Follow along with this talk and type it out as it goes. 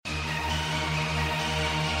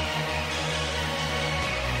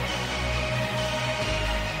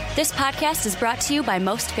This podcast is brought to you by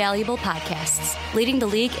Most Valuable Podcasts, leading the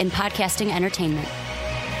league in podcasting entertainment.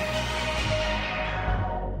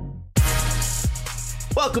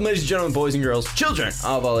 Welcome, ladies and gentlemen, boys and girls, children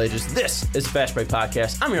of all ages. This is the Fast Break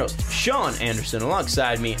Podcast. I'm your host, Sean Anderson.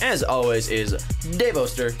 Alongside me, as always, is Dave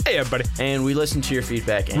Oster. Hey, everybody. And we listen to your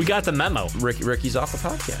feedback. And we got the memo. Ricky's off the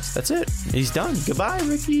podcast. That's it. He's done. Goodbye,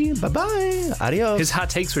 Ricky. Bye-bye. Adios. His hot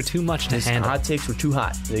takes were too much to handle. His hot takes were too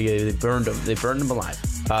hot. They burned him. They burned him alive.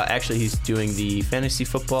 Actually, he's doing the fantasy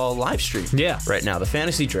football live stream right now, the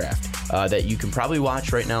fantasy draft that you can probably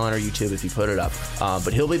watch right now on our YouTube if you put it up.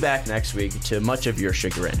 But he'll be back next week to much of your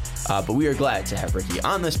chagrin. But we are glad to have Ricky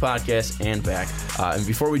on this podcast and back. And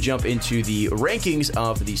before we jump into the rankings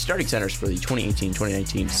of the starting centers for the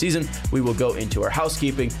 2018-2019 season, we will go into our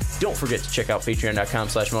housekeeping. Don't forget to check out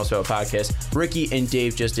patreon.com/mostvaluablepodcast. Ricky and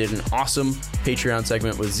Dave just did an awesome Patreon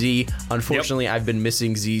segment with Z. Unfortunately, I've been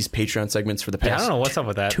missing Z's Patreon segments for the past I don't know what's up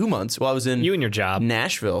with that. 2 months. Well, I was in you and your job,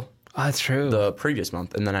 Nashville. Oh, that's true. The previous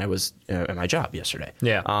month, and then I was at my job yesterday.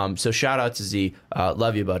 Yeah. So shout out to Z.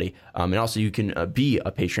 Love you, buddy. And also you can be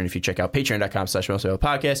a patron if you check out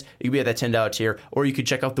patreon.com/mostvaluablepodcast. You can be at that $10 tier, or you can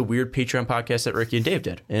check out the weird Patreon podcast that Ricky and Dave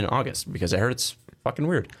did in August, because I heard it's fucking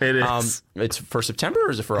weird. It is. It's for September,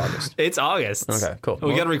 or is it for August? It's August. Okay, cool.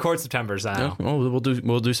 We got to record September, so yeah,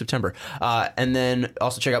 we'll do September. And then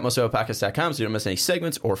also check out mostvaluablepodcast.com so you don't miss any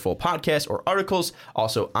segments or full podcasts or articles.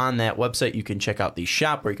 Also on that website, you can check out the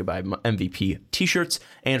shop where you can buy MVP t-shirts.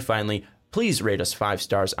 And finally, please rate us 5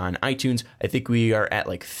 stars on iTunes. I think we are at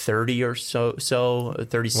like 30 or so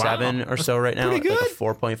 37 or so right now. Pretty good. Like a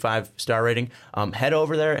 4.5 star rating. Head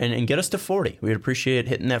over there and get us to 40. We'd appreciate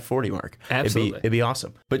hitting that 40 mark. Absolutely. It'd be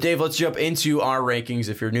awesome. But Dave, let's jump into our rankings.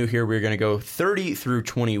 If you're new here, we're going to go 30 through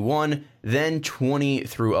 21, then 20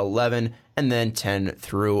 through 11, and then 10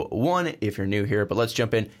 through 1 if you're new here. But let's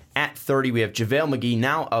jump in. At 30, we have JaVale McGee,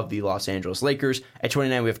 now of the Los Angeles Lakers. At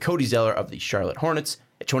 29, we have Cody Zeller of the Charlotte Hornets.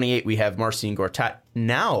 At 28, we have Marcin Gortat,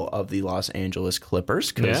 now of the Los Angeles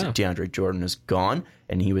Clippers, because DeAndre Jordan is gone,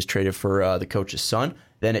 and he was traded for the coach's son.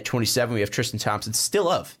 Then at 27, we have Tristan Thompson, still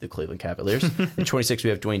of the Cleveland Cavaliers. At 26,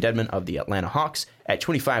 we have Dwayne Dedmon of the Atlanta Hawks. At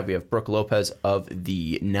 25, we have Brook Lopez of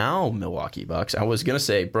the now Milwaukee Bucks. I was going to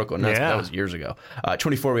say Brooklyn Nets, but that was years ago. At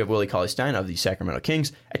 24, we have Willie Cauley-Stein of the Sacramento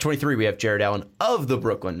Kings. At 23, we have Jared Allen of the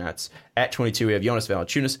Brooklyn Nets. At 22, we have Jonas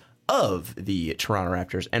Valanciunas of the Toronto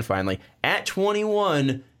Raptors. And finally, at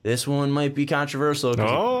 21, this one might be controversial because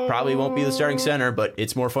he probably won't be the starting center, but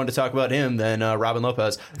it's more fun to talk about him than Robin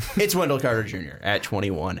Lopez. It's Wendell Carter Jr. at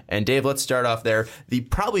 21. And Dave, let's start off there.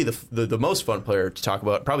 Probably the most fun player to talk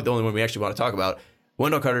about, probably the only one we actually want to talk about,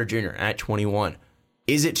 Wendell Carter Jr. at 21.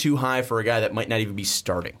 Is it too high for a guy that might not even be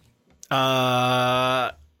starting?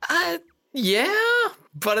 Yeah,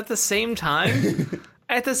 but at the same time...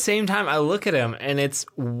 I look at him, and it's,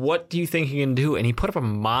 what do you think he can do? And he put up a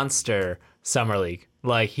monster summer league.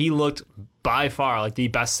 Like, he looked by far like the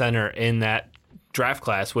best center in that draft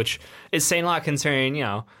class, which is saying a lot considering,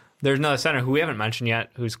 there's another center who we haven't mentioned yet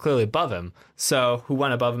who's clearly above him, so who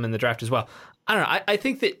went above him in the draft as well. I don't know. I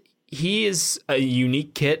think that he is a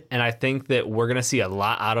unique kid, and I think that we're going to see a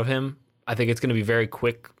lot out of him. I think it's going to be a very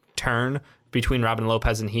quick turn between Robin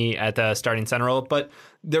Lopez and he at the starting center role, but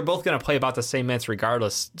they're both going to play about the same minutes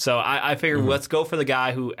regardless. So I figure let's go for the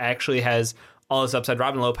guy who actually has all this upside.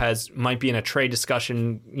 Robin Lopez might be in a trade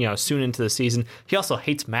discussion, soon into the season. He also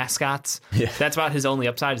hates mascots. Yeah. That's about his only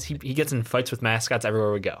upside, is he gets in fights with mascots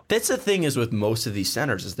everywhere we go. That's the thing is with most of these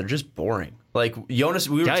centers is they're just boring. Like Jonas,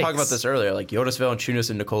 we were talking about this earlier, like Jonas Valanciunas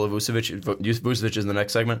and Nikola Vucevic. Vucevic is in the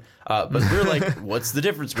next segment. But we're like, what's the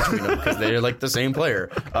difference between them? Because they're like the same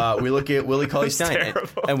player. We look at Willie Cauley-Stein,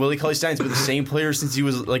 and Willie Cauley-Stein's been the same player since he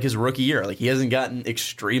was like his rookie year. Like he hasn't gotten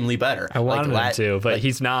extremely better. I wanted him to, but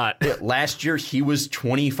he's not. Last year he was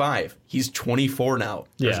 25. He's 24 now.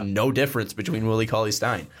 There's no difference between Willie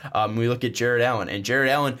Cauley-Stein. We look at Jared Allen, and Jared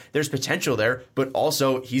Allen, there's potential there, but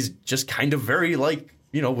also he's just kind of very like,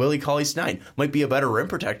 Willie Cauley-Stein. Might be a better rim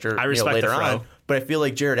protector later on, but I feel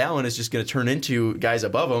like Jared Allen is just going to turn into guys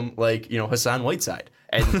above him, like, Hassan Whiteside.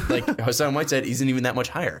 And like Hassan Whiteside isn't even that much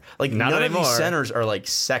higher. Like none of anymore. These centers are like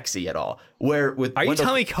sexy at all. Where with you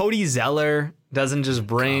telling me Cody Zeller doesn't just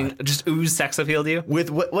just ooze sex appeal to you? With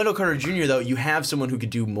Wendell Carter Jr., though, you have someone who could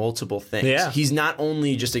do multiple things. Yeah. He's not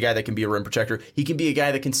only just a guy that can be a rim protector, he can be a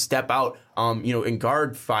guy that can step out, and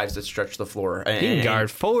guard fives that stretch the floor. He can guard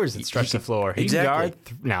fours that stretch the floor. He can guard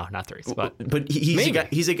not threes, but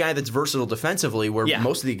he's a guy that's versatile defensively, where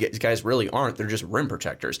most of the guys really aren't. They're just rim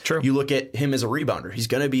protectors. True. You look at him as a rebounder. He's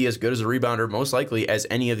going to be as good as a rebounder, most likely, as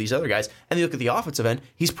any of these other guys. And you look at the offensive end,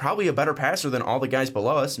 he's probably a better passer than all the guys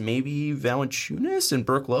below us. Maybe Valanciunas. Valanciunas and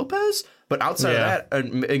Brook Lopez. But outside of that,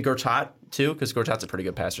 and Gortat too, because Gortat's a pretty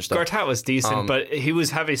good passer still. Gortat was decent, but he was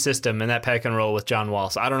heavy system in that pick and roll with John Wall.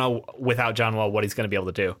 So I don't know without John Wall what he's going to be able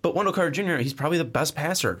to do. But Wendell Carter Jr., he's probably the best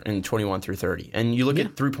passer in 21 through 30. And you look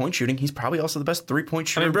at 3-point shooting, he's probably also the best 3-point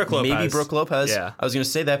shooter. I mean, Brook Lopez. Maybe Brook Lopez. Yeah. I was going to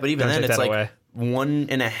say that, but even then it's like away.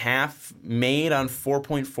 1.5 made on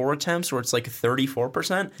 4.4 attempts, where it's like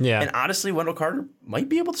 34%. Yeah. And honestly, Wendell Carter might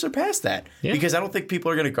be able to surpass that because I don't think people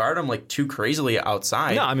are going to guard him like too crazily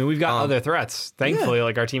outside. No, I mean, we've got other threats. Thankfully,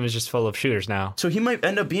 like our team is just full of shooters now. So he might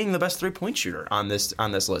end up being the best 3-point shooter on this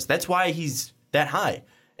list. That's why he's that high.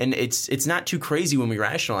 And it's not too crazy when we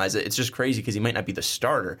rationalize it. It's just crazy because he might not be the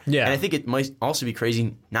starter. Yeah. And I think it might also be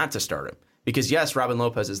crazy not to start him. Because, yes, Robin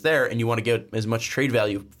Lopez is there, and you want to get as much trade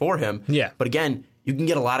value for him. Yeah. But, again, you can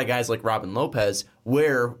get a lot of guys like Robin Lopez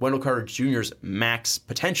where Wendell Carter Jr.'s max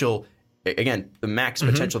potential, again, the max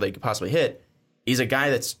potential they could possibly hit, is a guy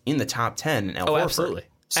that's in the top 10 in Al Horford. Absolutely.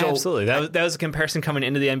 So, absolutely. That was a comparison coming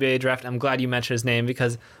into the NBA draft. I'm glad you mentioned his name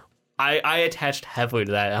because I attached heavily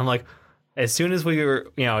to that. I'm like, as soon as we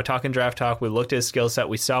were talking draft talk, we looked at his skill set,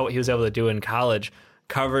 we saw what he was able to do in college,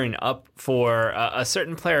 covering up for a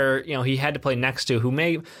certain player, he had to play next to who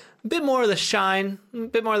may a bit more of the shine, a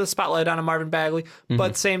bit more of the spotlight on a Marvin Bagley. But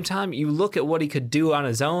at the same time, you look at what he could do on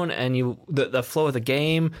his own and the flow of the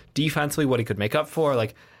game, defensively, what he could make up for.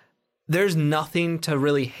 Like, there's nothing to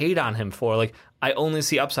really hate on him for. Like, I only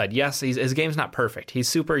see upside. Yes, his game's not perfect. He's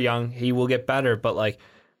super young. He will get better. But, like,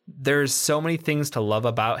 there's so many things to love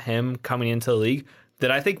about him coming into the league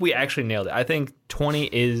that I think we actually nailed it. I think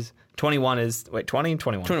 21 is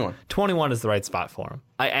the right spot for him.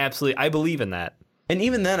 I believe in that. And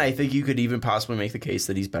even then, I think you could even possibly make the case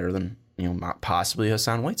that he's better than, possibly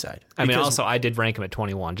Hassan Whiteside. I mean, also, I did rank him at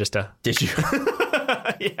 21 just to... Did you?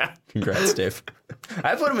 Yeah. Congrats, Dave.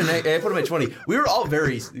 I put him at 20. We were all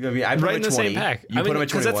very... I mean, I put right him in at 20. the same pack. You put him at 21.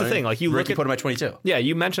 Because that's the thing. Like, you Ricky put him at 22. Yeah,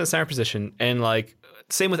 you mentioned the center position, and, like,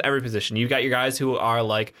 same with every position. You've got your guys who are,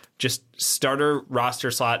 like, just starter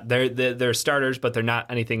roster slot. They're starters, but they're not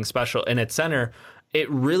anything special. And at center, it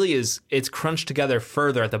really is... It's crunched together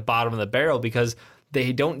further at the bottom of the barrel because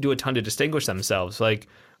they don't do a ton to distinguish themselves. Like,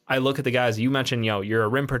 I look at the guys you mentioned, you're a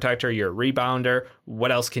rim protector, you're a rebounder.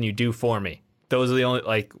 What else can you do for me? Those are the only,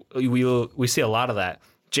 like, we see a lot of that.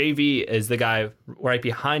 JV is the guy right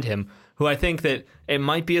behind him who I think that it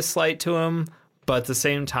might be a slight to him, but at the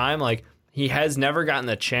same time, like, he has never gotten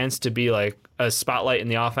the chance to be, like, a spotlight in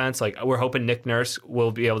the offense. Like, we're hoping Nick Nurse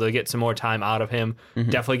will be able to get some more time out of him,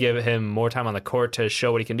 definitely give him more time on the court to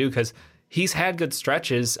show what he can do because he's had good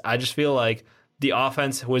stretches. I just feel like the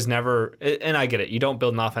offense was never, and I get it, you don't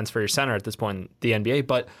build an offense for your center at this point in the NBA,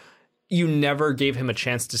 but you never gave him a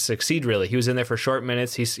chance to succeed, really. He was in there for short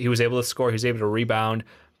minutes. He was able to score. He was able to rebound,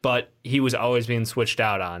 but he was always being switched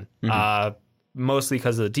out on, mostly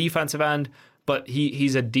because of the defensive end, but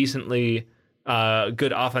he's a decently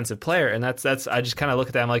good offensive player, and that's I just kind of look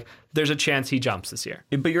at that, I'm like, there's a chance he jumps this year.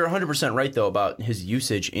 But you're 100% right, though, about his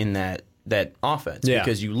usage in that offense,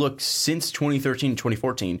 because you look since 2013 to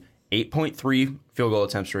 2014, 8.3 field goal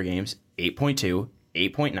attempts per games, 8.2,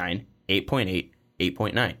 8.9, 8.8,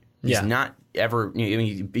 8.9. He's not ever,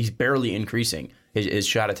 he's barely increasing his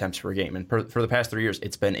shot attempts per game. And for the past 3 years,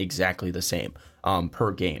 it's been exactly the same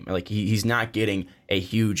per game. Like, he's not getting a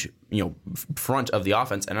huge, front of the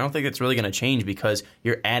offense. And I don't think it's really going to change because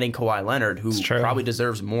you're adding Kawhi Leonard, who probably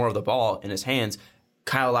deserves more of the ball in his hands.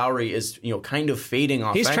 Kyle Lowry is, kind of fading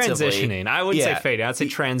offensively. He's transitioning. I wouldn't say fading. I'd say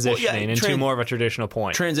transitioning into more of a traditional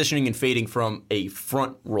point. Transitioning and fading from a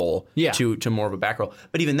front role to more of a back role.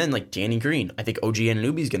 But even then, like Danny Green, I think OG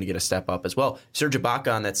Anunoby is going to get a step up as well. Serge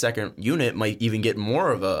Ibaka on that second unit might even get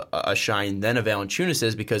more of a shine than a Valanciunas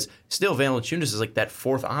is because still Valanciunas is like that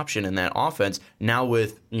fourth option in that offense. Now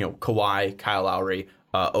with, Kawhi, Kyle Lowry,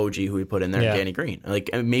 OG, who we put in there, Danny Green. Like,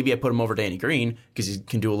 maybe I put him over Danny Green because he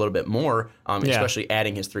can do a little bit more, especially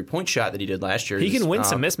adding his 3-point shot that he did last year. He can win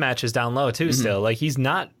some mismatches down low too. Still, like he's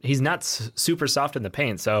not super soft in the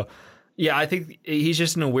paint. So, yeah, I think he's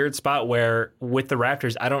just in a weird spot where with the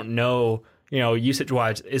Raptors, I don't know, usage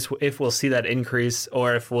wise, if we'll see that increase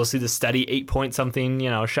or if we'll see the steady 8-point something,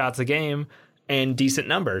 shots a game. And decent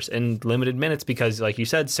numbers and limited minutes because, like you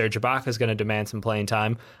said, Serge Ibaka is going to demand some playing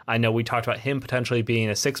time. I know we talked about him potentially being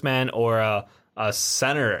a 6-man or a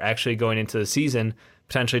center actually going into the season,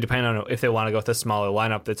 potentially depending on if they want to go with a smaller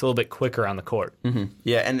lineup that's a little bit quicker on the court.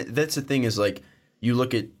 Yeah, and that's the thing is, like, you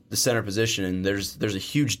look at the center position, and there's a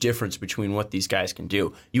huge difference between what these guys can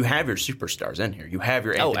do. You have your superstars in here. You have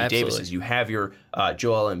your Anthony Davises. You have your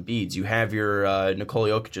Joel Embiids. You have your Nikola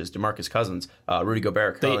Jokic's, DeMarcus Cousins, Rudy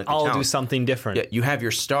Gobert. They all do something different. Yeah, you have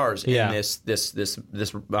your stars in this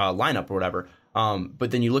lineup or whatever.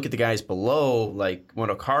 But then you look at the guys below, like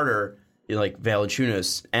Wendell Carter, like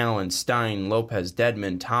Valanciunas, Allen, Stein, Lopez,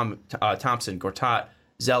 Dedmon, Thompson, Gortat,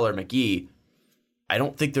 Zeller, McGee. I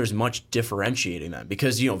don't think there's much differentiating them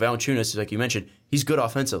because, Valanciunas, like you mentioned, he's good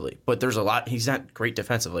offensively, but there's a lot. He's not great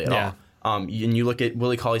defensively at all. And you look at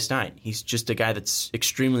Willie Cauley-Stein. He's just a guy that's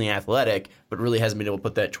extremely athletic, but really hasn't been able to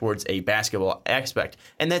put that towards a basketball aspect.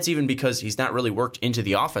 And that's even because he's not really worked into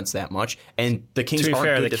the offense that much. And the Kings aren't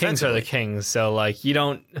good defensively. The Kings are the Kings, so like you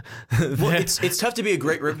don't. Well, it's tough to be a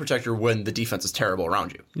great rim protector when the defense is terrible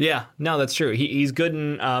around you. Yeah, no, that's true. He's good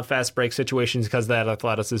in fast break situations because of that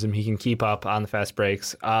athleticism. He can keep up on the fast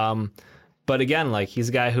breaks. But again, like he's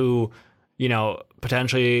a guy who,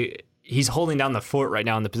 potentially. He's holding down the fort right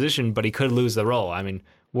now in the position, but he could lose the role. I mean,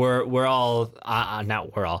 we're all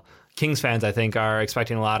Kings fans, I think, are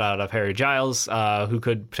expecting a lot out of Harry Giles, who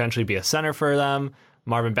could potentially be a center for them.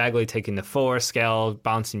 Marvin Bagley taking the 4, Scale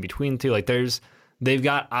bouncing between 2. Like they've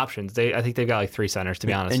got options. I think they've got like 3 centers, to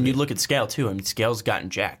be honest. And you look at Scale too. I mean, Scale's gotten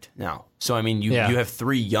jacked now. So I mean, you have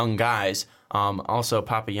 3 young guys. Also,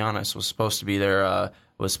 Papagiannis was supposed to be their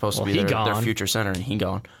future center, and he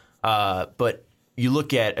gone. But you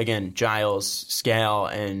look at, again, Giles, Scale,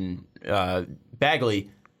 and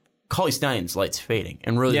Bagley, Cauley-Stein's light's fading.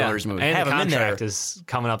 And really the only reason we have him in there... And the contract is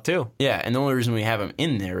coming up, too. Yeah, and the only reason we have him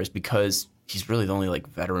in there is because he's really the only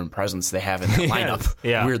veteran presence they have in that lineup,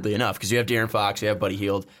 weirdly enough. Because you have De'Aaron Fox, you have Buddy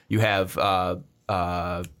Hield, you have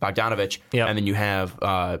Bogdanovich, and then you have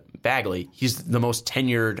Bagley. He's the most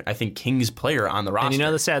tenured, I think, Kings player on the roster.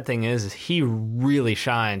 And the sad thing is he really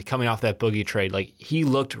shined coming off that Boogie trade. Like he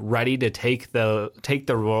looked ready to take the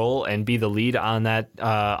role and be the lead on that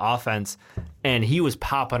offense, and he was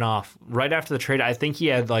popping off right after the trade. I think he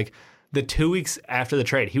had the 2 weeks after the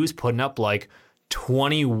trade, he was putting up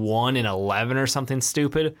 21 and 11 or something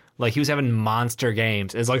stupid. Like he was having monster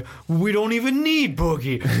games. It's like, we don't even need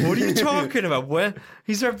Boogie. What are you talking about? What?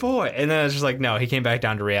 He's our boy. And then it's just like, no, he came back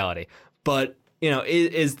down to reality. But,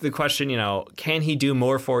 is the question, can he do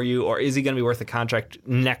more for you, or is he going to be worth a contract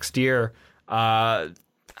next year? I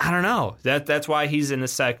don't know. That's why he's in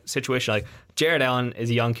this situation. Like Jared Allen is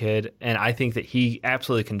a young kid, and I think that he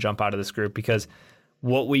absolutely can jump out of this group because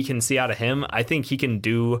what we can see out of him, I think he can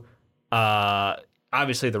do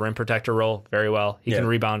obviously the rim protector role very well. He can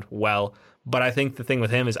rebound well. But I think the thing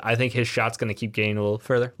with him is I think his shot's going to keep getting a little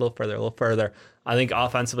further. I think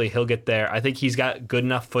offensively he'll get there. I think he's got good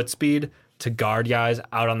enough foot speed to guard guys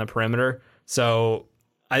out on the perimeter. So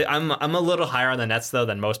I'm a little higher on the Nets, though,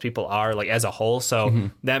 than most people are, as a whole. So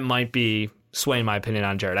that might be swaying my opinion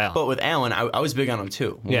on Jared Allen. But with Allen, I was big on him,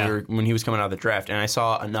 too, when he was coming out of the draft. And I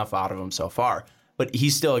saw enough out of him so far. But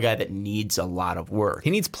he's still a guy that needs a lot of work.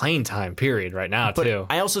 He needs playing time, period, right now, too.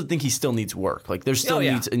 I also think he still needs work. There still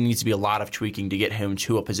needs to be a lot of tweaking to get him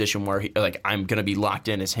to a position where I'm going to be locked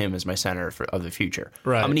in as him as my center of the future.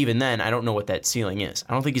 Right. I mean, even then, I don't know what that ceiling is.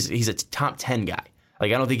 I don't think he's a top 10 guy. I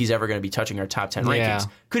don't think he's ever going to be touching our top 10 rankings.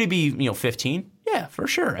 Could he be, 15? Yeah, for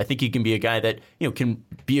sure. I think he can be a guy that, can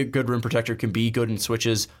be a good rim protector, can be good in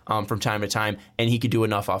switches from time to time, and he could do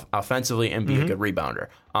enough offensively and be a good rebounder.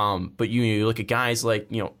 But you look at guys like,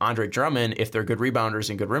 Andre Drummond, if they're good rebounders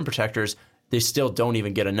and good rim protectors, they still don't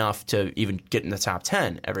even get enough to even get in the top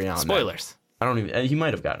 10 every now and then. Spoilers. I don't even. He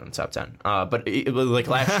might have gotten in the top 10, but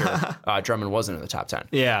last year, Drummond wasn't in the top 10.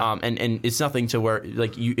 Yeah, and it's nothing to where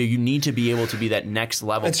you need to be able to be that next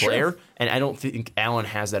level player, and I don't think Allen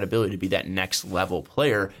has that ability to be that next level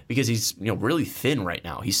player because he's really thin right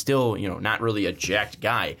now. He's still not really a jacked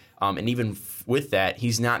guy, and even with that,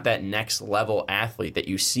 he's not that next level athlete that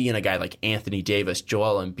you see in a guy like Anthony Davis,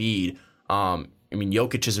 Joel Embiid. I mean,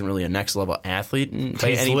 Jokic isn't really a next-level athlete.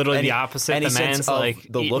 He's literally the opposite. The man's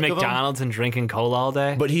eating McDonald's and drinking cola all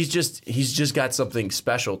day. But he's just got something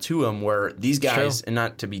special to him where these guys, and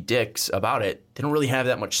not to be dicks about it, they don't really have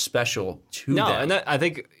that much special to them. No, and I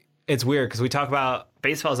think it's weird because we talk about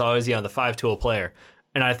baseball is always the 5-tool player.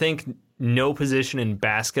 And I think no position in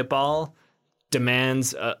basketball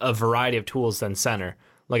demands a variety of tools than center.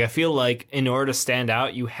 I feel like in order to stand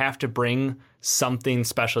out, you have to bring something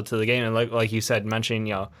special to the game. And like you said,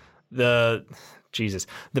 mentioning, the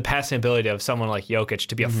passing ability of someone like Jokic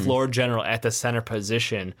to be a floor general at the center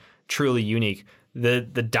position, truly unique. The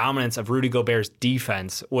dominance of Rudy Gobert's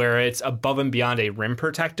defense, where it's above and beyond a rim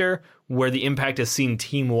protector, where the impact is seen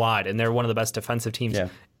team-wide, and they're one of the best defensive teams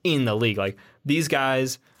in the league. These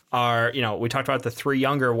guys are, we talked about the three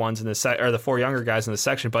younger ones in the or the four younger guys in the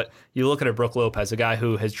section, but you look at a Brook Lopez, a guy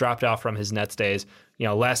who has dropped off from his Nets days.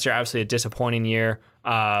 Last year, obviously a disappointing year.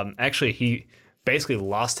 Actually, he basically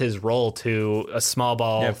lost his role to a small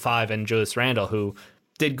ball five in Julius Randle, who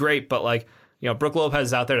did great, but Brook Lopez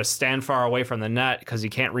is out there to stand far away from the net because he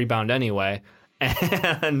can't rebound anyway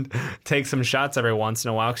and take some shots every once in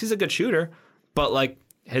a while because he's a good shooter, but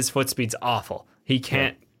his foot speed's awful. He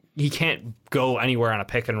can't go anywhere on a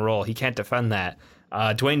pick and roll. He can't defend that.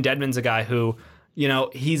 Dwayne Dedmon's a guy who,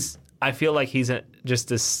 I feel like he's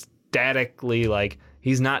just statically,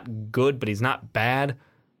 he's not good, but he's not bad.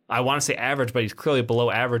 I want to say average, but he's clearly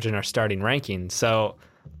below average in our starting ranking. So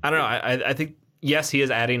I don't know. I think, yes, he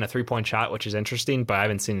is adding a 3-point shot, which is interesting, but I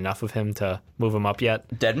haven't seen enough of him to move him up yet.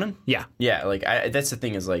 Dedmon? Yeah. Yeah, that's the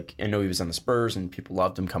thing is, I know he was on the Spurs and people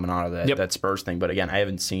loved him coming out of that Spurs thing, but again, I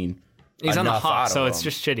haven't seen he's on the Hawks, so him. it's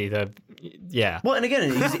just shitty. Well, and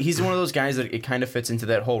again, he's one of those guys that it kind of fits into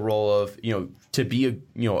that whole role of, to be a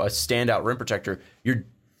standout rim protector, your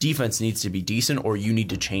defense needs to be decent or you need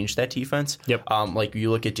to change that defense. Yep. You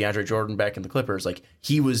look at DeAndre Jordan back in the Clippers,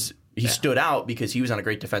 he stood out because he was on a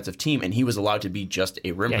great defensive team and he was allowed to be just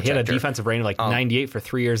a rim protector. He had a defensive rating of 98 for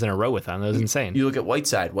 3 years in a row with them. That was insane. You look at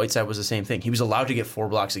Whiteside. Whiteside was the same thing. He was allowed to get 4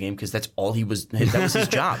 blocks a game because that's all he was. That was his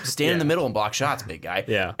job. Stand in the middle and block shots, big guy.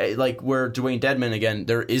 Yeah. Where Dwayne Dedmon, again,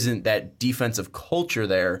 there isn't that defensive culture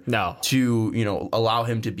there to allow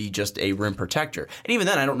him to be just a rim protector. And even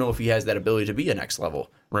then, I don't know if he has that ability to be a next level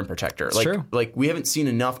rim protector. It's true. We haven't seen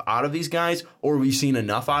enough out of these guys, or we've seen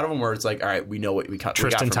enough out of them where it's all right, we know what we got.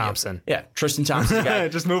 Tristan from Thompson. You. Yeah, Tristan Thompson's a guy.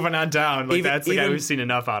 Just moving on down. That's the guy we've seen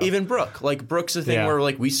enough out of. Even Brook. Brook's the thing where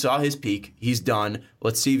we saw his peak. He's done.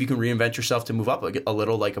 Let's see if you can reinvent yourself to move up a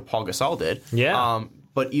little like a Paul Gasol did. Yeah.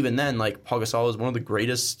 But even then, Paul Gasol is one of the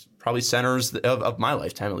greatest probably centers of my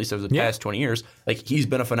lifetime, at least over the past 20 years. He's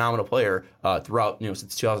been a phenomenal player throughout,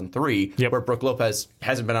 since 2003, where Brook Lopez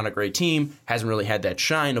hasn't been on a great team, hasn't really had that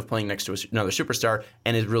shine of playing next to another superstar,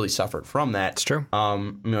 and has really suffered from that. It's true.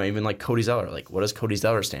 Even Cody Zeller. What does Cody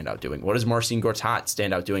Zeller stand out doing? What does Marcin Gortat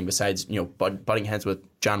stand out doing besides, butting heads with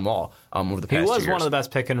John Wall over the past 2 years? He was one of the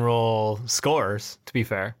best pick and roll scorers, to be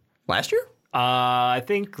fair. Last year? I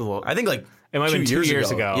think it might have been 2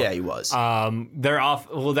 years ago. Yeah, he was.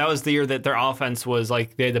 That was the year that their offense was they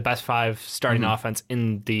had the best 5 starting offense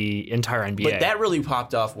in the entire NBA. But that really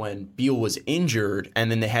popped off when Beal was injured,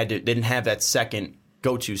 and then they didn't have that second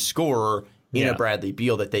go-to scorer in a Bradley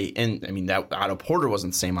Beal that that Otto Porter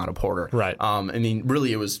wasn't the same Otto Porter. Right.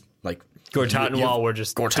 Really it was Gortat and Wall were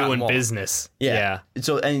just doing business. Yeah.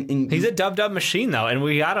 So and he's a dub machine though, and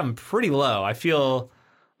we got him pretty low. I feel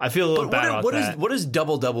a little bad about that. What does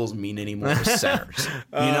double-doubles mean anymore for centers?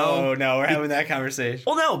 Oh, no, we're having that conversation.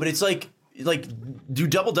 Well, no, but it's do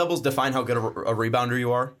double-doubles define how good a rebounder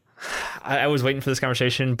you are? I was waiting for this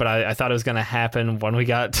conversation, but I thought it was going to happen when we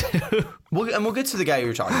got to... We'll get to the guy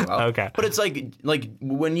you're talking about. Okay. But it's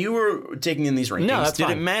when you were taking in these rankings, did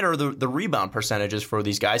it matter the rebound percentages for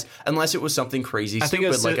these guys unless it was something crazy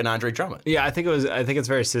stupid like an Andre Drummond? Yeah, I think it's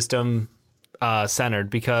very system centered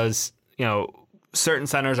because, certain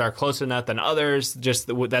centers are closer enough than others.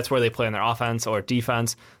 Just that's where they play in their offense or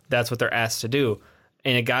defense. That's what they're asked to do.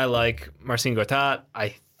 And a guy like Marcin Gortat,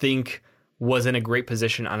 I think, was in a great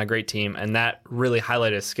position on a great team, and that really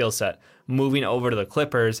highlighted his skill set. Moving over to the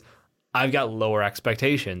Clippers, I've got lower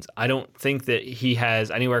expectations. I don't think that he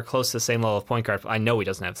has anywhere close to the same level of point guard. I know he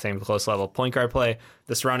doesn't have the same close level of point guard play.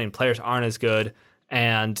 The surrounding players aren't as good,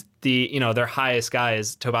 and their highest guy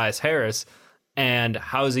is Tobias Harris. And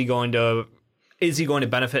is he going to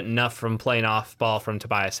benefit enough from playing off ball from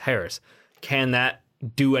Tobias Harris? Can that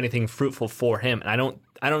do anything fruitful for him? And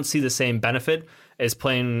I don't see the same benefit as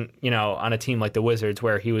playing, on a team like the Wizards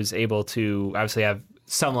where he was able to obviously have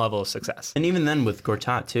some level of success. And even then with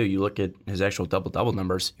Gortat too, you look at his actual double-double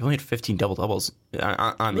numbers, he only had 15 double-doubles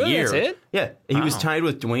on the year. That's it? Yeah. He was tied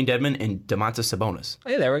with Dwayne Dedmon and Domantas Sabonis.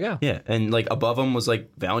 Hey, there we go. Yeah. And above him was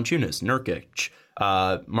Valanciunas, Nurkic,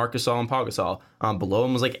 Marc Gasol and Paul Gasol. Below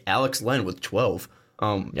him was Alex Len with 12.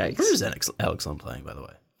 Yikes. Where is Alex Len playing, by the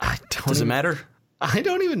way? Does it matter? I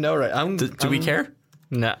don't even know. Right? Do we care?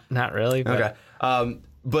 No, not really. But. Okay.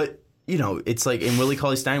 But it's and Willie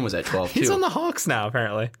Cauley-Stein was at 12 too. He's on the Hawks now,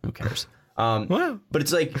 apparently. Who cares? Wow. But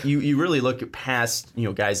it's you really look past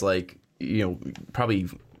guys probably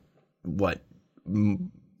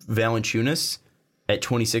Valanciunas at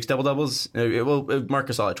 26 double doubles. Marc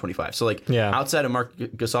Gasol at 25. So outside of Marc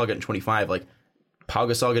Gasol getting 25, Pau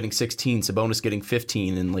Gasol getting 16, Sabonis getting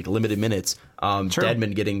 15 in limited minutes,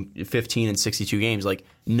 Dedmon getting 15 in 62 games.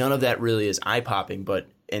 None of that really is eye popping, but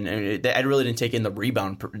I really didn't take in the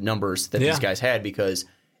rebound numbers that these guys had because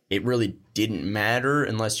it really didn't matter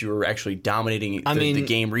unless you were actually dominating the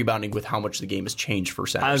game, rebounding with how much the game has changed for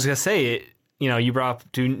centers. I was going to say, you brought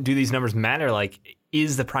up, do these numbers matter? Like,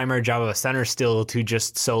 is the primary job of a center still to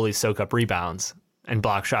just solely soak up rebounds and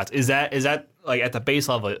block shots? Is that like at the base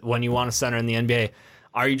level when you want a center in the NBA?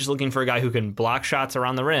 Are you just looking for a guy who can block shots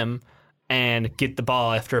around the rim and get the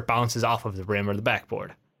ball after it bounces off of the rim or the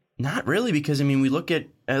backboard? Not really, because we look at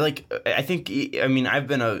I've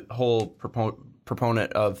been a whole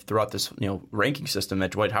proponent of throughout this ranking system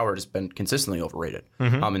that Dwight Howard has been consistently overrated,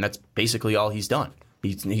 and that's basically all he's done.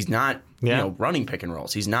 He's not running pick and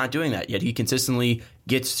rolls. He's not doing that, yet he consistently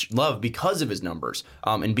gets love because of his numbers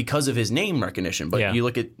and because of his name recognition. But you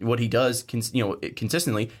look at what he does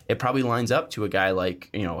consistently, it probably lines up to a guy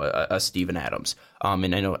like a Steven Adams.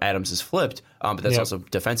 And I know Adams is flipped, but that's also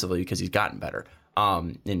defensively because he's gotten better.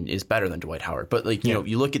 And is better than Dwight Howard. But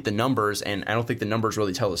you look at the numbers, and I don't think the numbers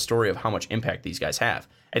really tell the story of how much impact these guys have.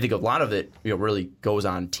 I think a lot of it really goes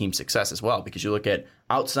on team success as well, because you look at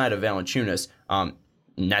outside of Valanciunas,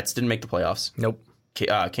 Nets didn't make the playoffs. Nope.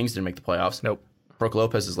 Kings didn't make the playoffs. Nope. Brook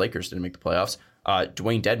Lopez's Lakers didn't make the playoffs.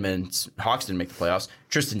 Dwayne Dedmon's Hawks didn't make the playoffs.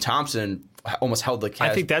 Tristan Thompson almost held the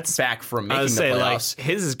Cavs back from making the playoffs. Like,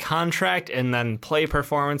 his contract and then play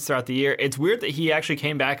performance throughout the year, it's weird that he actually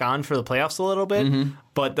came back on for the playoffs a little bit,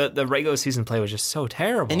 but the regular season play was just so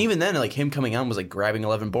terrible. And even then, him coming on was grabbing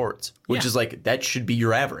 11 boards, which is that should be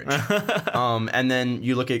your average. And then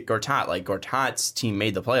you look at Gortat. Gortat's team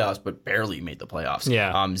made the playoffs, but barely made the playoffs.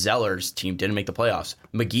 Yeah. Zeller's team didn't make the playoffs.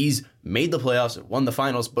 McGee's made the playoffs, won the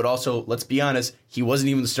finals, but also, let's be honest, he wasn't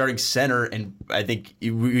even the starting center, and I think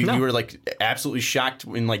you were absolutely shocked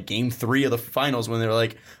in game 3 of the finals when they were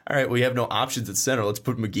like, all right, we have no options at center, let's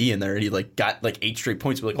put McGee in there, and he got 8 straight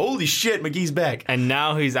points. We're like, holy shit, McGee's back. And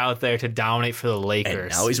now he's out there to dominate for the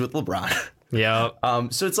Lakers. And now he's with LeBron. Yeah.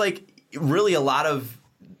 So it's really a lot of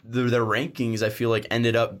their rankings, I feel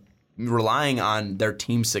ended up relying on their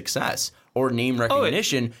team success or name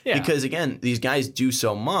recognition, because again, these guys do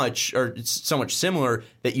so much, or it's so much similar,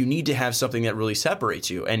 that you need to have something that really separates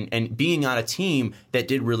you. And being on a team that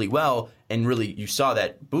did really well, and really you saw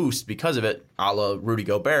that boost because of it, a la Rudy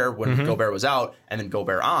Gobert when Gobert was out, and then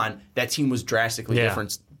Gobert on, that team was drastically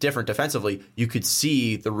different defensively. You could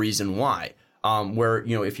see the reason why. Where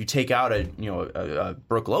if you take out a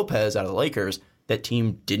Brook Lopez out of the Lakers, that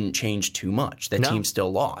team didn't change too much. That team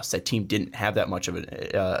still lost. That team didn't have that much of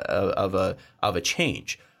a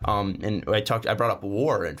change. And I brought up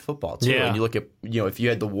war in football too. Yeah. And you look at if you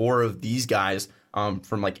had the war of these guys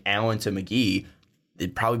from Allen to McGee,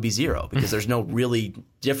 it'd probably be 0, because there's no really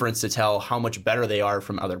difference to tell how much better they are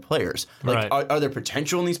from other players. Right. Are there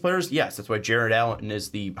potential in these players? Yes. That's why Jared Allen is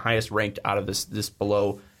the highest ranked out of this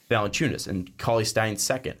below Valanciunas, and Cauley Stein's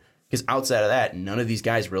second. Because outside of that, none of these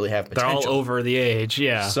guys really have potential. They're all over the age,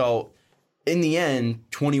 yeah. So, in the end,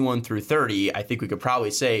 21 through 30, I think we could probably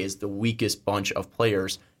say is the weakest bunch of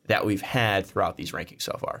players that we've had throughout these rankings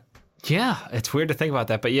so far. Yeah, it's weird to think about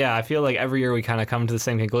that. But yeah, I feel like every year we kind of come to the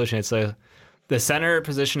same conclusion. It's the center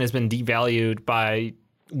position has been devalued by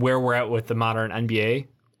where we're at with the modern NBA.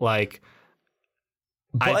 But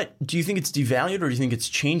do you think it's devalued, or do you think it's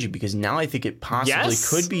changing? Because now I think it possibly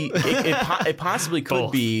could be. It possibly could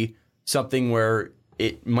Both. be something where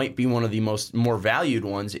it might be one of the more valued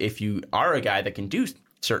ones if you are a guy that can do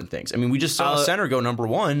certain things. We just saw a center go number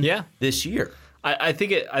 1 this year. I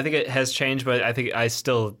think it has changed, but I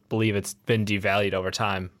still believe it's been devalued over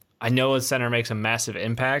time. I know a center makes a massive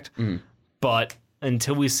impact, but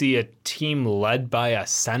until we see a team led by a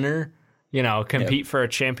center, compete for a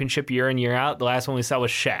championship year in, year out, the last one we saw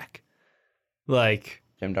was Shaq.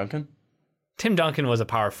 Tim Duncan? Tim Duncan was a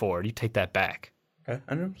power forward. You take that back. Okay,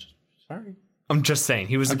 I know. Sorry. I'm just saying.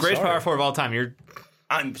 He was the greatest power forward of all time.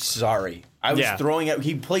 I'm sorry. I was throwing out.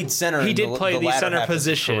 He played center. He did play the center half of his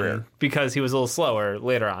position career. because he was a little slower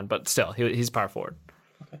later on, but still, he's power forward.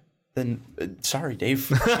 Then sorry,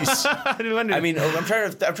 Dave. I'm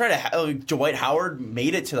trying to. Dwight Howard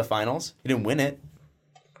made it to the finals. He didn't win it.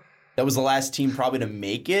 That was the last team probably to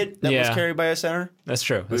make it that was carried by a center. That's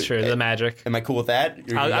true. The Magic. Am I cool with that?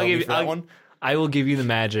 I'll give you that one. I will give you the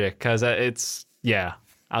Magic because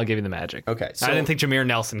I'll give you the Magic. Okay, so I didn't think Jameer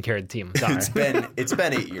Nelson carried the team. Sorry. it's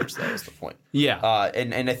been 8 years. That was the point. Yeah.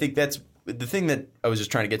 And I think that's the thing that I was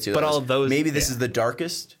just trying to get to. But all of those, maybe this is the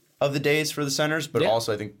darkest of the days for the centers, but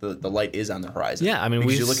also I think the light is on the horizon. Yeah,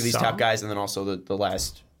 because you look at these top guys, and then also the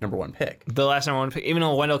last number 1 pick. The last number 1 pick, even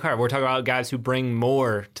though Wendell Carter, we're talking about guys who bring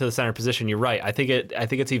more to the center position. You're right. I think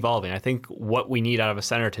it's evolving. I think what we need out of a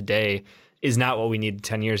center today is not what we needed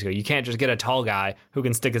 10 years ago. You can't just get a tall guy who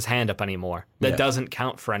can stick his hand up anymore. That doesn't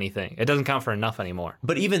count for anything. It doesn't count for enough anymore.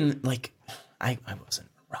 But even I wasn't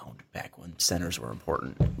around back when centers were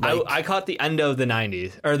important. I caught the end of the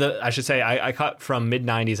 90s, or I should say I caught from mid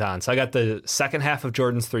 90s on. So I got the second half of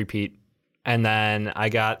Jordan's three-peat, and then I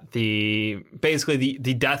got basically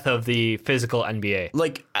the death of the physical NBA.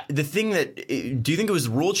 Like, the thing that, do you think it was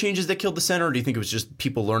rule changes that killed the center, or do you think it was just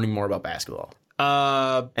people learning more about basketball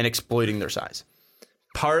and exploiting their size?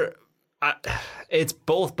 It's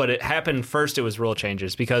both, but it happened first. It was rule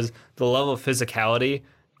changes because the level of physicality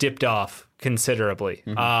dipped off considerably.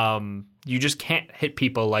 You just can't hit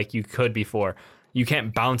people like you could before. You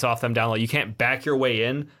can't bounce off them down low. You can't back your way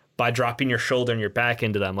in by dropping your shoulder and your back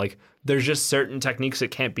into them. Like, there's just certain techniques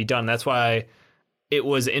that can't be done. That's why it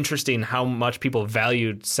was interesting how much people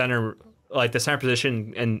valued center, like the center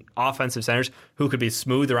position and offensive centers who could be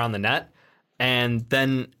smooth around the net. And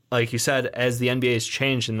then, like you said, as the NBA has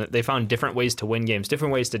changed and they found different ways to win games,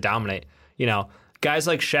 different ways to dominate, guys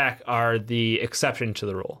like Shaq are the exception to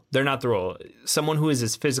the rule. They're not the rule. Someone who is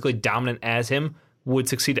as physically dominant as him would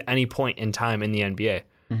succeed at any point in time in the NBA.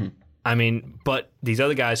 Mm-hmm. I mean, but these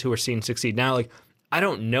other guys who are seen succeed now, like, I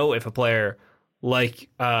don't know if a player like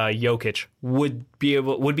Jokic would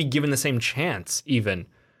be given the same chance even,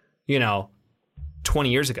 20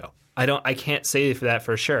 years ago. I can't say for that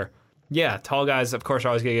for sure. Yeah, tall guys, of course, are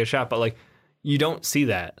always going to get a shot, but, like, you don't see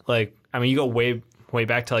that. Like, I mean, you go way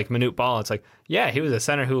back to, like, Manute Ball. It's like, yeah, he was a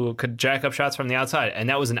center who could jack up shots from the outside, and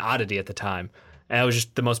that was an oddity at the time. And that was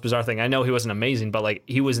just the most bizarre thing. I know he wasn't amazing, but, like,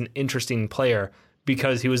 he was an interesting player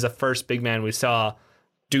because he was the first big man we saw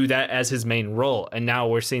do that as his main role. And now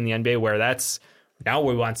we're seeing the NBA where now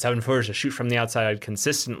we want 7-footers to shoot from the outside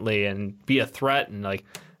consistently and be a threat. And, like,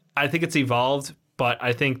 I think it's evolved, but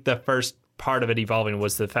I think the first part of it evolving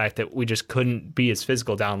was the fact that we just couldn't be as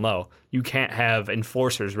physical down low. You can't have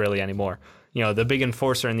enforcers really anymore. The big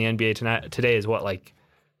enforcer in the NBA today is what, like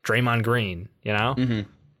Draymond Green, Mm-hmm.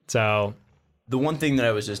 So the one thing that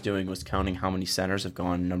I was just doing was counting how many centers have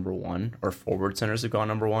gone number one, or forward centers have gone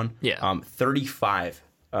number one. Yeah. 35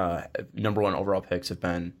 number one overall picks have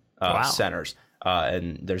been centers.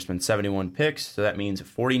 And there's been 71 picks, so that means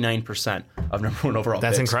 49% of number one overall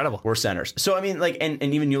That's picks incredible. were centers. So, I mean, like, and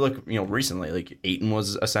even you look, recently, like, Ayton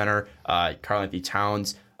was a center, Karl-Anthony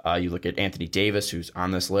Towns, you look at Anthony Davis, who's on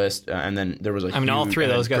this list, and then there was all three of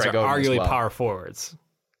those guys are arguably power forwards.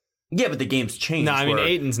 Yeah, but the game's changed. No, I mean,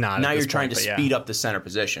 Ayton's not. Now you're trying to speed up the center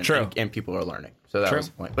position. True. And people are learning. So that was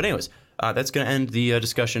the point. But anyways, that's going to end the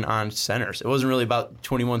discussion on centers. It wasn't really about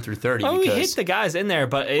 21 through 30. We hit the guys in there,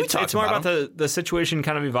 but it's more about the situation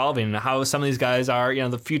kind of evolving, how some of these guys are,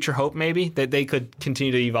 the future hope maybe, that they could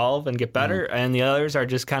continue to evolve and get better, and the others are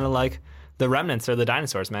just kind of like the remnants or the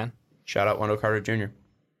dinosaurs, man. Shout out Wendell Carter Jr.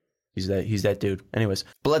 He's that dude. Anyways,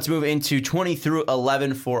 but let's move into 20 through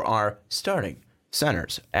 11 for our starting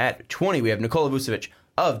centers. At 20, we have Nikola Vucevic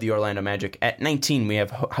of the Orlando Magic. At 19, we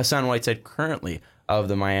have Hassan Whiteside, currently of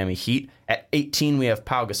the Miami Heat. At 18, we have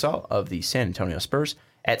Pau Gasol of the San Antonio Spurs.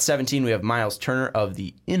 At 17, we have Miles Turner of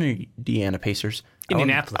the Indiana Pacers.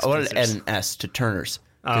 Indianapolis I wanted to add an S to Turners,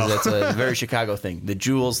 because that's a very Chicago thing. The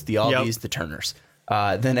Jewels, the Albies, the Turners.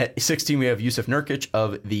 Then at 16, we have Yusuf Nurkic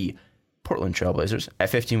of the Portland Trailblazers. At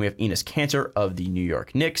 15, we have Enes Kanter of the New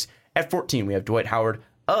York Knicks. At 14, we have Dwight Howard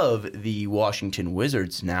of the Washington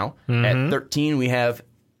Wizards now. Mm-hmm. At 13, we have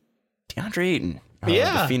DeAndre Ayton of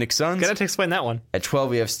the Phoenix Suns. Gonna have to explain that one. At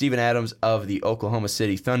 12, we have Steven Adams of the Oklahoma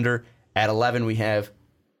City Thunder. At 11, we have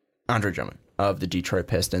Andre Drummond of the Detroit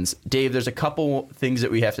Pistons. Dave, there's a couple things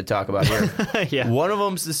that we have to talk about here. Yeah. One of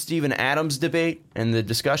them's the Steven Adams debate and the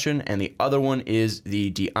discussion, and the other one is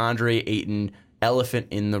the DeAndre Ayton elephant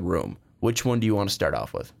in the room. Which one do you want to start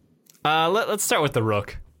off with? Let's start with the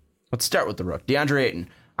Rook. Let's start with the Rook. DeAndre Ayton.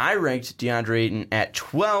 I ranked DeAndre Ayton at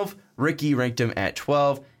 12. Ricky ranked him at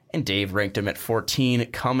 12. And Dave ranked him at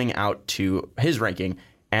 14, coming out to his ranking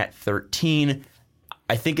at 13.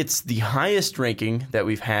 I think it's the highest ranking that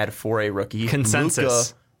we've had for a rookie.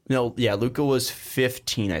 Consensus. Luka was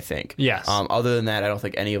 15, I think. Yes. Other than that, I don't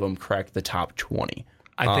think any of them cracked the top 20.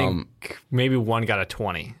 I think maybe one got a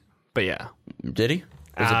 20, but yeah. Did he?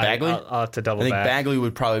 Was it Bagley? I'll have to double I think back. Bagley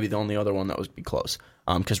would probably be the only other one that would be close,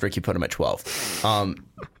 because Ricky put him at 12.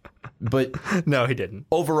 But no, he didn't.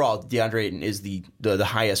 Overall, DeAndre Ayton is the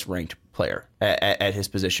highest ranked player at his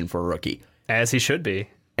position for a rookie. As he should be.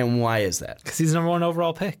 And why is that? Because he's the number one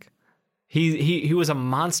overall pick. He was a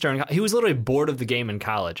monster. He was literally bored of the game in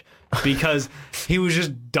college because he was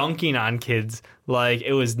just dunking on kids like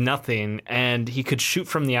it was nothing, and he could shoot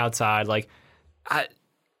from the outside.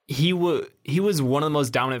 He was one of the most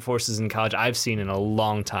dominant forces in college I've seen in a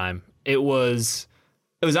long time. It was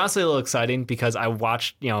honestly a little exciting because I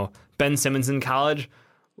watched, Ben Simmons in college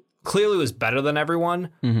clearly was better than everyone,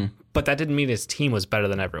 but that didn't mean his team was better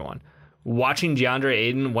than everyone. Watching DeAndre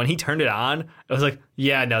Ayton, when he turned it on, I was like,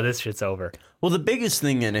 yeah, no, this shit's over. Well, the biggest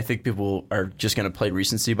thing, and I think people are just going to play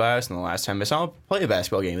recency bias, and the last time I saw them play a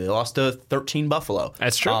basketball game, they lost to 13 Buffalo.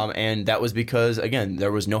 That's true. And that was because, again,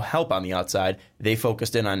 there was no help on the outside. They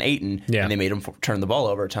focused in on Ayton, and they made him turn the ball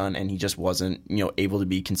over a ton, and he just wasn't able to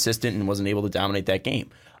be consistent and wasn't able to dominate that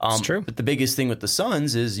game. That's true. But the biggest thing with the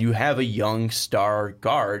Suns is you have a young star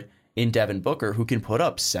guard in Devin Booker who can put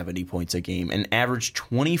up 70 points a game and average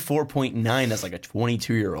 24.9 as like a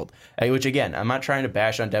 22-year-old. Which, again, I'm not trying to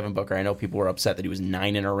bash on Devin Booker. I know people were upset that he was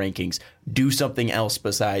 9 in our rankings. Do something else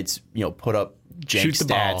besides, put up jank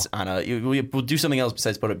stats on we'll do something else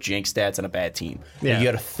besides put up jank stats on a bad team. Yeah. You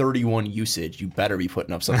got a 31 usage. You better be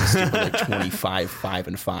putting up something stupid like 25, 5,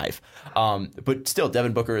 and 5. But still,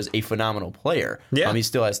 Devin Booker is a phenomenal player. Yeah. He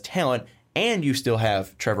still has talent. And you still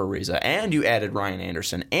have Trevor Ariza, and you added Ryan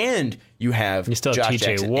Anderson, and you have still Josh have TJ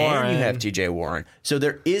Jackson, Warren. and you have TJ Warren. So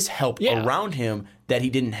there is help around him that he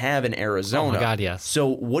didn't have in Arizona. Oh my God, yes. So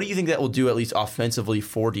what do you think that will do, at least offensively,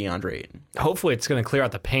 for DeAndre Ayton? Hopefully it's going to clear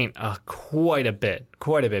out the paint quite a bit,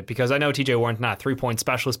 because I know TJ Warren's not a three-point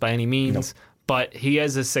specialist by any means. But he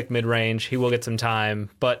has a sick mid-range. He will get some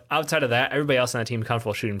time. But outside of that, everybody else on the team is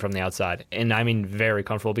comfortable shooting from the outside. And I mean very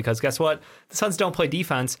comfortable, because guess what? The Suns don't play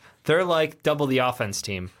defense. They're like double the offense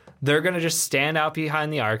team. They're going to just stand out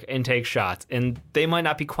behind the arc and take shots. And they might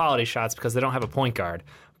not be quality shots because they don't have a point guard.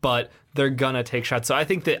 But they're going to take shots. So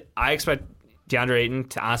I expect DeAndre Ayton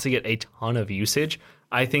to honestly get a ton of usage.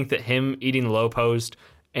 I think that him eating the low post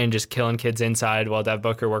and just killing kids inside while Dev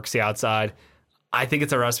Booker works the outside, I think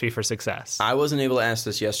it's a recipe for success. I wasn't able to ask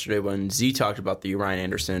this yesterday when Z talked about the Ryan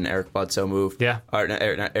Anderson, Eric Bledsoe move. Yeah. Or not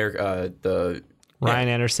Eric, Ryan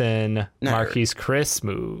Anderson, Marquise Chris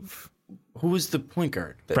move. Who was the point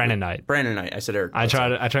guard? Brandon Knight. Brandon Knight. I said Eric I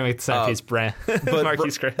Bledsoe. try to make the centerpiece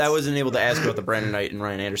Marquise Chris. I wasn't able to ask about the Brandon Knight and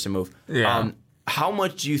Ryan Anderson move. Yeah. How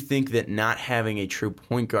much do you think that not having a true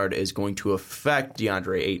point guard is going to affect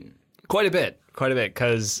DeAndre Ayton? Quite a bit,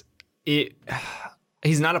 because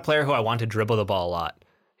he's not a player who I want to dribble the ball a lot.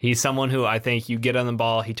 He's someone who I think you get on the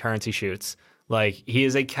ball, he turns, he shoots. Like, he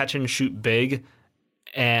is a catch and shoot big.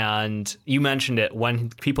 And you mentioned it, when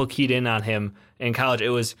people keyed in on him in college, it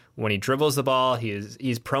was when he dribbles the ball,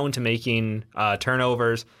 he's prone to making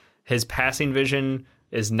turnovers. His passing vision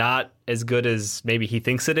is not as good as maybe he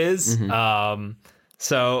thinks it is. Mm-hmm.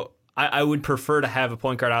 So I would prefer to have a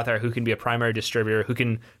point guard out there who can be a primary distributor, who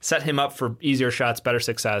can set him up for easier shots, better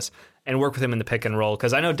success, and work with him in the pick and roll.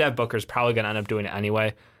 Because I know Dev Booker's probably going to end up doing it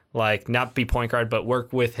anyway. Like, not be point guard, but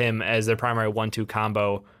work with him as their primary 1-2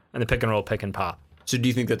 combo and the pick and roll, pick and pop. So do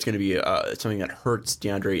you think that's going to be something that hurts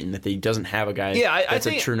DeAndre Ayton, that he doesn't have a guy that's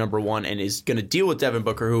a true number one and is going to deal with Devin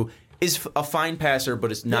Booker, who is a fine passer,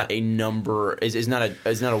 but is not a number, is not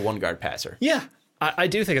a one guard passer? Yeah, I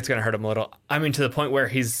do think it's going to hurt him a little. I mean, to the point where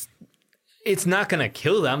it's not going to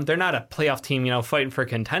kill them. They're not a playoff team, fighting for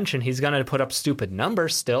contention. He's going to put up stupid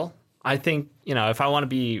numbers still. I think, if I want to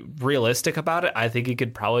be realistic about it, I think he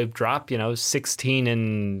could probably drop, 16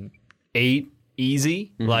 and 8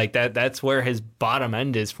 easy. Mm-hmm. Like that's where his bottom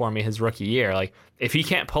end is for me his rookie year. Like, if he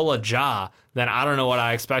can't pull a jaw, then I don't know what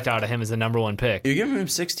I expect out of him as the number one pick. You're giving him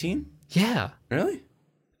 16? Yeah. Really?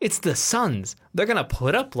 It's the Suns. They're going to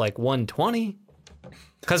put up like 120.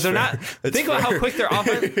 Because they're not. Think about how quick their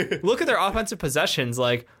offense. Look at their offensive possessions.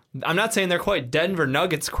 Like, I'm not saying they're quite Denver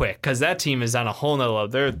Nuggets quick, because that team is on a whole nother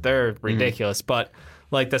level. They're ridiculous. Mm-hmm. But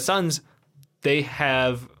like the Suns, they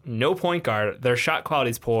have no point guard. Their shot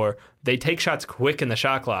quality is poor. They take shots quick in the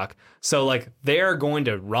shot clock. So like they are going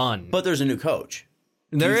to run. But there's a new coach.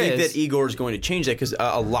 Do you think that Igor is going to change that? Because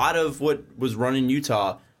a lot of what was run in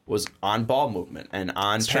Utah was on ball movement and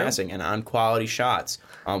on passing and on quality shots.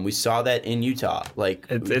 We saw that in Utah. Like,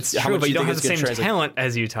 it's true, but you don't have the same talent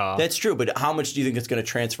as Utah. That's true, but how much do you think it's going to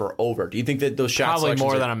transfer over? Do you think that those shots probably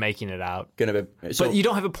more than I'm making it out? But you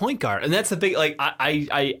don't have a point guard, and that's the big. Like,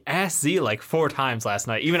 I asked Z like 4 times last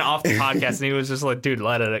night, even off the podcast, and he was just like, "Dude,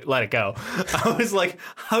 let it go." I was like,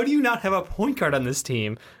 "How do you not have a point guard on this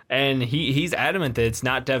team?" And he's adamant that it's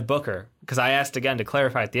not Dev Booker. Because I asked again to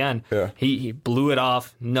clarify at the end. Yeah. He blew it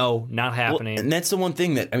off. No, not happening. Well, and that's the one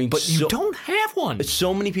thing that, But you don't have one.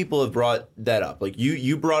 So many people have brought that up. Like,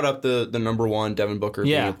 you brought up the number one, Devin Booker,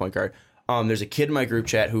 being a point guard. There's a kid in my group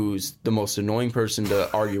chat who's the most annoying person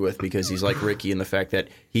to argue with because he's like Ricky in the fact that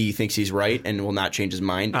he thinks he's right and will not change his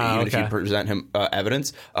mind even if you present him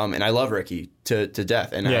evidence. And I love Ricky to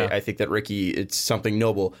death. And I think that Ricky, it's something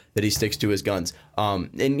noble that he sticks to his guns.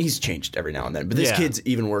 And he's changed every now and then. But this kid's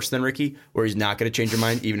even worse than Ricky, where he's not going to change your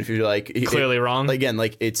mind even if you're like clearly wrong. Again,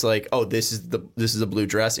 like it's like, oh, this is a blue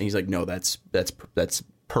dress, and he's like, no, that's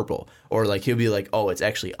purple. Or like he'll be like, oh, it's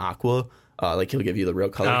actually aqua. Like he'll give you the real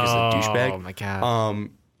color because he's a douchebag. Oh my god!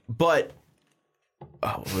 But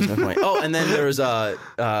what was my point? Oh, and then there was the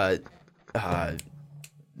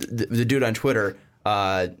dude on Twitter.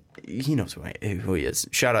 He knows who he is.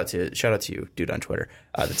 Shout out to you, dude on Twitter.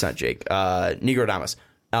 That's not Jake. Negro Damas.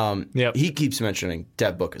 He keeps mentioning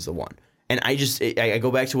Dev Book as the one, and I go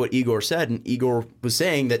back to what Igor said, and Igor was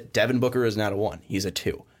saying that Devin Booker is not a 1; he's a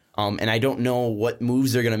 2. And I don't know what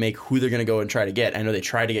moves they're going to make, who they're going to go and try to get. I know they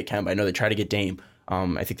tried to get Kemba. I know they tried to get Dame.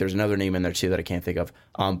 I think there's another name in there, too, that I can't think of.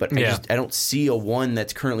 But I don't see a 1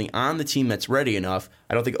 that's currently on the team that's ready enough.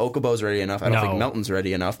 I don't think Okabo's ready enough. I don't think Melton's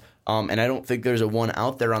ready enough. And I don't think there's a 1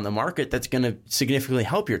 out there on the market that's going to significantly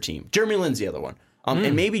help your team. Jeremy Lin's the other one.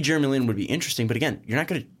 And maybe Jeremy Lin would be interesting, but again, you're not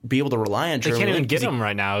going to be able to rely on Jeremy Lin. They can't even get him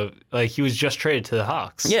right now. Like, he was just traded to the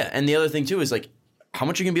Hawks. Yeah, and the other thing, too, is like, how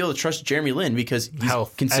much are you going to be able to trust Jeremy Lin because he's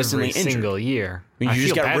consistently every injured? Single year. I mean, you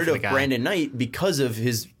just got rid of Brandon Knight because of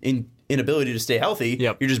his inability to stay healthy.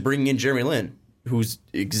 Yep. You're just bringing in Jeremy Lin, who's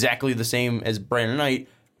exactly the same as Brandon Knight,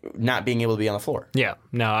 not being able to be on the floor. Yeah.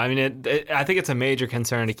 No, I mean, I think it's a major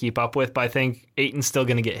concern to keep up with, but I think Ayton's still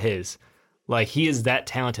going to get his. Like, he is that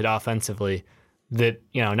talented offensively that,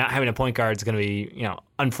 not having a point guard is going to be,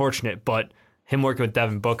 unfortunate, but him working with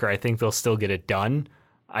Devin Booker, I think they'll still get it done.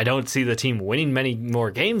 I don't see the team winning many more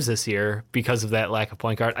games this year because of that lack of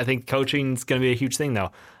point guard. I think coaching is going to be a huge thing,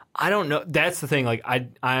 though. I don't know. That's the thing. Like, I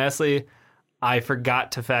honestly, I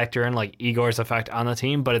forgot to factor in like Igor's effect on the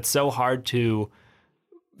team, but it's so hard to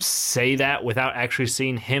say that without actually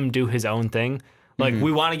seeing him do his own thing. Like,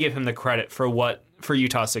 we want to give him the credit for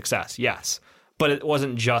Utah's success, yes, but it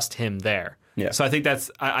wasn't just him there. Yeah. So I think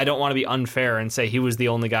I don't want to be unfair and say he was the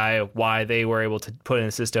only guy why they were able to put in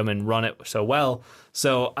a system and run it so well.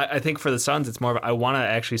 So I think for the Suns, it's more of I want to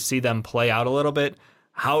actually see them play out a little bit.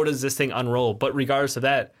 How does this thing unroll? But regardless of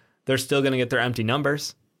that, they're still going to get their empty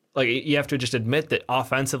numbers. Like, you have to just admit that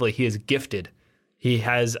offensively he is gifted. He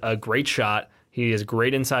has a great shot. He has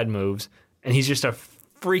great inside moves. And he's just a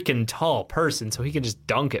freaking tall person, so he can just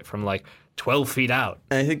dunk it from like 12 feet out.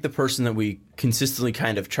 And I think the person that we consistently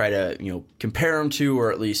kind of try to, compare him to,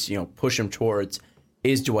 or at least, push him towards,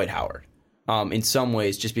 is Dwight Howard. In some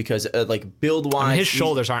ways, just because, build-wise... his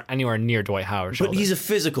shoulders aren't anywhere near Dwight Howard's shoulders. But he's a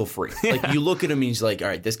physical freak. Like, you look at him and he's like, all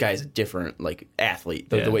right, this guy's a different, athlete,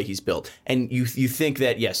 the way he's built. And you think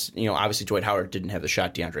that, yes, obviously Dwight Howard didn't have the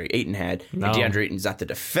shot DeAndre Ayton had, and DeAndre Ayton's not the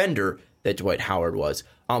defender that Dwight Howard was.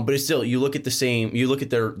 But it's still, you look at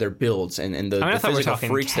their builds and the I thought physical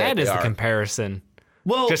freaks that they is are. the comparison.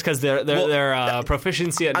 Well, just because their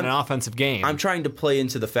proficiency at an offensive game. I'm trying to play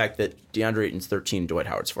into the fact that DeAndre Ayton's 13, Dwight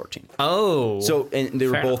Howard's 14. Oh, so and they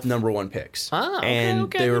were both number 1 picks. And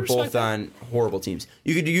they were both on horrible teams.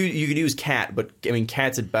 You could use Cat, but I mean,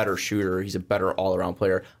 Cat's a better shooter. He's a better all around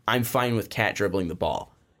player. I'm fine with Cat dribbling the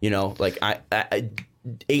ball. Ayton, I'm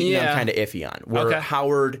kind of iffy on. Where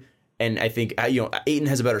Howard. And I think Ayton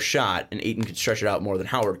has a better shot, and Ayton could stretch it out more than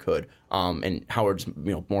Howard could. And Howard's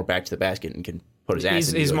more back to the basket and can put his ass.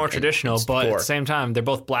 He's more traditional, but at the same time, they're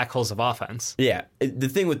both black holes of offense. Yeah, the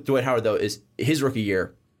thing with Dwight Howard though is his rookie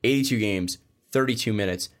year, 82 games, 32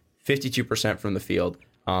 minutes, 52% from the field,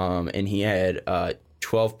 and he had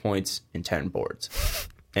 12 points and 10 boards,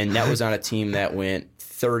 and that was on a team that went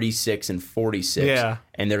 36 and 46. Yeah,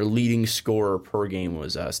 and their leading scorer per game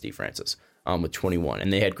was Steve Francis. With 21,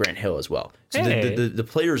 and they had Grant Hill as well. So the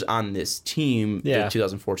players on this team, the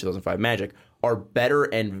 2004-2005 Magic, are better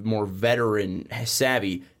and more veteran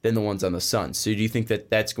savvy than the ones on the Suns. So do you think that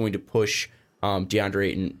that's going to push DeAndre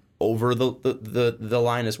Ayton over the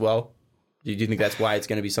line as well? Do you think that's why it's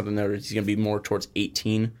going to be something that he's going to be more towards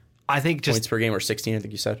 18? I think just points per game, or 16, I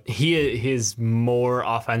think you said. He is more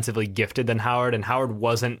offensively gifted than Howard, and Howard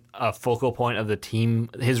wasn't a focal point of the team.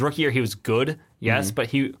 His rookie year, he was good, yes, but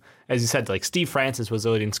he, as you said, Steve Francis was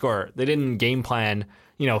the leading scorer. They didn't game plan,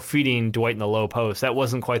 feeding Dwight in the low post. That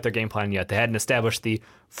wasn't quite their game plan yet. They hadn't established the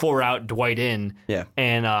 4-out Dwight in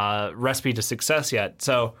and recipe to success yet.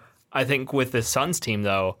 So I think with the Suns team,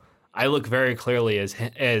 though, I look very clearly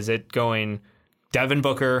as it going Devin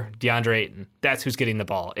Booker, DeAndre Ayton. That's who's getting the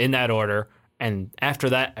ball in that order. And after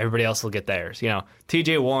that, everybody else will get theirs.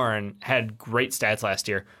 TJ Warren had great stats last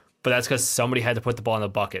year, but that's because somebody had to put the ball in the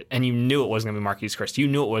bucket, and you knew it wasn't going to be Marquise Chriss. You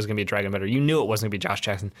knew it wasn't going to be Dragon Better. You knew it wasn't going to be Josh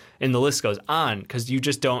Jackson. And the list goes on because you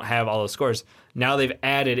just don't have all those scores. Now they've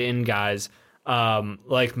added in guys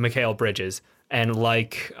like Mikal Bridges and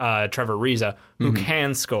like Trevor Ariza who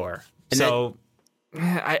can score. And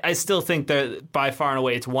I still think that by far and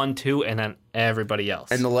away it's 1-2 and then everybody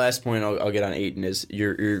else. And the last point I'll get on Ayton is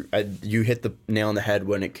you hit the nail on the head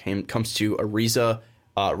when it comes to Ariza,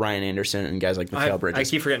 Ryan Anderson, and guys like Mikal Bridges. I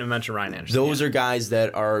keep forgetting to mention Ryan Anderson. Those are guys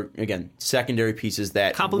that are, again, secondary pieces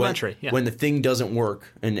that complementary. When the thing doesn't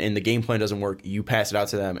work and the game plan doesn't work, you pass it out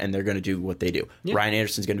to them and they're going to do what they do. Yeah. Ryan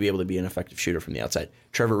Anderson's going to be able to be an effective shooter from the outside.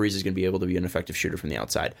 Trevor Ariza is going to be able to be an effective shooter from the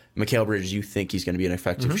outside. Mikal Bridges, you think he's going to be an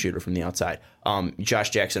effective shooter from the outside. Josh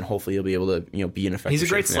Jackson, hopefully he'll be able to be an effective. He's a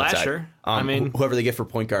great shooter from the slasher. outside. Whoever they get for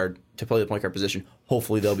point guard to play the point guard position,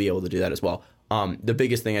 hopefully they'll be able to do that as well. The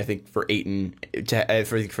biggest thing I think for Ayton,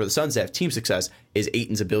 for the Suns to have team success, is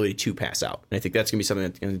Ayton's ability to pass out. And I think that's going to be something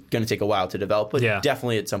that's going to take a while to develop, but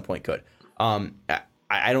definitely at some point could.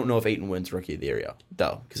 I don't know if Ayton wins Rookie of the Year,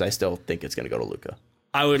 though, because I still think it's going to go to Luka.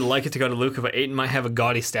 I would like it to go to Luka, but Ayton might have a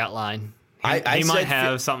gaudy stat line. He might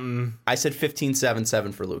have something. I said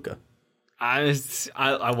 15-7-7 for Luka.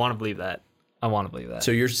 I want to believe that.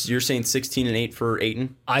 So you're saying 16-8 for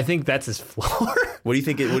Ayton? I think that's his floor. What do you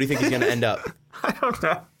think he's going to end up? I don't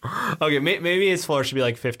know. Okay, maybe his floor should be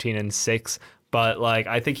like 15-6, but like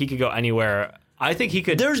I think he could go anywhere. I think he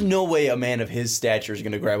could. There's no way a man of his stature is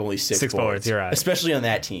going to grab only six boards. You're right, especially on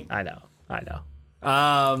that team. I know.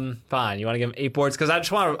 Fine. You want to give him 8 boards because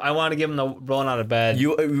I want to give him the rolling out of bed. You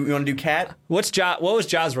want to do Cat? What was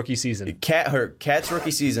Ja's rookie season? Cat's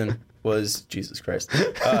rookie season was Jesus Christ.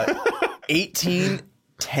 18,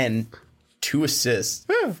 10, 2 assists.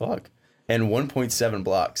 Fuck. And 1.7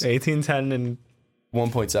 blocks. 18, 10, and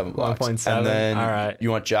 1.7 blocks. 1.7. And then all right. You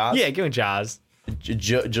want Jaz? Yeah, give me Jaz.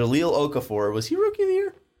 Jahlil Okafor, was he rookie of the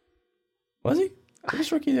year? Was he? He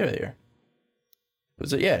was rookie of the year.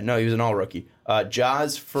 Was it? Yeah, no, he was an all rookie.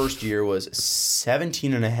 Jaz's first year was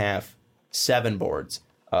 17.5, 7 boards,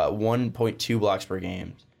 1.2 blocks per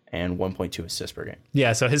game, and 1.2 assists per game.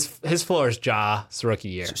 Yeah, so his floor is Ja's rookie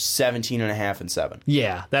year. So 17.5 and 7.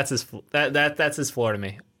 Yeah, that's his that's his floor to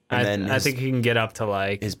me. I think he can get up to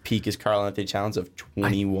like his peak is Karl Anthony Towns of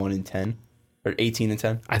 21 and 10 or 18 and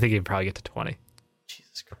 10. I think he'd probably get to 20.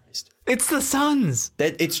 Jesus Christ. It's the Suns.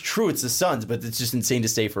 It's true, it's the Suns, but it's just insane to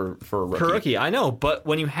say for a rookie. For a rookie, I know, but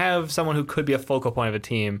when you have someone who could be a focal point of a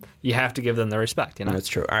team, you have to give them the respect, you know? That's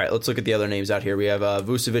true. All right, let's look at the other names out here. We have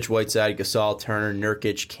Vucevic, Whiteside, Gasol, Turner,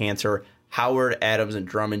 Nurkic, Kanter, Howard, Adams, and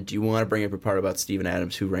Drummond. Do you want to bring up a part about Steven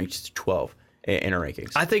Adams, who ranked 12 in our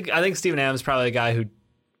rankings? I think Steven Adams is probably a guy who,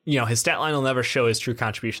 his stat line will never show his true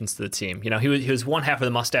contributions to the team. He was one half of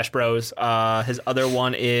the Mustache Bros. His other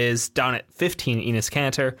one is down at 15, Enes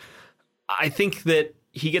Kanter. I think that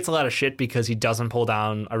he gets a lot of shit because he doesn't pull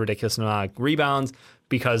down a ridiculous amount of rebounds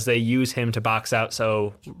because they use him to box out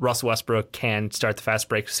so Russell Westbrook can start the fast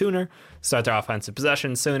break sooner, start their offensive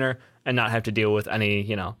possession sooner, and not have to deal with any,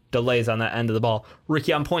 delays on that end of the ball.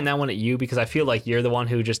 Ricky, I'm pointing that one at you because I feel like you're the one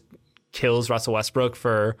who just kills Russell Westbrook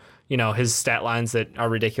for, his stat lines that are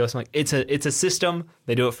ridiculous. I'm like, it's a system.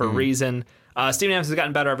 They do it for a reason. Steven Adams has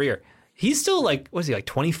gotten better every year. He's still like, what is he, like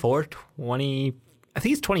 24, 20? I think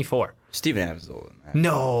he's 24. Steven Adams is older than that.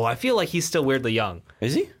 No, I feel like he's still weirdly young.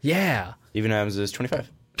 Is he? Yeah. Steven Adams is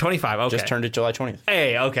 25. 25, okay. Just turned it July 20th.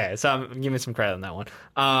 Hey, okay. So give me some credit on that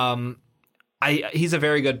one. He's a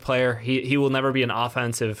very good player. He will never be an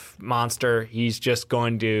offensive monster. He's just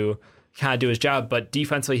going to kind of do his job. But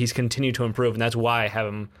defensively, he's continued to improve, and that's why I have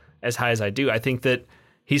him as high as I do. I think that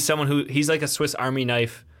he's someone he's like a Swiss Army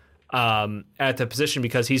knife at the position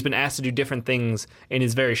because he's been asked to do different things in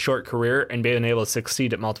his very short career and been able to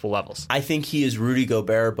succeed at multiple levels. I think he is Rudy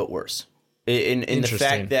Gobert, but worse. In the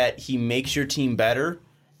fact that he makes your team better,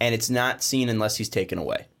 and it's not seen unless he's taken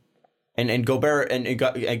away. And Gobert,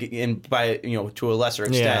 and by to a lesser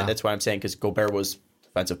extent, that's why I'm saying because Gobert was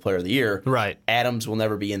Defensive Player of the Year. Right. Adams will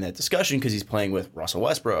never be in that discussion because he's playing with Russell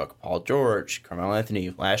Westbrook, Paul George, Carmelo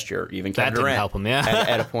Anthony last year, even Kevin Durant. That didn't help him, yeah.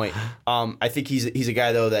 at a point. I think he's a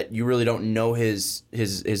guy though that you really don't know his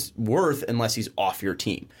worth unless he's off your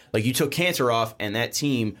team. Like you took Kanter off, and that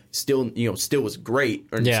team still was great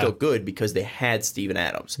or still good because they had Steven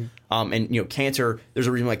Adams. And Kanter, there's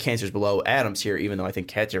a reason why Kanter's below Adams here, even though I think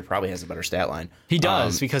Kanter probably has a better stat line. He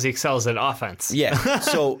does because he excels at offense. Yeah.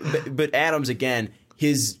 So, but Adams again.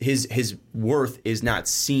 His worth is not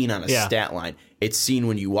seen on a stat line. It's seen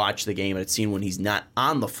when you watch the game, and it's seen when he's not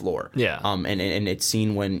on the floor. Yeah. And it's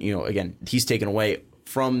seen when again he's taken away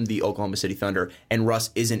from the Oklahoma City Thunder, and Russ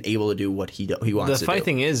isn't able to do what he wants to do. The funny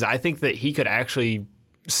thing is, I think that he could actually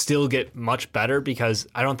still get much better because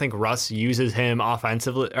I don't think Russ uses him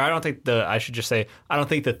offensively. Or I don't think I don't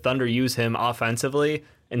think the Thunder use him offensively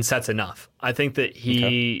in sets enough. I think that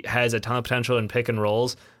he has a ton of potential in pick and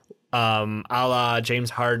rolls, a la James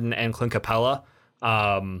Harden and Clint Capella,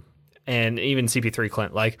 and even CP3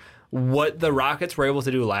 Clint. Like, what the Rockets were able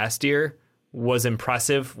to do last year was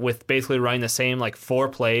impressive with basically running the same, like, 4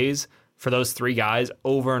 plays for those 3 guys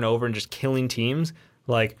over and over and just killing teams.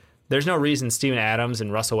 Like, there's no reason Steven Adams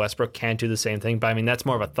and Russell Westbrook can't do the same thing. But, I mean, that's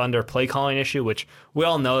more of a Thunder play calling issue, which we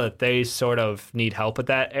all know that they sort of need help at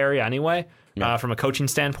that area anyway. From a coaching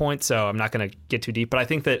standpoint, so I'm not going to get too deep. But I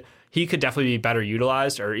think that he could definitely be better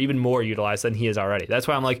utilized or even more utilized than he is already. That's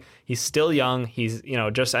why I'm like, he's still young. He's,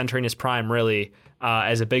 just entering his prime, really,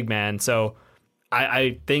 as a big man. So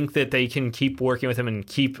I think that they can keep working with him and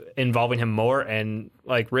keep involving him more. And,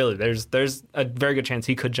 like, really, there's a very good chance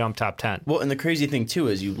he could jump top 10. Well, and the crazy thing, too,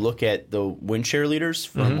 is you look at the win share leaders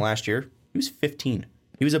from last year. He was 15.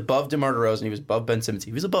 He was above DeMar DeRozan. He was above Ben Simmons.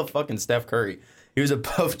 He was above fucking Steph Curry. He was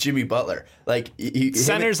above Jimmy Butler. Like,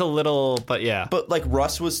 center's a little, but yeah. But, like,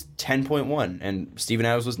 Russ was 10.1 and Steven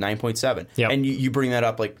Adams was 9.7. Yep. And you bring that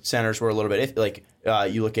up, like, centers were a little bit,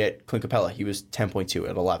 you look at Clint Capella, he was 10.2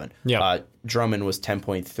 at 11. Yep. Drummond was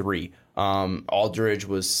 10.3. Aldridge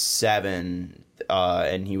was 7,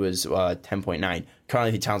 and he was 10.9.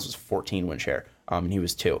 Karl-Anthony Towns was 14 win share. And he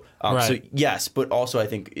was 2. Right. So, yes, but also I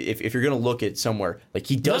think if you're going to look at somewhere, like,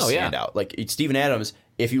 he does stand out. Like, Steven Adams,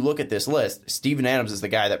 if you look at this list, Steven Adams is the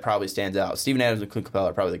guy that probably stands out. Steven Adams and Clint Capella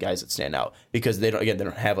are probably the guys that stand out because they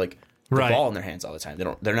don't have, like, the ball in their hands all the time.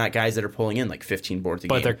 They're not guys that are pulling in, like, 15 boards a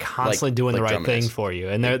game. But they're constantly doing the right thing for you.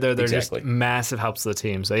 And they're Exactly. just massive helps to the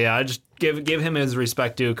team. So, yeah, I just give him his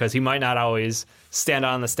respect due because he might not always stand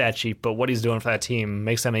on the stat sheet, but what he's doing for that team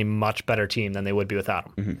makes them a much better team than they would be without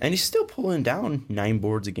him. Mm-hmm. And he's still pulling down 9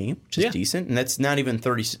 boards a game, which is decent. And that's not even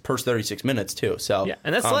first 36 minutes, too. So yeah,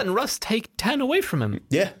 and that's letting Russ take 10 away from him.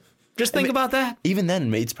 Yeah. Just think about that. Even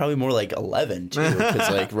then, it's probably more like 11, too, because,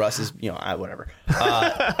 like, Russ is, whatever.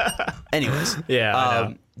 Anyways.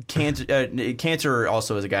 Yeah, Cantor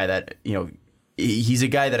also is a guy that, he's a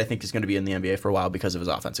guy that I think is going to be in the NBA for a while because of his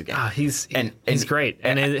offensive game. He's great.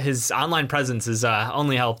 And his online presence has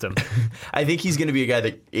only helped him. I think he's going to be a guy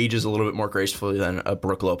that ages a little bit more gracefully than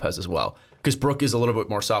Brook Lopez as well. Because Brook is a little bit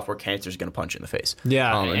more soft, where Cantor's going to punch you in the face.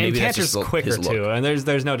 Yeah, and Cantor's quicker too. And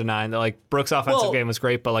there's no denying that. Like, Brook's offensive game was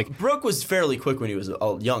great, but like Brook was fairly quick when he was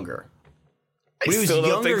younger. When he was still don't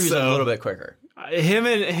younger, think he was so. a little bit quicker. Him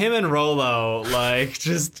and Rolo, like,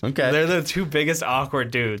 just they're the 2 biggest awkward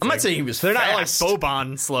dudes. I'm like, not saying he was they're fast. not like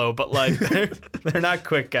Boban slow, but like they're not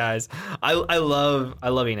quick guys. I love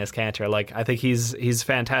Enes Kanter. Like, I think he's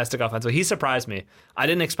fantastic offensively. He surprised me. I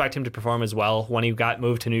didn't expect him to perform as well when he got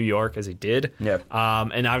moved to New York as he did. Yeah.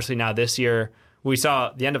 And obviously now this year, we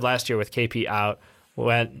saw the end of last year with KP out.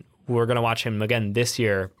 When we're going to watch him again this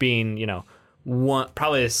year, being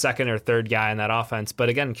probably the second or third guy in that offense, but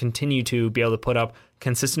again, continue to be able to put up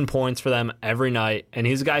consistent points for them every night. And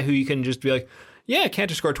he's a guy who you can just be like, yeah,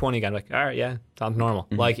 Cantor scored 20 again. Like, all right, yeah, sounds normal.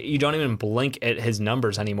 Mm-hmm. Like, you don't even blink at his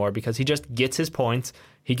numbers anymore because he just gets his points,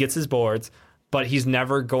 he gets his boards, but he's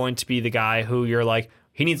never going to be the guy who you're like,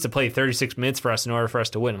 he needs to play 36 minutes for us in order for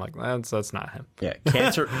us to win. I'm like, that's not him. Yeah,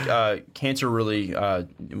 Cantor really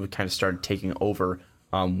kind of started taking over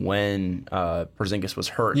when Porzingis was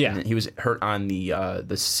hurt. Yeah. And he was hurt on the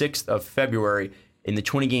 6th of February. In the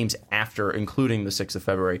 20 games after, including the 6th of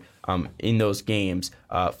February, in those games,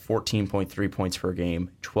 14.3 points per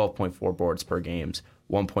game, 12.4 boards per game,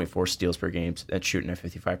 1.4 steals per game. That's shooting at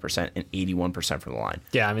 55% and 81% from the line.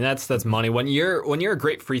 Yeah, I mean that's money. When you're a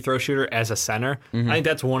great free throw shooter as a center, I think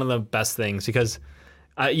that's one of the best things because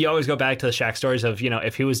you always go back to the Shaq stories of,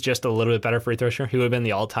 if he was just a little bit better free throw shooter, he would have been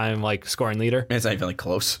the all-time like scoring leader. And it's not even like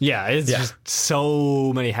close. Yeah, it's just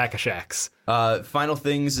so many heck of Shaqs. Final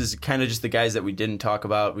things is kind of just the guys that we didn't talk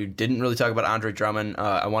about. We didn't really talk about Andre Drummond.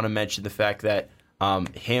 I want to mention the fact that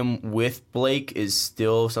him with Blake is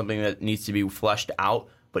still something that needs to be fleshed out,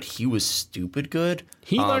 but he was stupid good.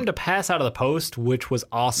 He learned to pass out of the post, which was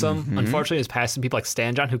awesome. Unfortunately, he's passing people like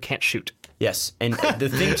Stanjon who can't shoot. Yes, and the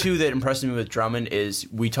thing, too, that impressed me with Drummond is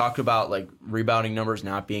we talked about, like, rebounding numbers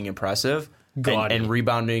not being impressive and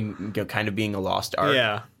rebounding kind of being a lost art.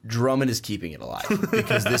 Yeah. Drummond is keeping it alive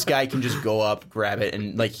because this guy can just go up, grab it,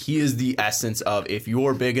 and, like, he is the essence of if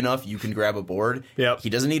you're big enough, you can grab a board. Yep. He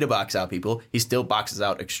doesn't need to box out people. He still boxes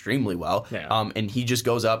out extremely well. Yeah. And he just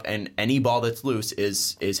goes up, and any ball that's loose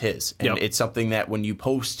is his. And it's something that when you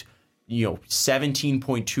post,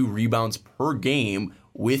 17.2 rebounds per game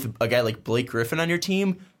with a guy like Blake Griffin on your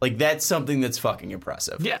team, like, that's something that's fucking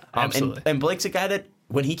impressive. Yeah, absolutely. And Blake's a guy that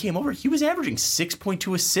when he came over, he was averaging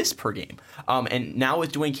 6.2 assists per game. And now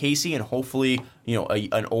with Dwayne Casey and hopefully,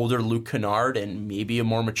 an older Luke Kennard and maybe a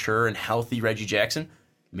more mature and healthy Reggie Jackson,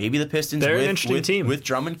 maybe the Pistons They're an interesting team. With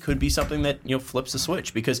Drummond could be something that flips the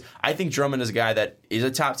switch, because I think Drummond is a guy that is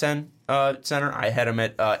a top 10 center. I had him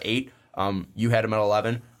at 8. You had him at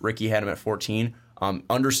 11. Ricky had him at 14.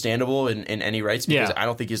 Understandable in any rights, because I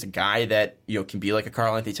don't think he's a guy that can be like a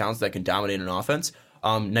Karl-Anthony Towns that can dominate an offense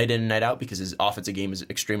night in and night out, because his offensive game is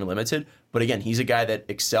extremely limited. But again, he's a guy that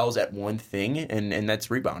excels at one thing, and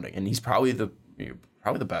that's rebounding. And he's probably the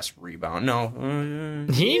best rebound. No,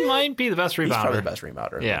 he might be the best rebounder. He's probably the best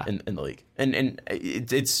rebounder in the league. And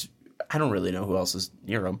it's I don't really know who else is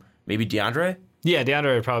near him. Maybe DeAndre. Yeah,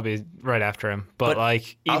 DeAndre would probably be right after him. But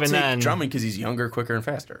like, I'll even take then, Drummond, because he's younger, quicker, and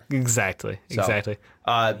faster. Exactly.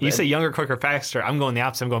 You say younger, quicker, faster. I'm going the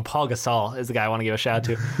opposite. I'm going Paul Gasol is the guy I want to give a shout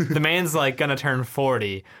out to. The man's like going to turn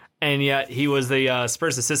 40, and yet he was the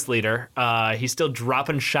Spurs assist leader. He's still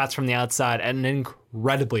dropping shots from the outside at an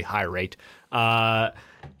incredibly high rate.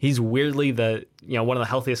 He's weirdly one of the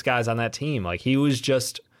healthiest guys on that team. Like, he was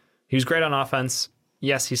great on offense.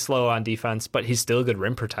 Yes, he's slow on defense, but he's still a good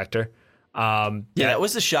rim protector. That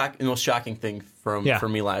was the most shocking thing for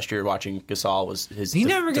me last year watching Gasol was his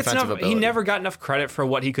defensive ability. He never got enough credit for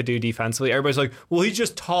what he could do defensively. Everybody's like, well, he's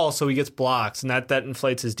just tall, so he gets blocks, and that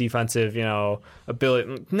inflates his defensive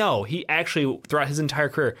ability. No, he actually throughout his entire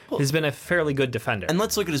career has been a fairly good defender. And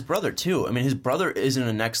let's look at his brother too. I mean, his brother isn't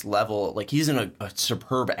a next level, like, he isn't a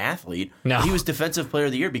superb athlete. No. He was defensive player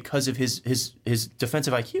of the year because of his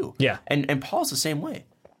defensive IQ. Yeah, and Paul's the same way.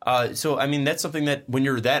 So I mean, that's something that when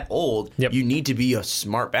you're that old, you need to be a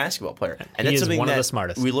smart basketball player, and that's something one that of the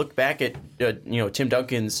smartest. We look back at Tim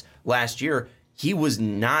Duncan's last year. He was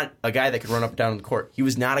not a guy that could run up and down the court. He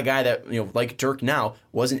was not a guy that like Dirk now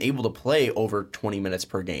wasn't able to play over 20 minutes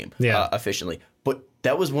per game efficiently. But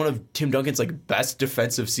that was one of Tim Duncan's like best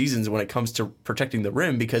defensive seasons when it comes to protecting the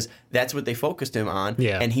rim, because that's what they focused him on.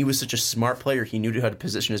 Yeah. And he was such a smart player. He knew how to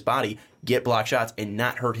position his body, get block shots, and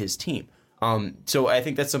not hurt his team. So I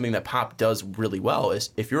think that's something that Pop does really well, is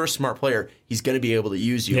if you're a smart player, he's going to be able to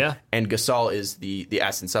use you. Yeah. And Gasol is the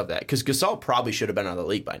essence of that, because Gasol probably should have been out of the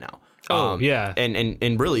league by now.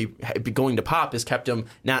 And really going to Pop has kept him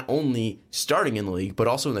not only starting in the league, but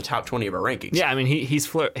also in the top 20 of our rankings. Yeah, I mean, he's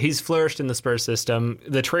flourished in the Spurs system.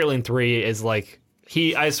 The trailing three is like,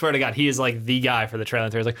 I swear to God, he is like the guy for the trailing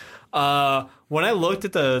three. It's like, when I looked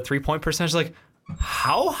at the 3-point percentage, like,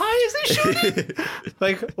 how high is he shooting?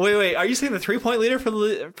 Like, wait, are you saying the 3-point leader for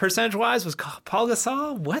the percentage-wise was Paul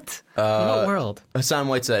Gasol? What? In what world? Hassan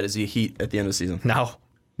Whiteside, is he a Heat at the end of the season?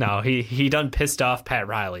 No, he done pissed off Pat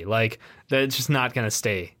Riley. Like, that's just not going to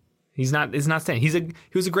stay. He's not staying. He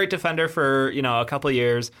was a great defender for, a couple of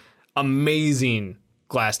years. Amazing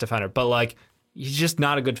glass defender. But, like, he's just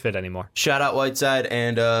not a good fit anymore. Shout out Whiteside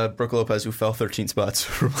and Brook Lopez, who fell 13 spots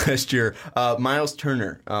from last year. Miles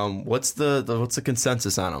Turner, what's the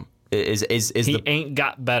consensus on him? He ain't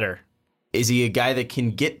got better. Is he a guy that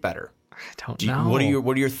can get better? I don't know.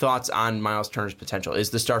 What are your thoughts on Miles Turner's potential?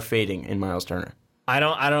 Is the star fading in Miles Turner? I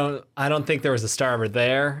don't think there was a star over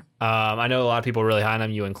there. I know a lot of people are really high on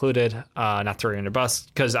him, you included. Not throwing under bus,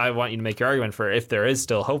 because I want you to make your argument for if there is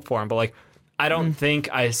still hope for him. But like, I don't think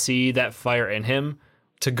I see that fire in him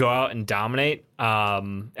to go out and dominate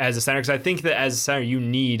as a center, because I think that as a center you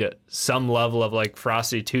need some level of like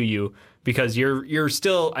ferocity to you, because you're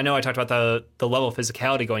still, I know I talked about the level of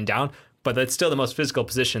physicality going down, but that's still the most physical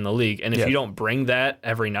position in the league. And if you don't bring that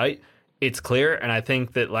every night, it's clear. And I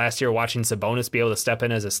think that last year watching Sabonis be able to step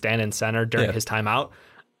in as a stand-in center during his timeout,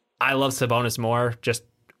 I love Sabonis more, just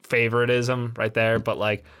favoritism right there. But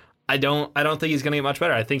like, I don't think he's going to get much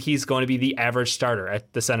better. I think he's going to be the average starter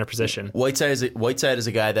at the center position. Whiteside is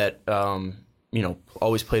a guy that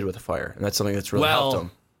always played with a fire, and that's something that's really helped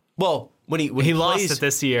him. Well, when he lost it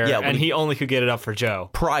this year, and he only could get it up for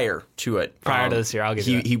Joe prior to this year. I'll give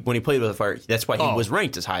you that. When he played with a fire, that's why he was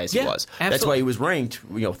ranked as high as he was. Absolutely. That's why he was ranked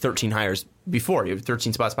 13 hires before. He was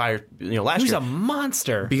 13 spots higher last year. He was a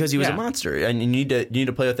monster because he was a monster, and you need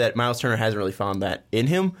to play with that. Miles Turner hasn't really found that in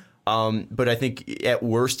him. But I think at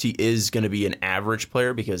worst he is going to be an average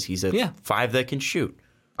player, because he's a 5 that can shoot,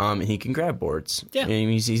 and he can grab boards. Yeah, and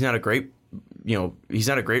he's not a great, he's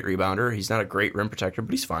not a great rebounder. He's not a great rim protector,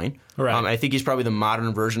 but he's fine. Right. I think he's probably the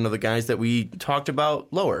modern version of the guys that we talked about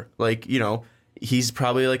lower. Like, he's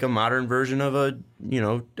probably like a modern version of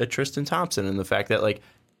a Tristan Thompson, and the fact that like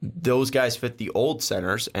those guys fit the old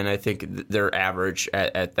centers, and I think they're average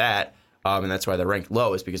at that. And that's why they're ranked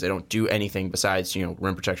low, is because they don't do anything besides,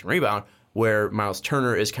 rim protection, rebound, where Miles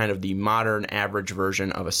Turner is kind of the modern average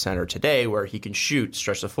version of a center today, where he can shoot,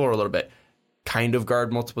 stretch the floor a little bit. kind of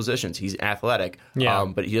guard multiple positions. He's athletic, Yeah.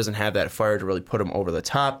 but he doesn't have that fire to really put him over the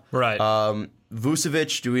top. Right.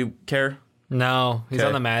 Vucevic, do we care? No, he's Okay.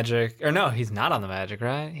 on the Magic. Or no, he's not on the Magic,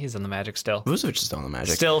 right? He's on the Magic still. Vucevic is still on the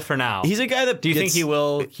Magic. Still for now. He's a guy that Do you think he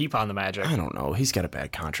will keep on the Magic? I don't know. He's got a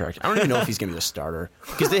bad contract. I don't even know if he's going to be the starter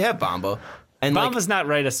because they have Bamba. And Bamba's not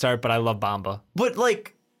ready to start, but I love Bamba. but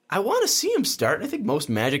I want to see him start. I think most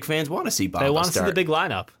Magic fans want to see Bamba They want to see start. the big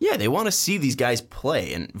lineup. Yeah, they want to see these guys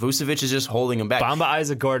play, and Vucevic is just holding him back. Bamba,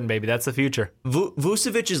 Isaac Gordon, baby. That's the future.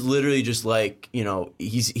 Vucevic is literally just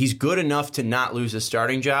he's good enough to not lose his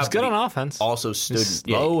starting job. He's good but on he offense. Also stood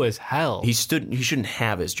Slow as hell. He shouldn't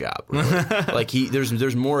have his job. Really.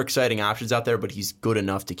 There's more exciting options out there, but he's good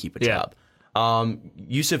enough to keep a job.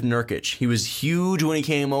 Yusuf Nurkic, he was huge when he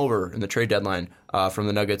came over in the trade deadline from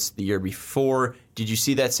the Nuggets the year before. Did you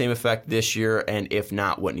see that same effect this year? And if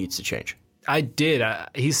not, what needs to change? I did.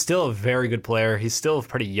 He's still a very good player. He's still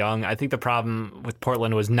pretty young. I think the problem with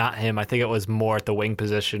Portland was not him. I think it was more at the wing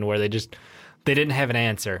position where they didn't have an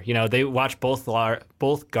answer. You know, they watched both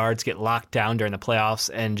guards get locked down during the playoffs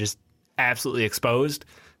and just absolutely exposed.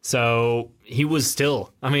 So he was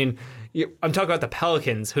still, I'm talking about the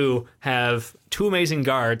Pelicans, who have two amazing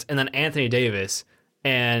guards and then Anthony Davis,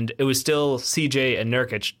 and it was still CJ and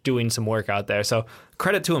Nurkic doing some work out there. So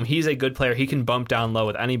credit to him. He's a good player. He can bump down low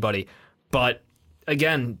with anybody. But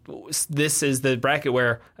again, this is the bracket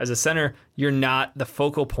where, as a center, you're not the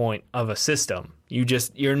focal point of a system.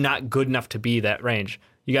 You're not good enough to be that range.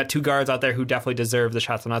 You got two guards out there who definitely deserve the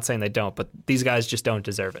shots. I'm not saying they don't, but these guys just don't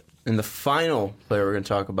deserve it. And the final player we're going to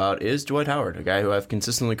talk about is Dwight Howard, a guy who I've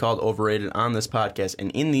consistently called overrated on this podcast.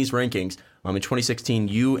 And in these rankings, in 2016,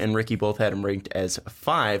 you and Ricky both had him ranked as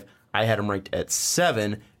 5. I had him ranked at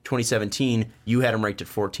 7. 2017, you had him ranked at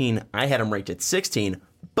 14. I had him ranked at 16.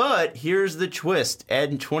 But here's the twist.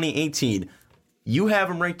 Ed, in 2018, you have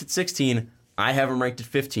him ranked at 16. I have him ranked at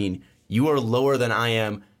 15. You are lower than I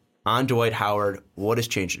am on Dwight Howard. What has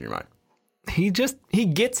changed in your mind? He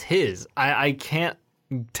gets his. I can't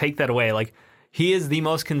take that away. Like, he is the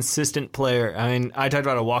most consistent player. I mean, I talked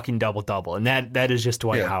about a walking double-double, and that is just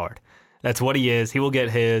Dwight Howard. That's what he is. He will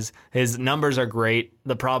get his. His numbers are great.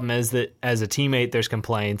 The problem is that as a teammate, there's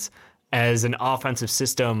complaints. As an offensive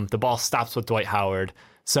system, the ball stops with Dwight Howard.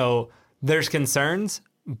 So there's concerns,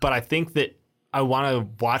 but I think that I want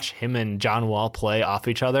to watch him and John Wall play off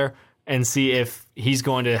each other and see if he's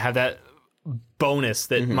going to have that bonus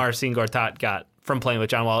that Marcin Gortat got from playing with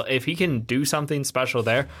John Wall. If he can do something special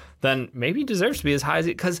there, then maybe he deserves to be as high as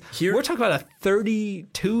it. Because we're talking about a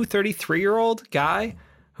 32, 33-year-old guy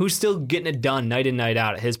who's still getting it done night in, night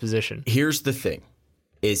out at his position. Here's the thing,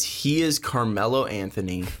 is he is Carmelo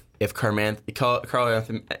Anthony if Carmelo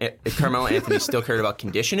Anthony still cared about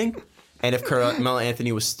conditioning, and if Carmelo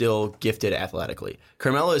Anthony was still gifted athletically.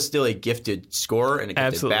 Carmelo is still a gifted scorer and a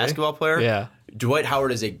gifted basketball player. Yeah. Dwight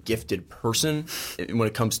Howard is a gifted person when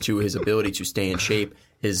it comes to his ability to stay in shape,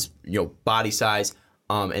 his body size,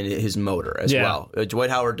 and his motor as well. Dwight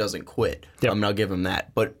Howard doesn't quit. And I'll give him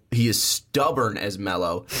that. But he is stubborn as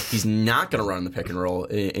Melo. He's not going to run the pick and roll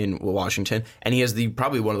in Washington. And he has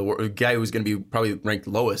probably one of the guy who's going to be probably ranked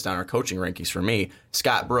lowest on our coaching rankings for me,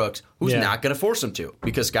 Scott Brooks, who's not going to force him to,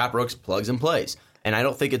 because Scott Brooks plugs and plays. And I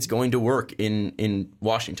don't think it's going to work in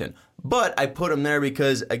Washington. But I put him there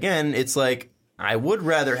because, again, it's like I would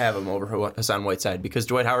rather have him over Hassan Whiteside because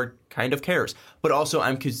Dwight Howard kind of cares. But also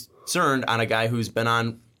I'm concerned on a guy who's been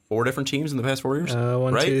on 4 different teams in the past 4 years.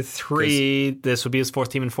 1, right? 2, 3. This would be his 4th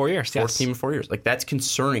team in 4 years. Fourth team in 4 years. Like, that's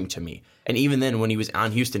concerning to me. And even then, when he was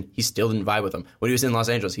on Houston, he still didn't vibe with him. When he was in Los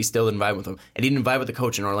Angeles, he still didn't vibe with him. And he didn't vibe with the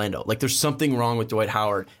coach in Orlando. Like, there's something wrong with Dwight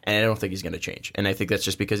Howard, and I don't think he's going to change. And I think that's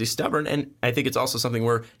just because he's stubborn. And I think it's also something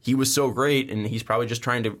where he was so great, and he's probably just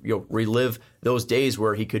trying to relive those days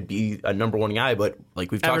where he could be a number one guy. But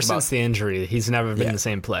like we've talked about, ever since the injury, he's never been the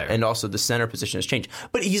same player. And also the center position has changed.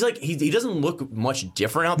 But he's like he doesn't look much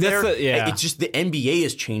different out there. It's just the NBA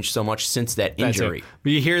has changed so much since that injury.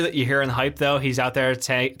 But you hear in the hype though, he's out there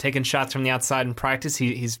taking shots from the outside in practice.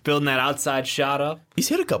 He's building that outside shot up. He's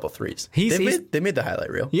hit a couple threes. They made the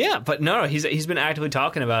highlight reel. Yeah, but no, he's been actively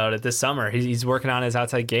talking about it this summer. He's working on his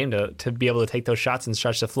outside game to be able to take those shots and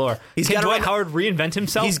stretch the floor. Can Dwight Howard reinvent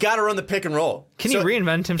himself? He's got to run the pick and roll. Can he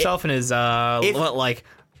reinvent himself in his 13th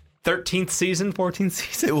season, 14th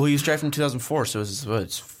season? Well, he was drafted in 2004, so it's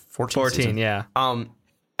 14th 14, season. yeah.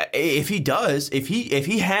 If he does, if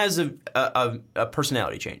he has a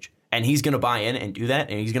personality change, and he's going to buy in and do that,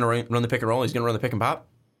 and he's going to run the pick and roll, he's going to run the pick and pop,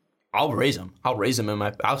 I'll raise him. I'll raise him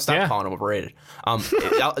I'll stop calling him overrated.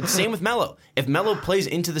 Same with Melo. If Melo plays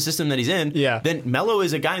into the system that he's in, then Melo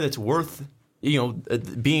is a guy that's worth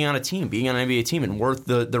being on an NBA team and worth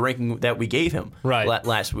the ranking that we gave him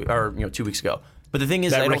last week or 2 weeks ago. But the thing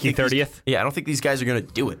is, that Ricky 30th. I don't think these guys are going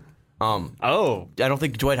to do it. I don't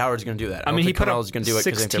think Dwight Howard's going to do that. I mean, he put up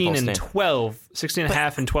 16 and 12, 16 and a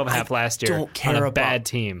half and 12 and a half last year on a bad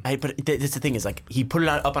team. But that's the thing is, like, he put it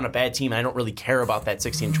up on a bad team, and I don't really care about that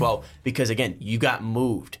 16 and 12 because, again, you got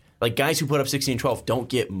moved. Like, guys who put up 16 and 12 don't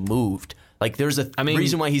get moved. Like, there's a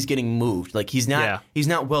reason why he's getting moved. Like, he's not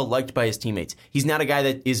well liked by his teammates. He's not a guy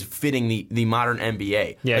that is fitting the modern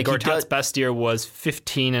NBA. Yeah, like, Gortat's best year was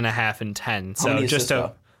 15 and a half and 10. So many just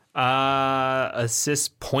assists, assists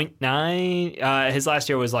 0.9. His last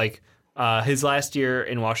year was his last year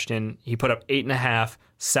in Washington, he put up 8.5,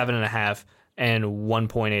 7.5, and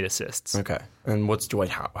 1.8 assists. Okay. And what's Dwight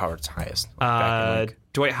Howard's highest?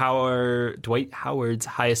 Dwight Howard's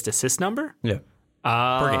highest assist number? Yeah.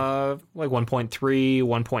 Per game. Like 1.3,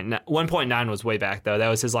 1.9. 1.9 was way back though. That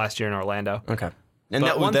was his last year in Orlando. Okay. And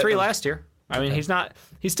but 1.3 last year. I mean,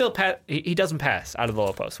 he doesn't pass out of the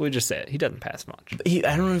low post. We just say it. He doesn't pass much. I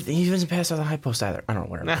don't know if he doesn't pass out of the high post either. I don't know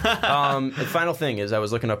where. The final thing is I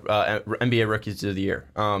was looking up NBA rookies of the year.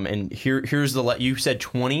 And here's you said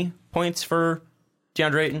 20 points for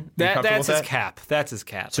DeAndre Ayton. That's his cap. That's his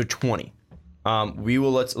cap. So 20.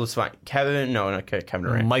 Let's find Kevin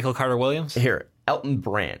Durant. Michael Carter Williams. Here, Elton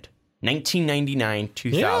Brand,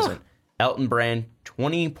 1999-2000. Yeah. Elton Brand,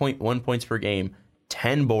 20.1 points per game,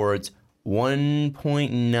 10 boards,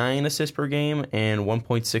 1.9 assists per game, and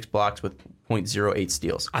 1.6 blocks with 0.08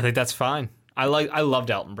 steals. I think that's fine. I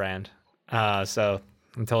loved Elton Brand, so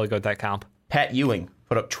I'm totally good with that comp. Pat Ewing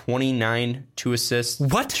put up 29, 2 assists,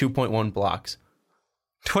 2.1 blocks.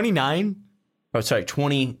 29? Oh, sorry,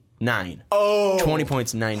 29. 20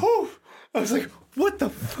 points, 9. I was like, what the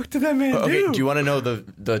fuck did that man do? Do you want to know the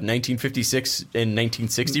 1956 and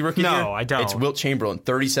 1960 rookie year? No, I don't. It's Wilt Chamberlain,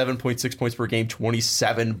 37.6 points per game,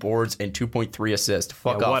 27 boards, and 2.3 assists.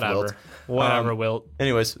 Fuck off, Wilt. Whatever, Wilt.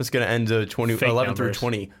 Anyways, it's going to end 11 through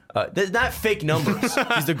 20. Not fake numbers.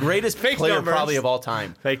 He's the greatest player probably of all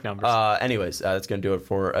time. Fake numbers. Anyways, that's going to do it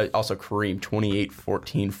for also Kareem, 28,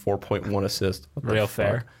 14, 4.1 assists. Real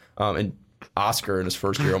fair. And Oscar in his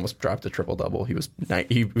first year almost dropped a triple-double. He had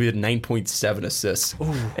 9.7 assists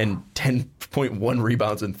and 10.1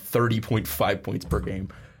 rebounds and 30.5 points per game.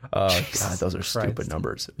 God, those are stupid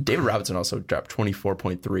numbers. David Robinson also dropped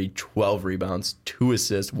 24.3, 12 rebounds, 2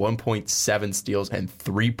 assists, 1.7 steals, and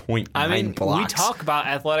 3.9 blocks. We talk about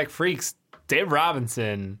athletic freaks. David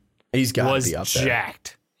Robinson was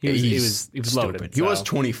jacked. He was loaded. He was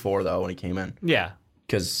 24, though, when he came in. Yeah.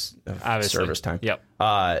 Because of service time. Yep.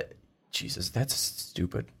 Jesus, that's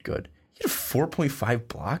stupid good. He had 4.5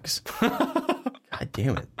 blocks? God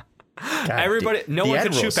damn it. No one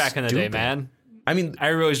could shoot back in the day, man. I mean,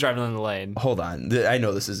 everybody was driving in the lane. Hold on. I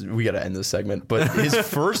know we got to end this segment, but his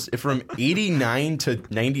first, from 89 to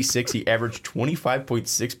 96, he averaged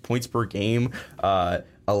 25.6 points per game,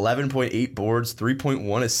 11.8 boards,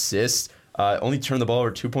 3.1 assists, only turned the ball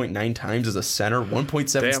over 2.9 times as a center,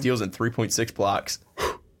 1.7 steals, and 3.6 blocks.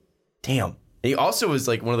 Damn. He also was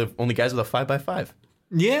like one of the only guys with a 5x5.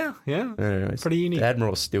 Yeah. Anyways, pretty unique. The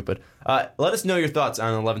Admiral was stupid. Let us know your thoughts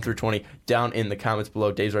on 11 through 20 down in the comments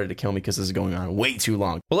below. Dave's ready to kill me because this is going on way too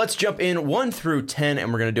long. But let's jump in 1 through 10,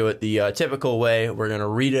 and we're going to do it the typical way. We're going to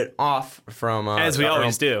read it off from as we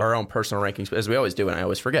always do, our own personal rankings, as we always do, and I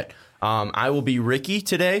always forget. I will be Ricky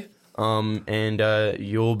today. And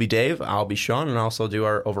you'll be Dave, I'll be Sean, and I'll also do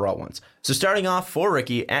our overall ones. So starting off for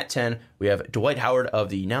Ricky, at 10, we have Dwight Howard of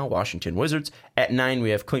the now Washington Wizards. At 9,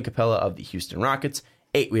 we have Clint Capella of the Houston Rockets.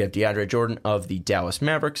 8, we have DeAndre Jordan of the Dallas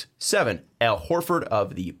Mavericks. 7, Al Horford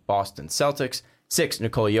of the Boston Celtics. 6,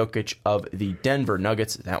 Nikola Jokic of the Denver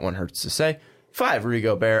Nuggets. That one hurts to say. 5, Rudy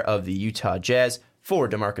Gobert of the Utah Jazz. 4,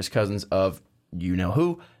 DeMarcus Cousins of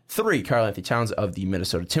you-know-who. 3, Karl-Anthony Towns of the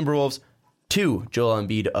Minnesota Timberwolves. 2, Joel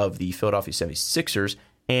Embiid of the Philadelphia 76ers,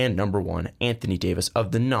 and number 1, Anthony Davis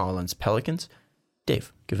of the New Orleans Pelicans.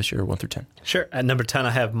 Dave, give us your 1 through 10. Sure. At number 10,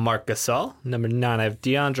 I have Marc Gasol. Number 9, I have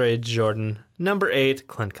DeAndre Jordan. Number 8,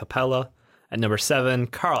 Clint Capella. At number 7,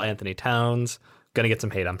 Karl-Anthony Towns. Gonna get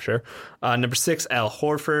some hate, I'm sure. Number 6, Al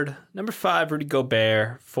Horford. Number 5, Rudy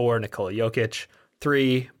Gobert. 4, Nikola Jokic.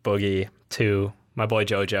 3, Boogie. 2, my boy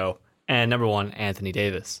JoJo. And number 1, Anthony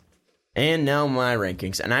Davis. And now my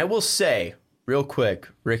rankings. And I will say, real quick,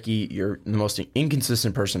 Ricky, you're the most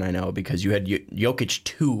inconsistent person I know because you had Jokic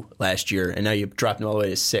 2 last year, and now you dropped him all the way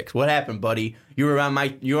to 6. What happened, buddy? You were on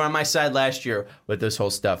my side last year with this whole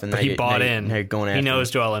stuff, and he bought in. Now you're going after he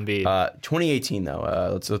knows Joel Embiid. 2018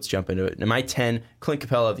 though. Let's jump into it. In my 10, Clint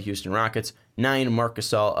Capella of the Houston Rockets. 9, Marc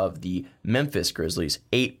Gasol of the Memphis Grizzlies.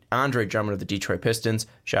 8, Andre Drummond of the Detroit Pistons.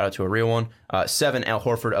 Shout out to a real one. 7, Al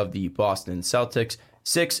Horford of the Boston Celtics.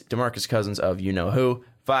 6, DeMarcus Cousins of you-know-who.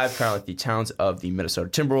 5, Karl-Anthony Towns of the Minnesota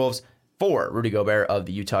Timberwolves. 4, Rudy Gobert of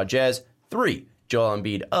the Utah Jazz. 3, Joel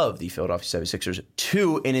Embiid of the Philadelphia 76ers.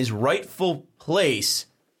 2, in his rightful place,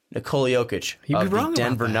 Nikola Jokic of the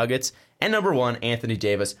Denver Nuggets. And number 1, Anthony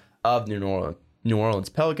Davis of New Orleans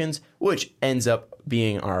Pelicans, which ends up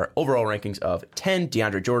being our overall rankings of 10,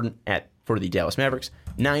 DeAndre Jordan for the Dallas Mavericks.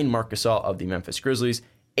 9, Marc Gasol of the Memphis Grizzlies.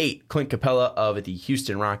 8, Clint Capella of the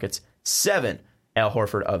Houston Rockets. 7, Al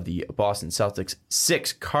Horford of the Boston Celtics.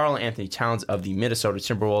 6, Karl-Anthony Towns of the Minnesota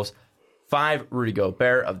Timberwolves. 5, Rudy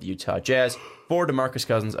Gobert of the Utah Jazz. 4, DeMarcus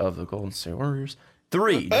Cousins of the Golden State Warriors.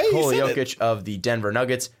 3, Nikola Jokic of the Denver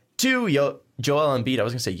Nuggets. 2, Joel Embiid. I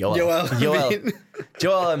was going to say Joel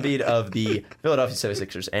Embiid of the Philadelphia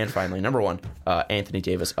 76ers. And finally, number 1, Anthony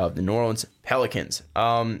Davis of the New Orleans Pelicans.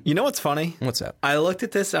 You know what's funny? What's that? I looked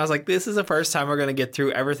at this and I was like, this is the first time we're going to get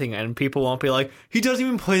through everything and people won't be like, he doesn't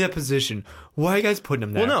even play that position. Why are you guys putting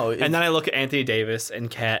him there? Well, no. And then I look at Anthony Davis and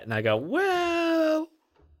Kat and I go, well...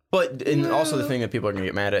 But also the thing that people are going to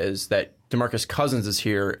get mad at is that DeMarcus Cousins is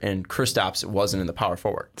here and Kristaps wasn't in the power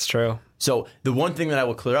forward. It's true. So the one thing that I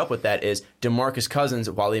will clear up with that is DeMarcus Cousins,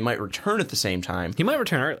 while he might return at the same time... He might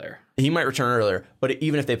return earlier. But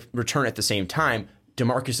even if they return at the same time,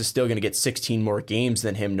 DeMarcus is still going to get 16 more games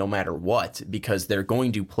than him no matter what, because they're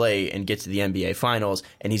going to play and get to the NBA Finals,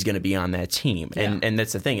 and he's going to be on that team. Yeah. And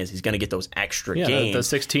that's the thing, is he's going to get those extra games.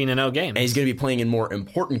 The 16-0 games. And he's going to be playing in more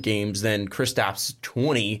important games than Kristaps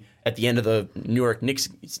 20 at the end of the New York Knicks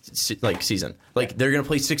season. Like, they're going to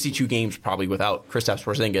play 62 games probably without Kristaps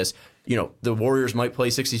Porzingis. You know, the Warriors might play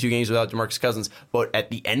 62 games without DeMarcus Cousins, but at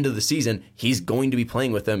the end of the season, he's going to be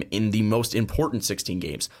playing with them in the most important 16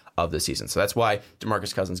 games of the season. So that's why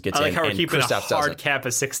DeMarcus Cousins gets in. I like how we're keeping Kristaps a hard cap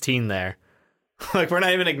of 16 there. Like, we're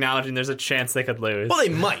not even acknowledging there's a chance they could lose. Well, they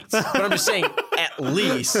might, but I'm just saying, at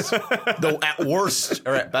least, though at worst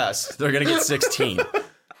or at best, they're going to get 16.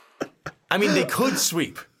 I mean, they could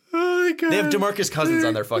sweep. Oh my God. They have DeMarcus Cousins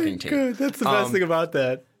on their fucking team. Good. That's the best thing about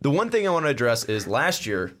that. The one thing I want to address is last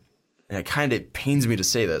year, and it kind of pains me to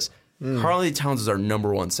say this, Karl-Anthony Towns was our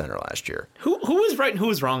number 1 center last year. Who was right and who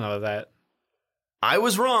was wrong about that? I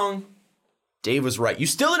was wrong. Dave was right. You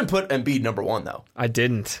still didn't put Embiid number 1, though. I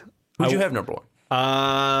didn't. Who'd you have number 1?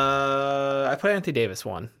 I put Anthony Davis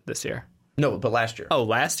 1 this year. No, but last year. Oh,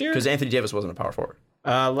 last year? Because Anthony Davis wasn't a power forward.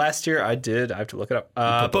 Last year I did. I have to look it up.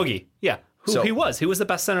 Boogie. Yeah. He was the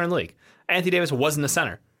best center in the league. Anthony Davis wasn't a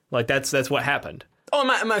center. Like, that's what happened. Oh,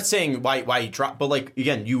 I'm not saying why he dropped, but like,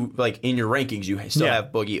 again, you like in your rankings, you still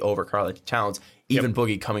have Boogie over Karl-Anthony Towns, even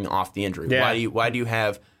Boogie coming off the injury. Yeah. Why do you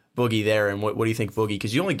have Boogie there, and what do you think Boogie?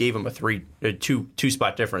 Because you only gave him a two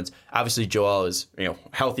spot difference. Obviously, Joel is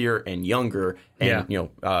healthier and younger, and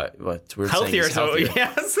it's weird healthier. Saying he's healthier.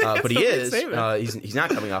 Yes, but he is. He's not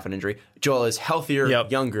coming off an injury. Joel is healthier,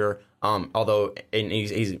 younger. Although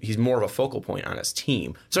he's more of a focal point on his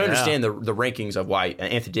team. So I understand the rankings of why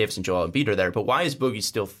Anthony Davis and Joel Embiid are there, but why is Boogie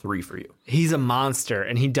still 3 for you? He's a monster,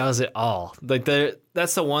 and he does it all. Like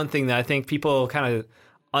that's the one thing that I think people kind of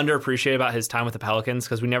underappreciate about his time with the Pelicans,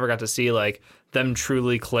 because we never got to see like them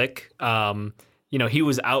truly click. He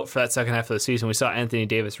was out for that second half of the season. We saw Anthony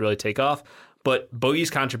Davis really take off. But Boogie's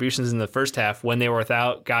contributions in the first half, when they were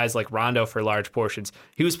without guys like Rondo for large portions,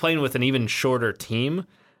 he was playing with an even shorter team.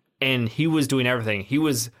 And he was doing everything. He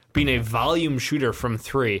was being a volume shooter from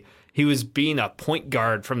 3. He was being a point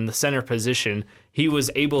guard from the center position. He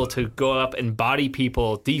was able to go up and body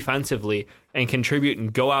people defensively and contribute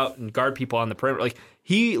and go out and guard people on the perimeter. Like,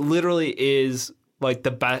 he literally is like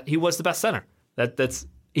the best. He was the best center.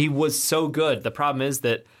 He was so good. The problem is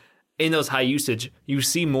that in those high usage, you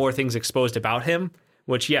see more things exposed about him,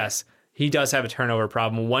 which, yes, he does have a turnover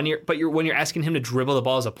problem. When you're asking him to dribble the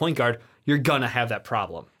ball as a point guard, you're gonna have that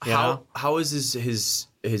problem. How is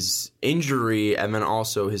his injury and then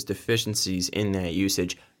also his deficiencies in that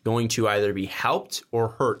usage going to either be helped or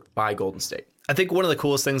hurt by Golden State? I think one of the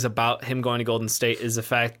coolest things about him going to Golden State is the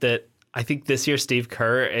fact that I think this year Steve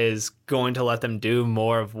Kerr is going to let them do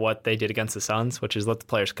more of what they did against the Suns, which is let the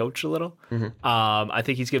players coach a little. Mm-hmm. I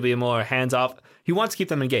think he's going to be more hands-off. He wants to keep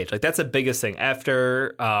them engaged. Like, that's the biggest thing.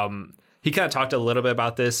 After he kind of talked a little bit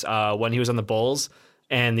about this when he was on the Bulls,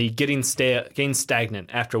 and the getting stagnant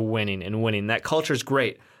after winning. That culture is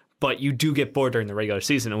great, but you do get bored during the regular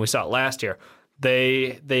season, and we saw it last year.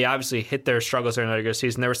 They obviously hit their struggles during the regular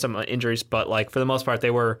season. There were some injuries, but like for the most part,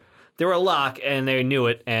 they were a lock, and they knew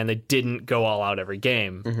it, and they didn't go all out every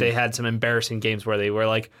game. Mm-hmm. They had some embarrassing games where they were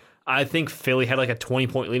like, I think Philly had like a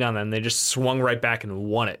 20-point lead on them. They just swung right back and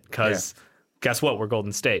won it because guess what? We're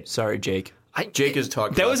Golden State. Sorry, Jake. Jake has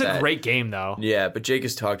talked That about was that. a great game, though. Yeah, but Jake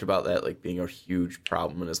has talked about that like being a huge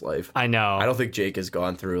problem in his life. I know. I don't think Jake has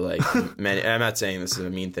gone through like many. I'm not saying this is a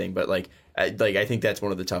mean thing, but like I think that's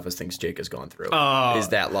one of the toughest things Jake has gone through is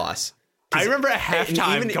that loss. I remember at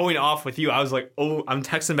halftime even- going off with you. I was like, "Oh, I'm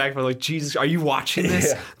texting back for like, Jesus, are you watching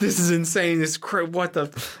this? Yeah. This is insane. This what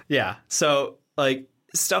the yeah." So like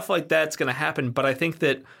stuff like that's gonna happen. But I think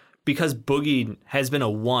that because Boogie has been a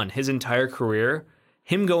 1 his entire career,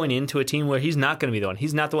 him going into a team where he's not going to be the one,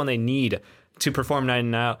 he's not the one they need to perform night in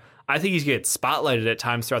and out. I think he's get spotlighted at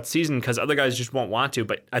times throughout the season because other guys just won't want to.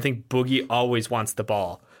 But I think Boogie always wants the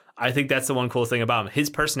ball. I think that's the one cool thing about him. His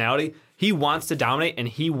personality, he wants to dominate and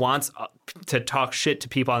he wants to talk shit to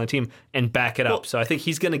people on the team and back it up. So I think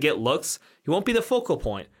he's going to get looks. He won't be the focal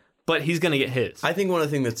point, but he's going to get his. I think one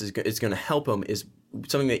of the things that's going to help him is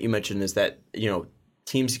something that you mentioned is that,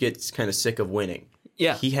 teams get kind of sick of winning.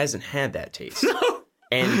 Yeah. He hasn't had that taste.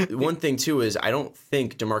 And one thing, too, is I don't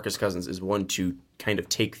think DeMarcus Cousins is one to kind of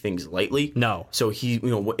take things lightly. No. So he,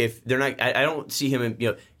 if they're not, I don't see him,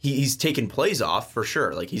 he's taken plays off for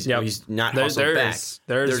sure. Like he's not hustled back.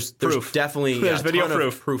 There's proof. Definitely There's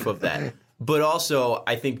video proof of that. But also,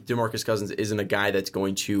 I think DeMarcus Cousins isn't a guy that's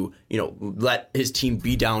going to, let his team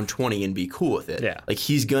be down 20 and be cool with it. Yeah. Like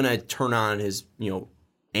he's going to turn on his,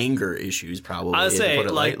 anger issues probably. I'll say, to put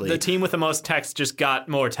it like, lightly. the team with the most texts just got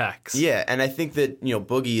more texts. Yeah, and I think that,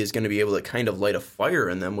 Boogie is going to be able to kind of light a fire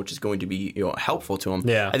in them, which is going to be, helpful to him.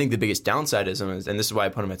 Yeah. I think the biggest downside is, and this is why I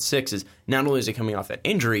put him at 6, is not only is he coming off that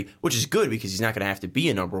injury, which is good because he's not going to have to be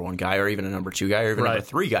a number 1 guy or even a number 2 guy or even a number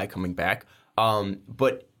 3 guy coming back.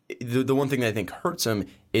 But the one thing that I think hurts him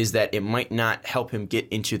is that it might not help him get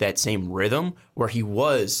into that same rhythm where he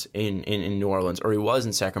was in New Orleans or he was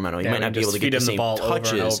in Sacramento. He might not be able to get the same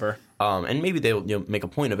touches. And maybe they'll make a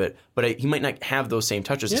point of it, but he might not have those same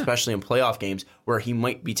touches, especially in playoff games where he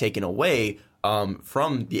might be taken away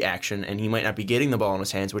from the action and he might not be getting the ball in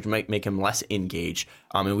his hands, which might make him less engaged.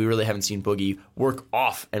 And we really haven't seen Boogie work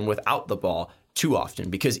off and without the ball too often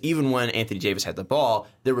because even when Anthony Davis had the ball,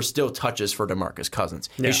 there were still touches for DeMarcus Cousins.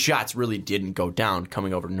 Yeah. His shots really didn't go down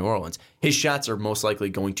coming over to New Orleans. His shots are most likely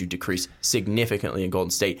going to decrease significantly in Golden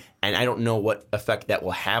State, and I don't know what effect that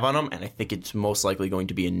will have on him, and I think it's most likely going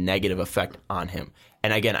to be a negative effect on him.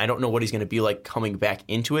 And again, I don't know what he's going to be like coming back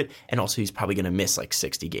into it, and also he's probably going to miss like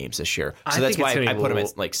 60 games this year. So that's why I put him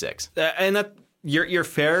at like 6. And that you're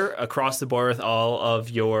fair across the board with all of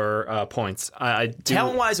your points.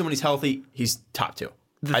 Talent-wise, when he's healthy, he's top 2.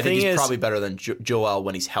 I think he's probably better than Joel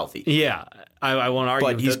when he's healthy. Yeah, I won't argue.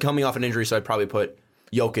 But he's coming off an injury, so I'd probably put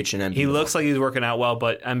Jokic and Embiid. He looks like he's working out well,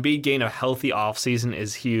 but Embiid gain a healthy offseason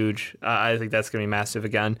is huge. I think that's going to be massive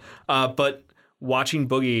again. But watching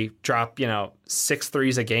Boogie drop, 6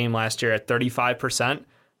 threes a game last year at 35%,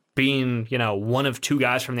 being, one of 2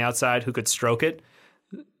 guys from the outside who could stroke it.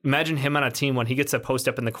 Imagine him on a team when he gets a post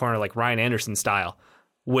up in the corner like Ryan Anderson style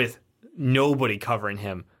with nobody covering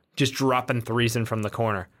him, just dropping threes in from the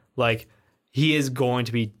corner. Like, he is going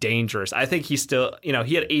to be dangerous. I think he's still, he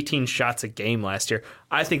had 18 shots a game last year.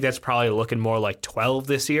 I think that's probably looking more like 12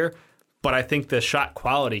 this year, but I think the shot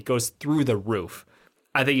quality goes through the roof.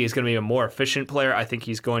 I think he's going to be a more efficient player. I think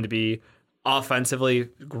he's going to be offensively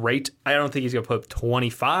great. I don't think he's going to put up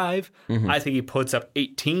 25. I think he puts up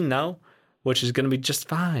 18 though, which is going to be just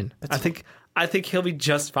fine. I think he'll be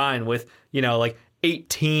just fine with, like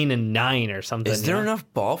 18 and 9 or something. Is there enough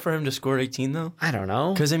ball for him to score 18 though? I don't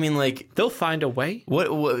know. Because I mean, like they'll find a way.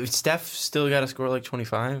 What Steph still got to score like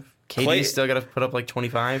 25. KD still got to put up like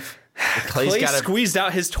 25. Clay squeezed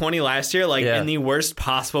out his 20 last year, in the worst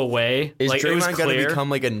possible way. Is like, Draymond going to become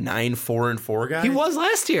like a 9-4-4 guy? He was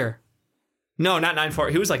last year. No, not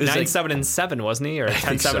 9-4. He was like 9-7-7, wasn't he? Or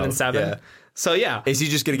 10-7-7. Yeah. So yeah, is he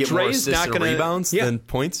just going to get more assists and rebounds than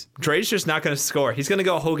points? Dre's just not going to score. He's going to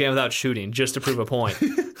go a whole game without shooting just to prove a point.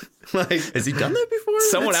 Has he done that before?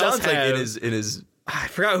 Someone else sounds like in his. I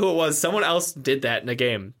forgot who it was. Someone else did that in a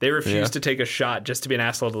game. They refused to take a shot just to be an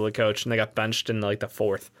asshole to the coach, and they got benched in like the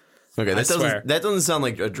 4th. Okay, that doesn't sound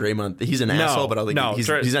like a Draymond. He's an asshole, but I think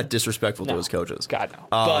he's not disrespectful to his coaches. God, no.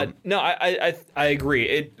 But no, I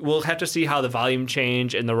agree. We'll have to see how the volume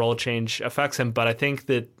change and the role change affects him. But I think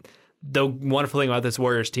that the wonderful thing about this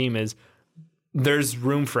Warriors team is there's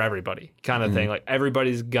room for everybody, kind of thing. Like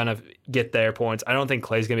everybody's gonna get their points. I don't think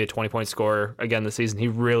Clay's gonna be a 20-point scorer again this season. He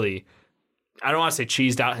really, I don't want to say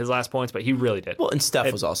cheesed out his last points, but he really did. Well, and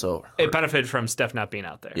Steph was also hurt. It benefited from Steph not being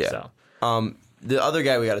out there. Yeah. So. The other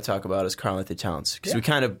guy we got to talk about is Karl-Anthony Towns because we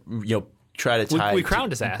kind of try to tie we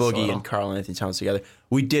crowned his ass Boogie and Karl-Anthony Towns together.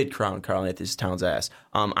 We did crown Karl-Anthony Towns' ass.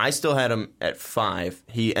 I still had him at 5.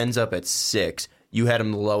 He ends up at 6. You had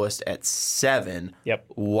him the lowest at 7. Yep.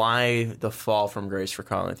 Why the fall from grace for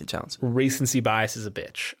Karl-Anthony Towns? Recency bias is a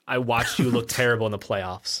bitch. I watched you look terrible in the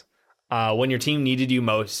playoffs. When your team needed you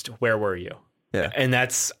most, where were you? Yeah. And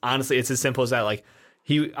that's honestly, it's as simple as that. Like,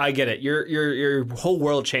 I get it. Your whole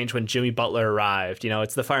world changed when Jimmy Butler arrived. You know,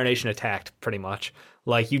 it's the Fire Nation attacked pretty much.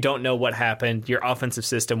 Like, you don't know what happened. Your offensive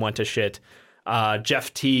system went to shit.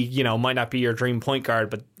 Jeff Teague, you know, might not be your dream point guard,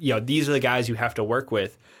 but you know, these are the guys you have to work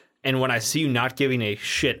with. And when I see you not giving a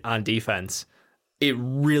shit on defense, it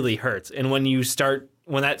really hurts. And when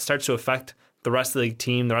that starts to affect the rest of the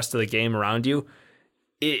team, the rest of the game around you,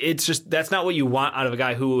 it's just, that's not what you want out of a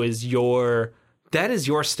guy who is your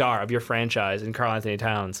star of your franchise in Karl-Anthony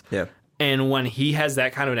Towns. Yeah. And when he has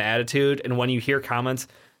that kind of an attitude, and when you hear comments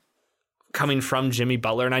coming from Jimmy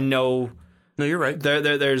Butler, and I know, no, you're right.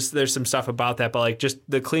 There's some stuff about that, but like, just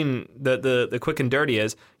the quick and dirty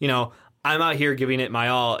is, you know, I'm out here giving it my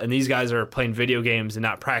all, and these guys are playing video games and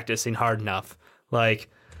not practicing hard enough.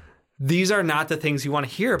 Like, these are not the things you want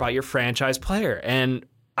to hear about your franchise player. And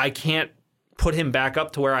I can't put him back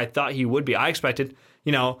up to where I thought he would be. I expected,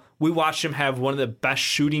 you know, we watched him have one of the best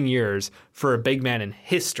shooting years for a big man in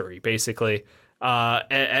history, basically,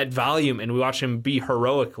 at volume, and we watched him be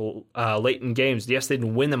heroic late in games. Yes, they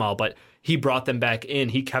didn't win them all, but he brought them back in.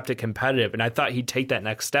 He kept it competitive, and I thought he'd take that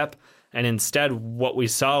next step. And instead, what we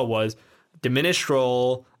saw was diminished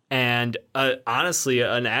role and honestly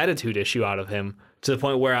an attitude issue out of him, to the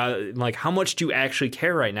point where I'm like, how much do you actually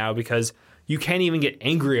care right now? Because you can't even get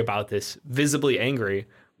angry about this, visibly angry,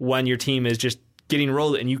 when your team is just getting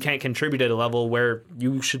rolled and you can't contribute at a level where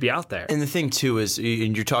you should be out there. And the thing too is,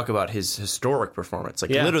 and you talk about his historic performance.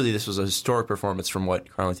 Like, literally, this was a historic performance from what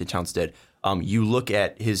Karl-Anthony Towns did. You look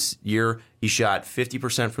at his year, he shot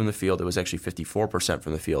 50% from the field. It was actually 54%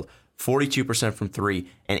 from the field, 42% from 3,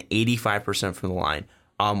 and 85% from the line.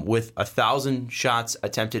 With 1,000 shots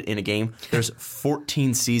attempted in a game, there's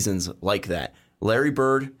 14 seasons like that. Larry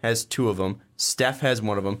Bird has 2 of them. Steph has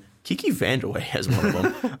 1 of them. Kiki Vandeweghe has 1 of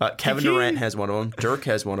them. Kevin Durant has 1 of them. Dirk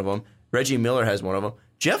has 1 of them. Reggie Miller has 1 of them.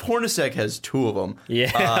 Jeff Hornacek has 2 of them.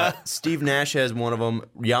 Yeah. Steve Nash has 1 of them.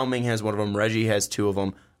 Yao Ming has 1 of them. Reggie has 2 of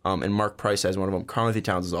them. And Mark Price has 1 of them. Karl-Anthony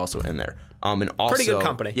Towns is also in there. And also, pretty good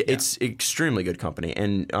company. Yeah, it's extremely good company.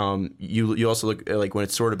 And you also look at, like, when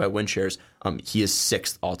it's sorted by win shares, he is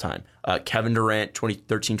 6th all time. Kevin Durant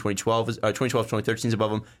 2013 is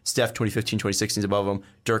above him. Steph 2015-2016 is above him.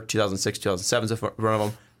 Dirk 2006-2007 is in front of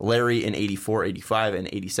him. Larry in 84, 85, and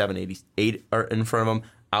 87, 88 are in front of him.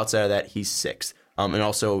 Outside of that, he's 6th. And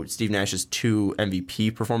also, Steve Nash's 2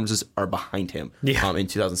 MVP performances are behind him in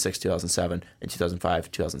 2006, 2007, and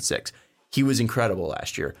 2005, 2006. He was incredible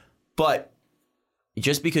last year. But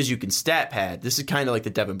just because you can stat pad, this is kind of like the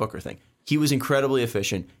Devin Booker thing. He was incredibly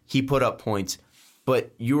efficient. He put up points.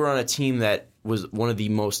 But you were on a team that was one of the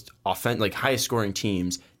most highest scoring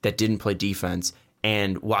teams that didn't play defense.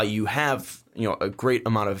 And while you have, you know, a great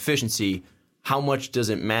amount of efficiency, how much does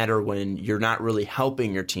it matter when you're not really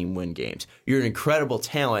helping your team win games? You're an incredible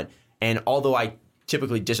talent, and although I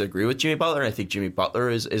typically disagree with Jimmy Butler, I think Jimmy Butler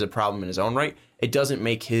is a problem in his own right, it doesn't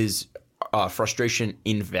make his frustration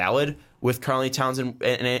invalid with Karl-Anthony Towns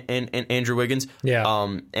and Andrew Wiggins. Yeah.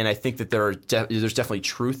 And I think that there's definitely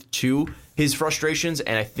truth to his frustrations,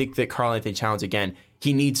 and I think that Karl-Anthony Towns, again,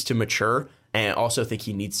 he needs to mature, and I also think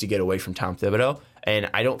he needs to get away from Tom Thibodeau,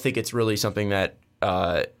 and I don't think it's really something that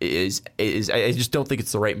I just don't think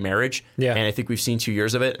it's the right marriage. Yeah. And I think we've seen 2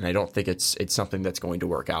 years of it, and I don't think it's something that's going to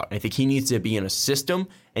work out. And I think he needs to be in a system,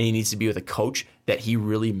 and he needs to be with a coach that he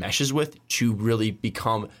really meshes with to really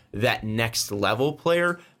become that next level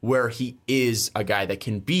player where he is a guy that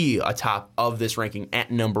can be a top of this ranking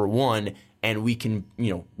at number 1, and we can,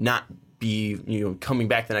 you know, not be, you know, coming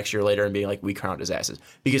back the next year later and being like, we crowned his asses.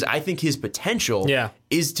 Because I think his potential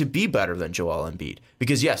is to be better than Joel Embiid.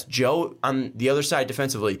 Because yes, Joe on the other side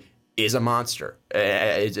defensively is a monster.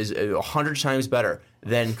 Is 100 times better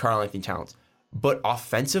than Karl-Anthony Towns. But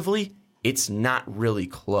offensively, it's not really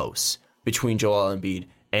close between Joel Embiid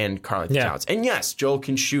and Karl-Anthony Towns. And yes, Joel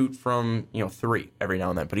can shoot from, you know, 3 every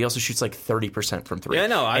now and then, but he also shoots like 30% from 3. Yeah,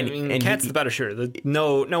 no, I mean, Cat's the better shooter.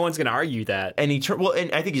 No one's going to argue that. And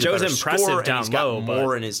and I think he's Joe's a better impressive scorer, down and he's got low,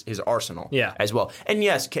 more in his arsenal as well. And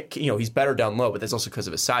yes, you know, he's better down low, but that's also because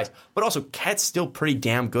of his size. But also, Cat's still pretty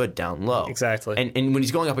damn good down low. Exactly. And when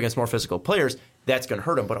he's going up against more physical players, that's going to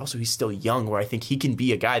hurt him. But also, he's still young, where I think he can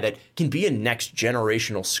be a guy that can be a next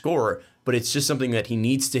generational scorer. But it's just something that he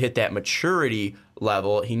needs to hit that maturity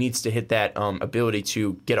level. He needs to hit that ability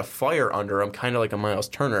to get a fire under him, kind of like a Miles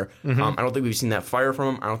Turner. I don't think we've seen that fire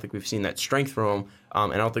from him. I don't think we've seen that strength from him.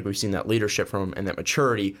 And I don't think we've seen that leadership from him and that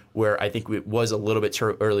maturity where I think it was a little bit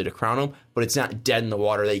too early to crown him, but it's not dead in the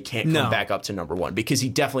water that he can't come back up to number one because he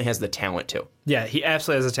definitely has the talent too. Yeah, he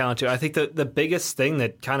absolutely has the talent too. I think the biggest thing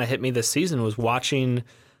that kind of hit me this season was watching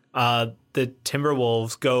the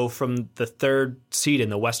Timberwolves go from the 3rd seed in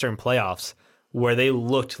the Western playoffs, where they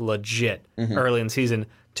looked legit early in the season,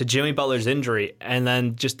 to Jimmy Butler's injury, and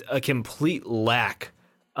then just a complete lack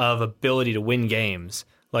of ability to win games.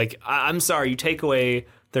 Like, I'm sorry, you take away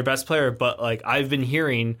their best player, but like I've been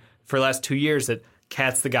hearing for the last 2 years that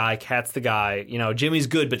Cat's the guy. You know, Jimmy's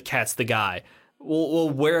good, but Cat's the guy. Well,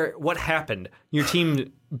 what happened? Your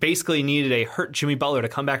team basically needed a hurt Jimmy Butler to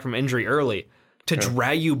come back from injury early to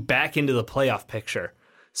drag you back into the playoff picture.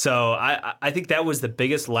 So I think that was the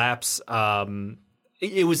biggest lapse.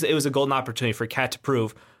 It was a golden opportunity for Cat to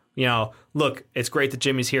prove, you know, look, it's great that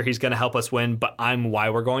Jimmy's here. He's going to help us win, but I'm why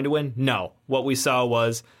we're going to win. No, what we saw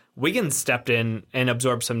was Wiggins stepped in and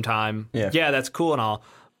absorbed some time. Yeah, that's cool and all,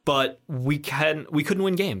 but we couldn't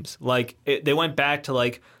win games. Like they went back to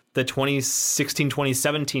like the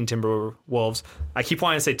 2016-2017 Timberwolves. I keep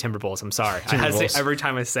wanting to say Timberwolves. I'm sorry. I had to say every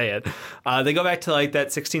time I say it. They go back to like that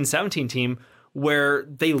 16-17 team where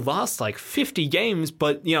they lost like 50 games,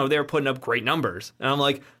 but you know, they were putting up great numbers. And I'm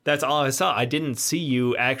like, that's all I saw. I didn't see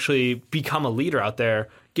you actually become a leader out there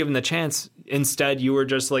given the chance. Instead, you were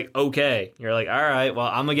just like, okay. You're like, all right, well,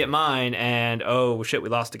 I'm going to get mine. And oh, shit, we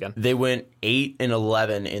lost again. They went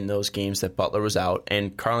 8-11 in those games that Butler was out,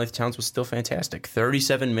 and Karl-Anthony Towns was still fantastic.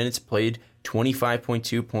 37 minutes played,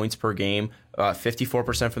 25.2 points per game,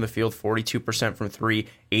 54% from the field, 42% from three,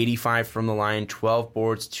 85 from the line, 12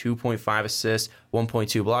 boards, 2.5 assists,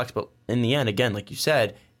 1.2 blocks. But in the end, again, like you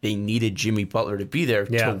said, they needed Jimmy Butler to be there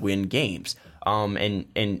to win games. And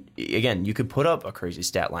again, you could put up a crazy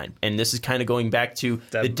stat line. And this is kind of going back to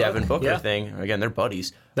the Devin Booker thing. Again, they're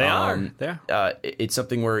buddies. They are. It's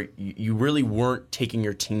something where you really weren't taking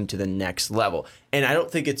your team to the next level. And I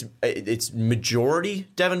don't think it's majority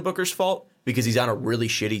Devin Booker's fault because he's on a really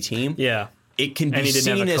shitty team. Yeah. It can be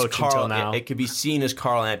seen as it could be seen as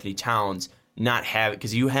Karl-Anthony Towns not have it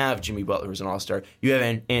because you have Jimmy Butler, who's an all-star. You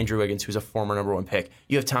have Andrew Wiggins, who's a former number one pick.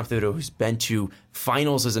 You have Tom Thibodeau, who's been to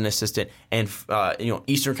finals as an assistant and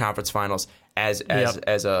Eastern Conference Finals as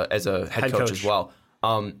a head coach as well.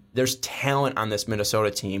 There's talent on this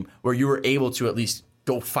Minnesota team where you were able to at least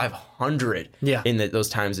go 500 in those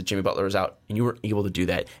times that Jimmy Butler was out, and you were able to do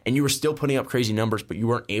that. And you were still putting up crazy numbers, but you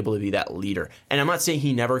weren't able to be that leader. And I'm not saying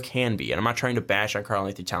he never can be, and I'm not trying to bash on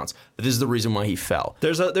Karl-Anthony Towns, but this is the reason why he fell.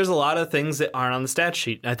 There's a lot of things that aren't on the stat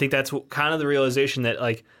sheet. And I think that's kind of the realization that,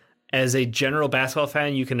 like, as a general basketball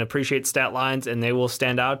fan, you can appreciate stat lines, and they will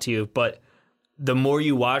stand out to you. But the more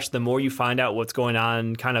you watch, the more you find out what's going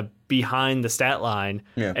on kind of behind the stat line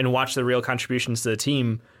and watch the real contributions to the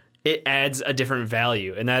team, it adds a different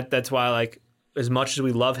value. And that's why, like, as much as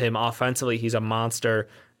we love him offensively, he's a monster.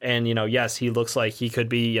 And, yes, he looks like he could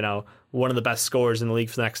be, one of the best scorers in the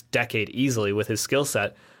league for the next decade easily with his skill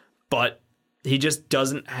set. But he just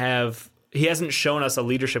he hasn't shown us a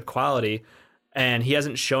leadership quality, and he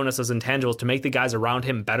hasn't shown us those intangibles to make the guys around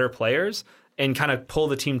him better players and kind of pull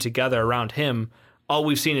the team together around him. All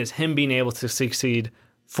we've seen is him being able to succeed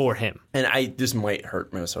for him. And this might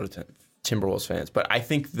hurt Minnesota Timberwolves fans, but I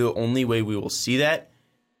think the only way we will see that,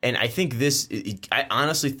 and I think I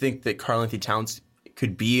honestly think that Karl-Anthony Towns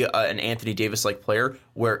could be an Anthony Davis-like player,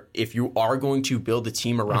 where if you are going to build a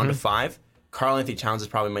team around a five, Karl-Anthony Towns is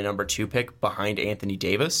probably my number 2 pick behind Anthony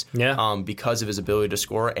Davis because of his ability to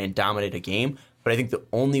score and dominate a game. But I think the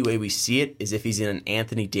only way we see it is if he's in an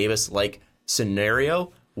Anthony Davis-like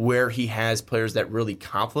scenario where he has players that really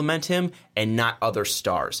complement him and not other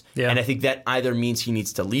stars. Yeah. And I think that either means he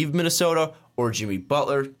needs to leave Minnesota, or Jimmy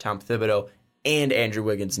Butler, Tom Thibodeau, and Andrew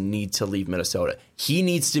Wiggins need to leave Minnesota. He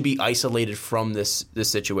needs to be isolated from this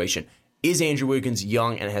situation. Is Andrew Wiggins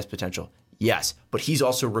young and has potential? Yes, but he's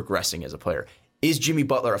also regressing as a player. Is Jimmy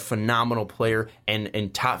Butler a phenomenal player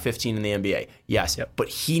and top 15 in the NBA? Yes, but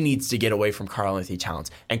he needs to get away from Karl-Anthony Towns.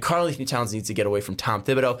 And Karl-Anthony Towns needs to get away from Tom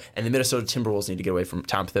Thibodeau, and the Minnesota Timberwolves need to get away from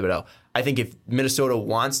Tom Thibodeau. I think if Minnesota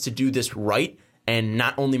wants to do this right and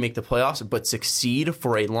not only make the playoffs, but succeed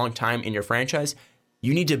for a long time in your franchise,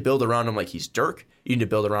 you need to build around him like he's Dirk. You need to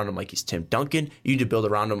build around him like he's Tim Duncan. You need to build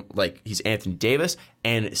around him like he's Anthony Davis,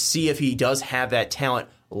 and see if he does have that talent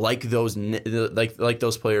like those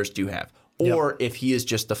players do have. Or if he is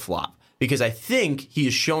just a flop. Because I think he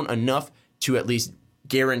has shown enough to at least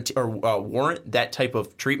guarantee or warrant that type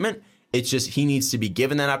of treatment. It's just he needs to be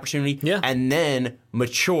given that opportunity and then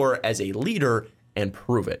mature as a leader and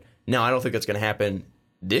prove it. Now, I don't think that's going to happen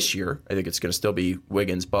this year. I think it's going to still be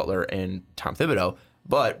Wiggins, Butler, and Tom Thibodeau.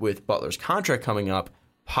 But with Butler's contract coming up,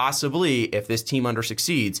 possibly if this team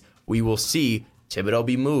under-succeeds, we will see Thibodeau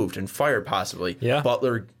be moved and fired possibly. Yeah.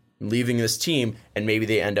 Butler leaving this team, and maybe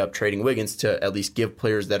they end up trading Wiggins to at least give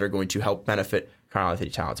players that are going to help benefit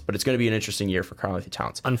Karl-Anthony Towns. But it's going to be an interesting year for Karl-Anthony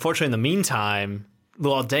Towns. Unfortunately, in the meantime,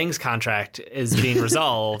 Luol Deng's contract is being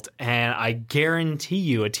resolved, and I guarantee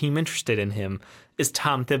you a team interested in him is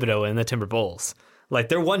Tom Thibodeau and the Timber Bulls. Like,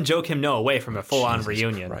 they're one Joakim Noah away from a full-on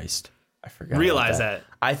reunion. Christ. I forgot. Realize that.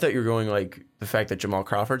 I thought you were going like the fact that Jamal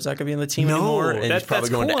Crawford's not going to be on the team No, anymore, and he's probably that's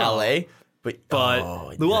going cool. to LA.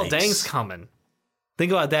 But Luol Deng's coming.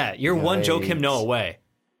 Think about that. You're one Joakim Noah away.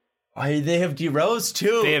 They have D Rose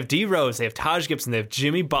too. They have D Rose, they have Taj Gibson, they have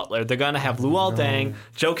Jimmy Butler. They're gonna have Luol Deng.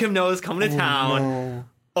 Joakim Noah's coming to town. No.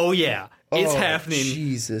 Oh yeah, it's happening.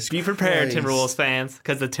 Jesus, Be prepared, Christ. Timberwolves fans,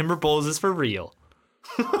 because the Timberwolves is for real.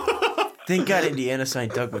 Thank God Indiana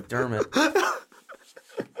signed Doug McDermott.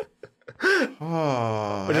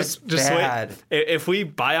 Oh, that's bad. Wait. If we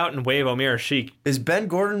buy out and waive Omer Sheik, Is Ben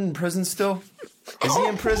Gordon in prison still? Is he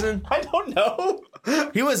in prison? I don't know.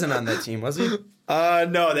 He wasn't on that team, was he?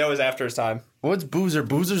 No, that was after his time. What's Boozer?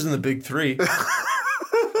 Boozer's in the Big Three.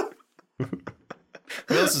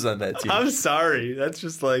 Who else is on that team? I'm sorry. That's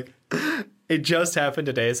just like it just happened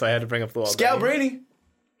today, so I had to bring up the Luol Scal Deng. Brady.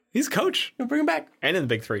 He's coach Bring him back. and in the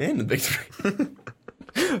Big Three. In the Big Three.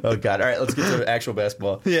 Oh God! All right, let's get to actual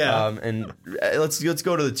basketball. Yeah. And let's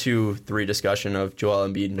go to the 2-3 discussion of Joel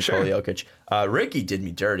Embiid and Nikola Jokic. Ricky did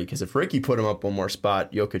me dirty because if Ricky put him up one more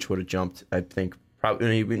spot, Jokic would have jumped. I think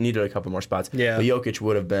probably he needed a couple more spots. Yeah. But Jokic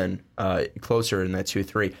would have been closer in that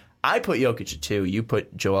 2-3. I put Jokic at 2. You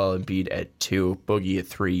put Joel Embiid at 2. Boogie at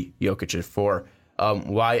 3. Jokic at 4.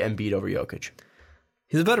 Why Embiid over Jokic?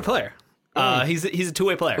 He's a better player. He's a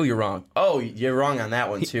two-way player. Oh, you're wrong. Oh, you're wrong on that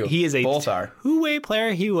one too. He is a both are. two-way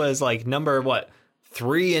player. He was like number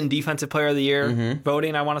 3 in defensive player of the year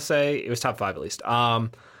voting. I want to say it was top 5 at least.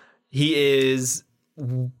 He is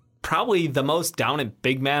probably the most dominant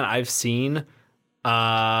big man I've seen in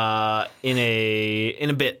a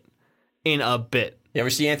bit. You ever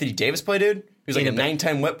see Anthony Davis play, dude? He was like a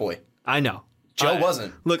 9-time wet boy. I know. Joe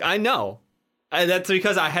wasn't. Look, I know. That's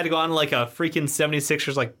because I had to go on like a freaking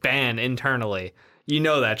 76ers like ban internally. You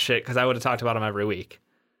know that shit because I would have talked about him every week.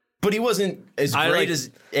 But he wasn't as great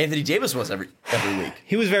as Anthony Davis was every week.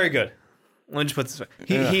 He was very good. Let me just put it this way.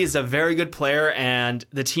 He is a very good player, and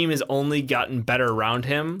the team has only gotten better around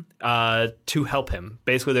him to help him.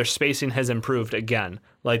 Basically, their spacing has improved again.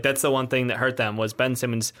 Like, that's the one thing that hurt them was Ben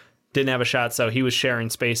Simmons didn't have a shot, so he was sharing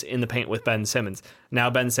space in the paint with Ben Simmons. Now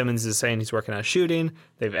Ben Simmons is saying he's working on shooting.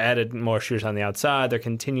 They've added more shooters on the outside. They're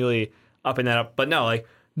continually upping that up. But no, like,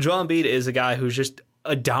 Joel Embiid is a guy who's just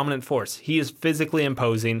a dominant force. He is physically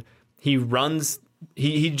imposing. He runs...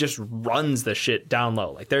 He just runs the shit down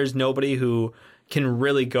low. Like, there's nobody who can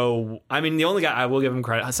really go... I mean, the only guy I will give him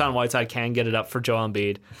credit, Hassan Whiteside can get it up for Joel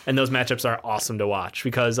Embiid, and those matchups are awesome to watch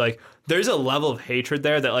because, like, there's a level of hatred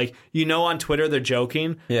there that, like, you know, on Twitter they're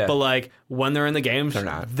joking, but, like, when they're in the games, they're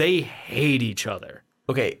not. They hate each other.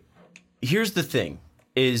 Okay, here's the thing.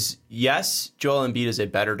 Is, yes, Joel Embiid is a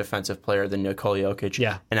better defensive player than Nikola Jokic,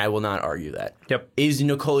 Yeah. and I will not argue that. Yep. Is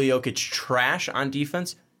Nikola Jokic trash on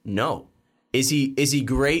defense? No. Is he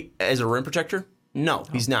great as a rim protector? No,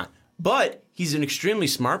 he's not. But he's an extremely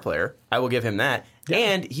smart player. I will give him that. Yeah.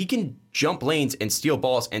 And he can jump lanes and steal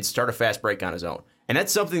balls and start a fast break on his own. And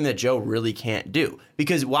that's something that Joe really can't do.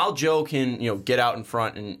 Because while Joe can, get out in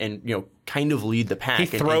front and kind of lead the pack. He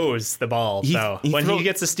throws the ball, though. When he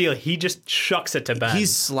gets a steal, he just shucks it to Ben.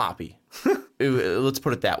 He's sloppy. Let's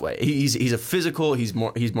put it that way. He's a physical, he's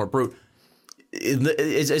more brute.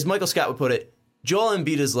 As Michael Scott would put it, Joel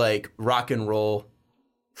Embiid is like rock and roll.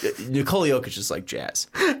 Nikola Jokic is like jazz.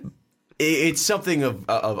 It's something of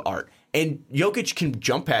art. And Jokic can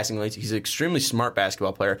jump passing lanes. He's an extremely smart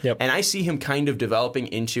basketball player. Yep. And I see him kind of developing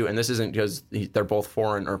into, and this isn't because they're both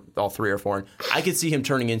foreign or all three are foreign, I could see him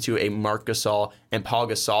turning into a Marc Gasol and Paul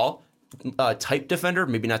Gasol type defender,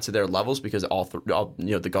 maybe not to their levels because all the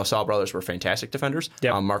Gasol brothers were fantastic defenders.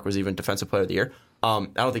 Yep. Mark was even defensive player of the year. I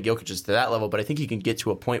don't think Jokic is to that level, but I think he can get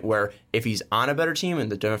to a point where if he's on a better team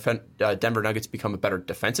and the Denver Nuggets become a better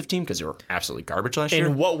defensive team because they were absolutely garbage last year.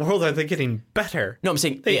 In what world are they getting better? No, I'm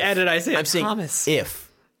saying they added Isaiah Thomas. Saying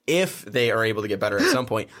if they are able to get better at some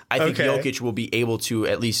point, I think Jokic will be able to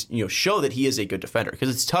at least show that he is a good defender because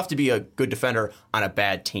it's tough to be a good defender on a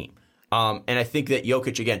bad team. And I think that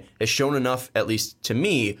Jokic, again, has shown enough, at least to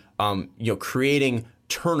me, creating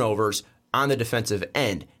turnovers on the defensive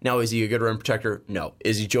end. Now, is he a good rim protector? No.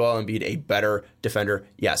 Is he Joel Embiid a better defender?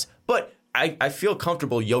 Yes. But I feel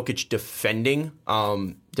comfortable Jokic defending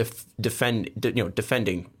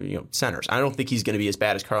centers. I don't think he's going to be as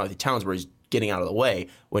bad as Karl-Anthony Towns, where he's getting out of the way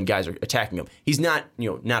when guys are attacking him. He's not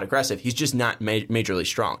not aggressive. He's just not majorly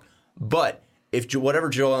strong. But if whatever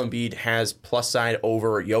Joel Embiid has plus side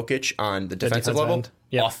over Jokic on the defensive level,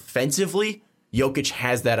 offensively, Jokic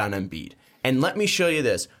has that on Embiid. And let me show you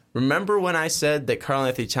this. Remember when I said that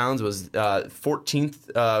Karl-Anthony Towns was the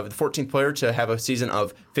 14th player to have a season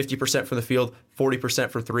of 50% from the field, 40%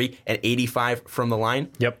 for three, and 85 from the line?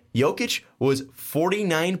 Yep. Jokic was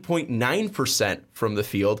 49.9% from the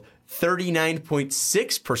field,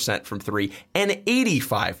 39.6% from three, and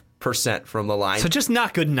 85% from the line. So just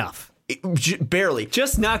not good enough. Barely.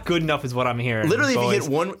 Just not good enough is what I'm hearing. Literally, boys. if he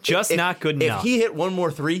hit one, not good enough. If he hit one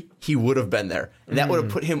more three, he would have been there. And that would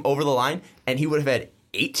have put him over the line, and he would have had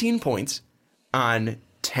 18 points on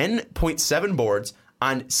 10.7 boards,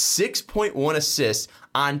 on 6.1 assists,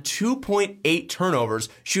 on 2.8 turnovers,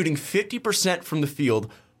 shooting 50% from the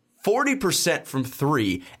field, 40% from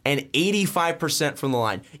three, and 85% from the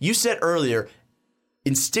line. You said earlier,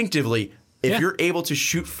 instinctively, if you're able to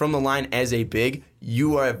shoot from the line as a big,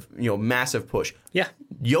 you have massive push. Yeah.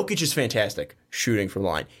 Jokic is fantastic shooting from the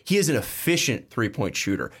line. He is an efficient three-point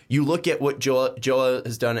shooter. You look at what Joel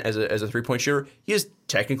has done as a three-point shooter. He has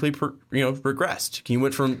technically regressed. He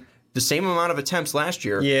went from the same amount of attempts last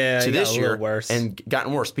year to this year and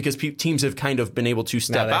gotten worse because teams have kind of been able to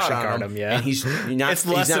step out on him. And he's not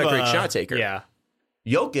a great shot taker. Yeah.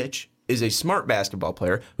 Jokic is a smart basketball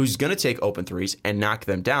player who's going to take open threes and knock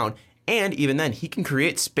them down. And even then, he can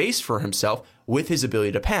create space for himself with his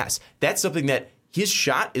ability to pass. That's something that his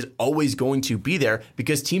shot is always going to be there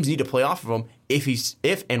because teams need to play off of him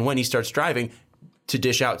if and when he starts driving to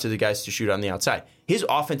dish out to the guys to shoot on the outside. His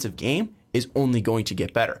offensive game is only going to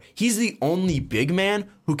get better. He's the only big man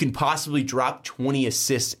who can possibly drop 20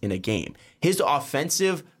 assists in a game. His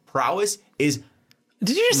offensive prowess is...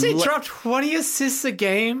 Did you just say drop 20 assists a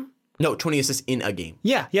game? No, 20 assists in a game.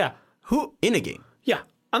 Yeah. Who? In a game. Yeah.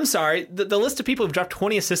 I'm sorry. The list of people who've dropped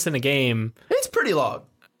 20 assists in a game... It's pretty long.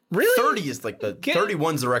 Really? 30 is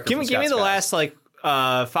 31's the record. Give me the last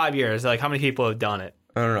 5 years. Like how many people have done it?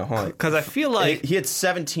 I don't know. Hold on. Because I feel like he had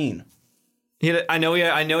 17. I know he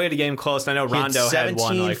had a game close. And I know Rondo had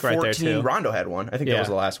one right 14, there too. Rondo had one. I think that was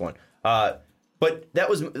the last one. But that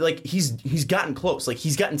was he's gotten close.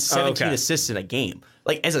 He's gotten 17 assists in a game.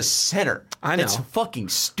 As a center, I know. That's fucking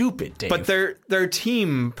stupid, Dave. But their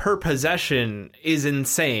team per possession is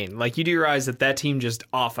insane. You do realize that team just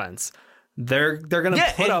offense. They're gonna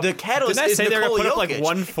put up. The catalyst didn't I is say they're Nikola gonna put Jokic. up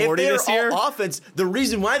 140 this year? All offense. The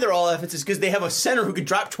reason why they're all offense is because they have a center who could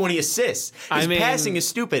drop 20 assists. His passing is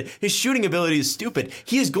stupid. His shooting ability is stupid.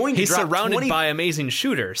 He is going to drop 20. He's surrounded by amazing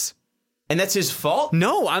shooters. And that's his fault?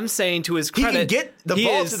 No, I'm saying to his credit, he can get the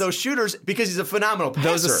ball to those shooters because he's a phenomenal passer.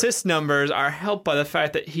 Those assist numbers are helped by the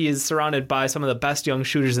fact that he is surrounded by some of the best young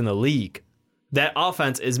shooters in the league. That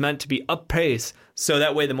offense is meant to be up pace, so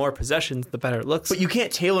that way the more possessions, the better it looks. But you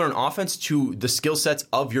can't tailor an offense to the skill sets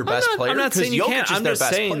of your best player. I'm not saying you can't. I'm just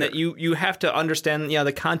saying player. that you have to understand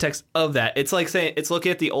the context of that. It's like saying it's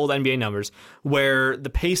looking at the old NBA numbers where the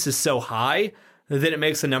pace is so high that it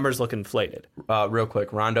makes the numbers look inflated. Real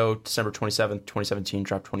quick, Rondo, December 27th, 2017,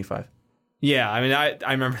 dropped 25. Yeah, I mean, I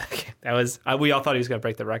remember that game. That was we all thought he was going to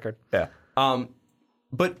break the record. Yeah.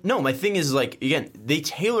 But no, my thing is again, they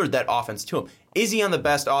tailored that offense to him. Is he on the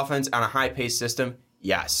best offense on a high-paced system?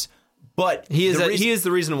 Yes. But he is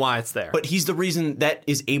the reason why it's there. But he's the reason that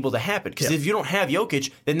is able to happen. Because if you don't have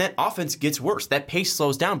Jokic, then that offense gets worse. That pace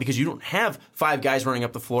slows down because you don't have five guys running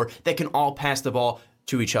up the floor that can all pass the ball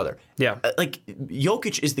to each other. Yeah.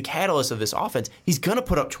 Jokic is the catalyst of this offense. He's going to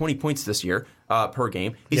put up 20 points this year per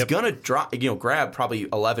game. He's going to grab probably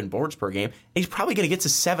 11 boards per game. And he's probably going to get to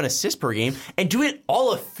 7 assists per game and do it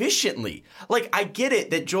all efficiently. I get it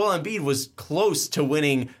that Joel Embiid was close to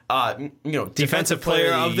winning defensive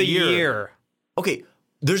player of the year. Okay.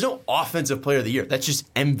 There's no offensive player of the year. That's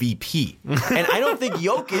just MVP. And I don't think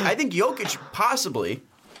I think Jokic possibly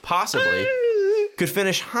could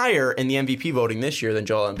finish higher in the MVP voting this year than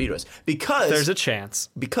Joel Embiid was. Because there's a chance.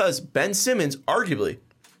 Because Ben Simmons arguably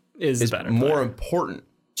is more important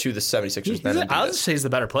to the 76ers than Embiid. I'll just say he's the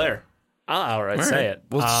better player. I'll outright say it.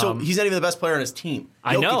 Well, so he's not even the best player on his team.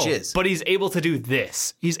 I know, Jokic is. But he's able to do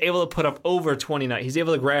this. He's able to put up over 29. He's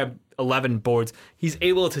able to grab 11 boards. He's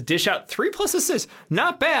able to dish out 3+ assists.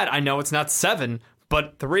 Not bad. I know it's not 7,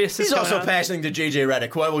 but 3 assists. He's also passing to JJ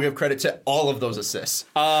Redick, who I will give credit to all of those assists.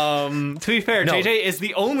 To be fair, JJ is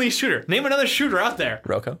the only shooter. Name another shooter out there.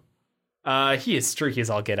 Rocco. He is streaky as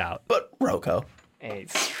all get out. But Rocco. Hey,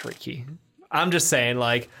 it's streaky. I'm just saying,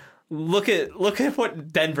 look at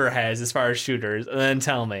what Denver has as far as shooters, and then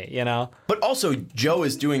tell me, you know. But also, Joe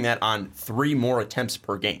is doing that on 3 more attempts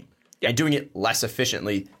per game and doing it less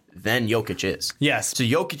efficiently than Jokic is. Yes. So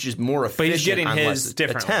Jokic is more efficient he's getting on his less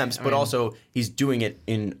differently. attempts, but also he's doing it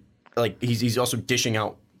in he's also dishing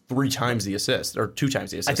out 3 times the assist or 2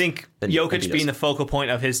 times the assist. I think than Jokic Embiid being is. the focal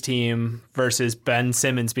point of his team versus Ben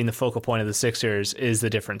Simmons being the focal point of the Sixers is the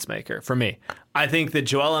difference maker for me. I think that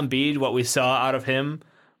Joel Embiid, what we saw out of him,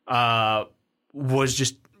 was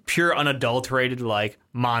just pure unadulterated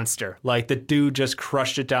monster. Like the dude just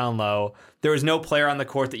crushed it down low. There was no player on the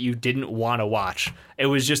court that you didn't want to watch. It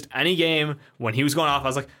was just any game when he was going off, I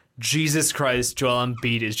was like, Jesus Christ, Joel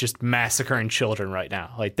Embiid is just massacring children right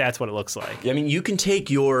now. Like that's what it looks like. I mean, you can take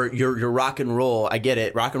your rock and roll. I get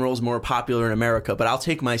it. Rock and roll is more popular in America, but I'll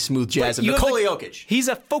take my smooth jazz of Nikola Jokic. He's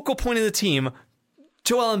a focal point of the team.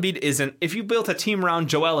 Joel Embiid isn't. If you built a team around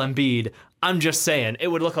Joel Embiid, I'm just saying it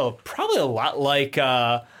would look probably a lot like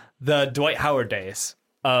the Dwight Howard days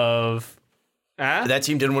of. That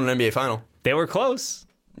team didn't win an NBA final. They were close.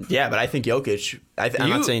 Yeah, but I think Jokic. I'm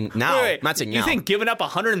not saying now. Wait. I'm not saying now. You think giving up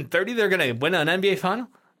 130, they're going to win an NBA final?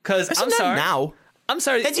 Because I'm not sorry. now. I'm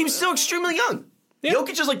sorry. That team's still extremely young. Yeah.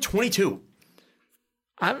 Jokic is like 22.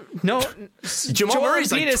 Jamal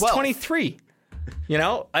Murray's Embiid like is 12. 23. You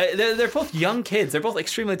know, they're both young kids. They're both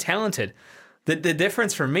extremely talented. The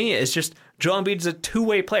difference for me is just Joel Embiid is a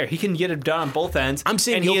two-way player. He can get it done on both ends. I'm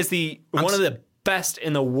saying and he is one of the best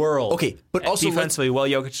in the world. Okay, but also defensively,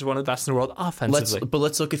 Jokic is one of the best in the world offensively.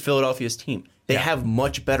 Let's look at Philadelphia's team. They have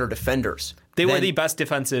much better defenders. They were the best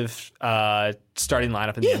defensive starting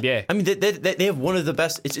lineup in the NBA. I mean, they have one of the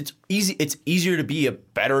best. It's easy. It's easier to be a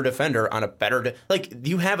better defender on a better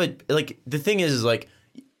you have the thing is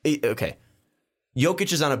okay.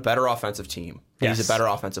 Jokic is on a better offensive team. Yes. He's a better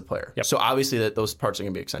offensive player. Yep. So obviously those parts are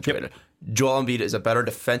going to be accentuated. Yep. Joel Embiid is a better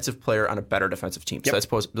defensive player on a better defensive team. So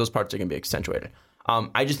those parts are going to be accentuated.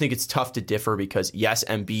 I just think it's tough to differ because, yes,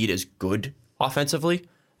 Embiid is good offensively,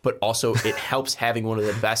 but also it helps having one of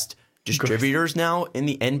the best distributors now in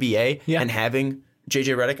the NBA and having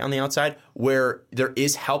JJ Redick on the outside where there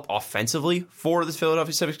is help offensively for the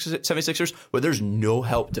Philadelphia 76ers, but there's no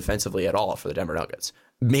help defensively at all for the Denver Nuggets.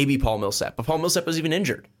 Maybe Paul Millsap, but Paul Millsap was even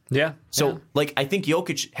injured. Yeah. So, I think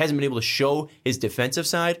Jokic hasn't been able to show his defensive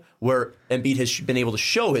side where Embiid has been able to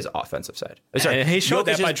show his offensive side. And he showed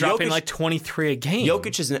that by dropping 23 a game.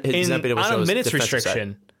 Jokic has not been able to show his defensive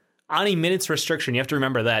side. On a minutes restriction, you have to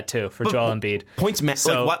remember that too for Joel Embiid. Points matter.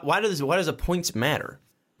 So, why does a points matter?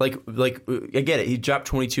 I get it. He dropped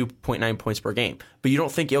 22.9 points per game, but you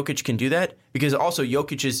don't think Jokic can do that because also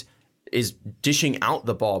Jokic is dishing out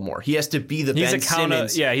the ball more. He has to be the Ben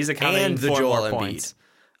Simmons. Yeah, he's accounting and the for Joel more Embiid. points.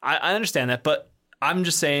 I understand that, but I'm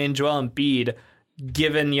just saying Joel Embiid,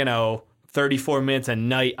 given 34 minutes a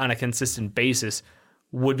night on a consistent basis,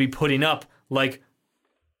 would be putting up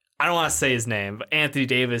I don't want to say his name, but Anthony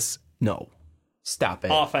Davis. No, stop it.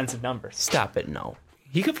 Offensive numbers. Stop it. No.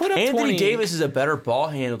 He could put up Anthony 20. Davis is a better ball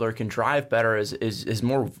handler, can drive better, is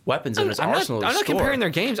more weapons in his arsenal. I'm not comparing their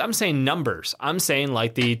games. I'm saying numbers. I'm saying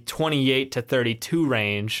the 28 to 32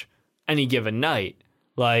 range any given night.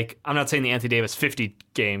 I'm not saying the Anthony Davis 50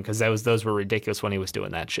 game because those were ridiculous when he was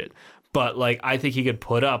doing that shit. But I think he could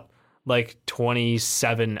put up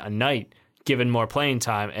 27 a night given more playing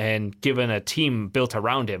time and given a team built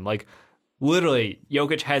around him. Literally,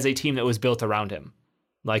 Jokic has a team that was built around him.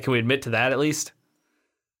 Can we admit to that at least?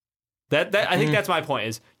 That I think that's my point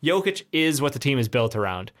is Jokic is what the team is built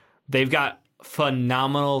around. They've got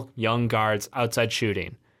phenomenal young guards outside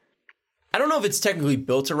shooting. I don't know if it's technically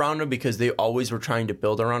built around him because they always were trying to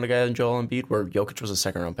build around a guy like Joel Embiid where Jokic was a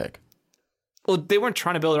second-round pick. Well, they weren't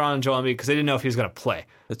trying to build around Joel Embiid because they didn't know if he was going to play.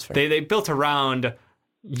 That's fair. They built around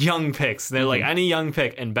young picks. They're any young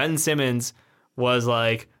pick, and Ben Simmons was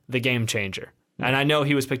the game changer. And I know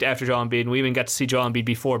he was picked after Joel Embiid, and we even got to see Joel Embiid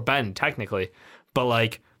before Ben, technically.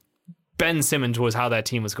 But Ben Simmons was how that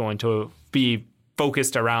team was going to be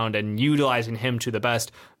focused around and utilizing him to the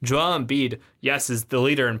best. Joel Embiid, yes, is the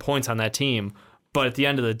leader in points on that team, but at the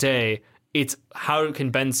end of the day, it's how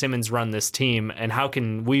can Ben Simmons run this team and how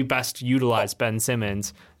can we best utilize Ben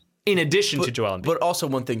Simmons in addition to Joel Embiid. But also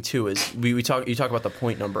one thing too is you talk about the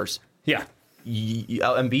point numbers. Yeah.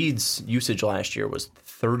 Embiid's usage last year was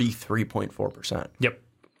 33.4%. Yep.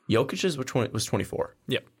 Jokic's was 24.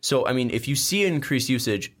 Yep. So, I mean, if you see increased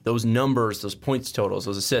usage, those numbers, those points totals,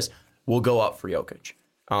 those assists will go up for Jokic.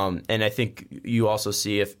 And I think you also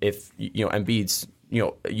see if Embiid's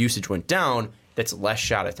usage went down, that's less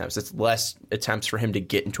shot attempts. That's less attempts for him to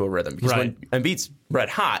get into a rhythm. Because when Embiid's red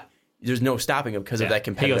hot, there's no stopping him because of that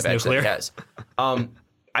competitive edge that he has.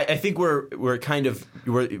 I think where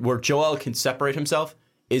Joel can separate himself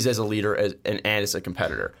is as a leader and as a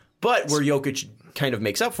competitor. But where Jokic kind of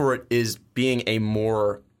makes up for it is being a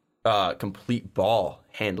more complete ball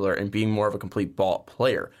handler and being more of a complete ball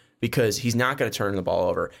player, because he's not going to turn the ball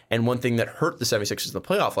over. And one thing that hurt the 76ers in the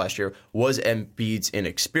playoff last year was Embiid's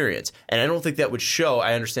inexperience. And I don't think that would show.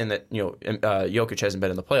 I understand that Jokic hasn't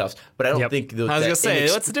been in the playoffs, but I don't think I was going to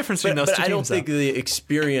say, what's the difference between those two teams? I don't think the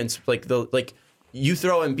experience, you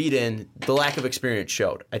throw Embiid in, the lack of experience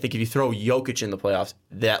showed. I think if you throw Jokic in the playoffs,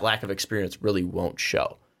 that lack of experience really won't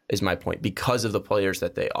show, is my point, because of the players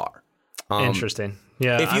that they are. Interesting.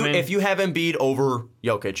 Yeah. If you have Embiid over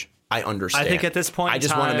Jokic, I understand. I think at this point, I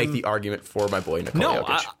just want to make the argument for my boy Nikola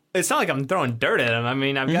Jokic. It's not like I'm throwing dirt at him. I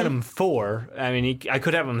mean, I've got him 4. I mean, I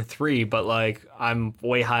could have him 3, but I'm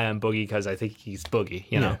way high on Boogie because I think he's Boogie.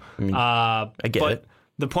 You know, I get it.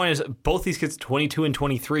 The point is, both these kids 22 and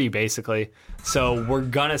 23, basically. So we're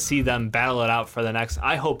gonna see them battle it out for the next,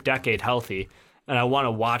 I hope, decade healthy, and I want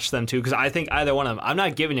to watch them too, because I think either one of them. I'm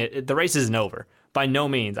not giving it. The race isn't over by no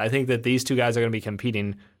means. I think that these two guys are going to be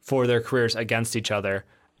competing for their careers against each other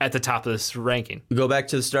at the top of this ranking. We go back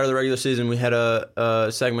to the start of the regular season. We had a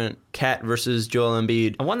segment, Cat versus Joel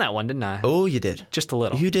Embiid. I won that one, didn't I? Oh, you did. Just a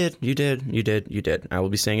little. You did. I will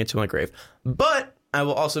be saying it to my grave. But I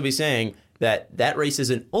will also be saying that race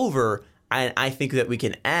isn't over, and I think that we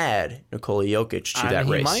can add Nikola Jokic to that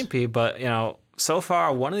race. He might be, but so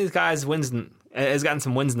far one of these guys has gotten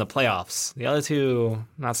some wins in the playoffs. The other two,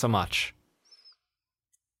 not so much.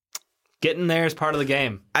 Getting there is part of the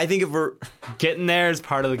game. I think if we're getting there is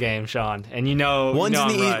part of the game, Sean. And one's in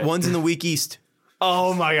the right. One's in the weak East.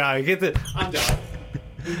 Oh my God! I'm done.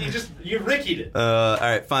 You Rickied it. All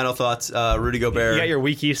right, final thoughts. Rudy Gobert. You got your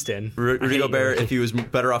weak East in. Rudy Gobert, if he was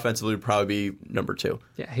better offensively, would probably be number 2.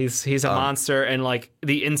 Yeah, he's a monster, and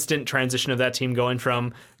the instant transition of that team going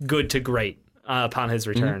from good to great upon his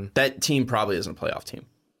return. That team probably isn't a playoff team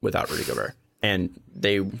without Rudy Gobert. And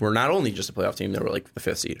they were not only just a playoff team, they were the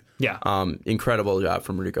 5th seed. Yeah. Incredible job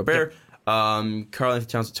from Rudy Gobert. Yep. Karl-Anthony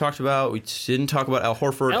Towns we talked about. We didn't talk about Al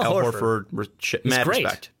Horford. Al Horford, mad great.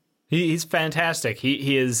 Respect. He's fantastic.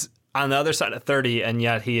 He is on the other side of 30, and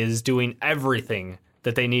yet he is doing everything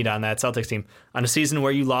that they need on that Celtics team. On a season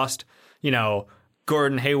where you lost,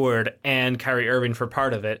 Gordon Hayward and Kyrie Irving for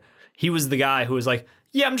part of it, he was the guy who was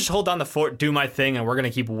yeah, I'm just hold down the fort, do my thing, and we're going to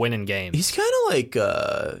keep winning games. He's kind of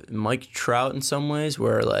like Mike Trout in some ways,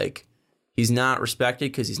 where he's not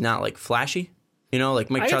respected because he's not flashy.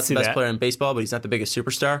 Mike Trout's the best player in baseball, but he's not the biggest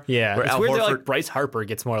superstar. Yeah, where it's Al weird Horford, that Bryce Harper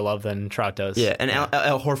gets more love than Trout does. Yeah, and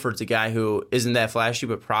Al Horford's a guy who isn't that flashy,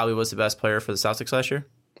 but probably was the best player for the Celtics last year.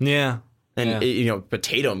 Yeah. And but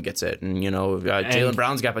Tatum gets it, and Jaylen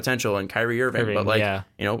Brown's got potential, and Kyrie Irving, but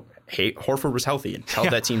Horford was healthy and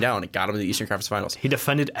held that team down and got him to the Eastern Conference Finals. He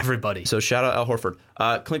defended everybody. So shout out Al Horford.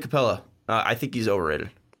 Clint Capella, I think he's overrated.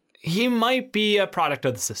 He might be a product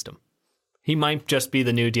of the system. He might just be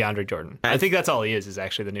the new DeAndre Jordan. I think that's all he is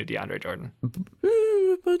actually the new DeAndre Jordan.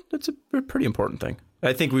 But that's a pretty important thing.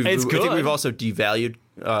 I think we've also devalued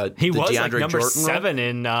he was DeAndre number Jordan 7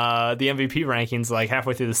 in the MVP rankings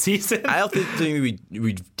halfway through the season. I don't think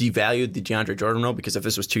we devalued the DeAndre Jordan role, because if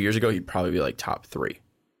this was 2 years ago, he'd probably be top 3.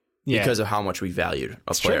 Yeah. Because of how much we valued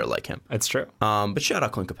a player like him. That's true. But shout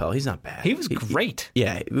out Clint Capella. He's not bad. He was great. The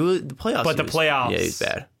playoffs. But the playoffs. Yeah, he's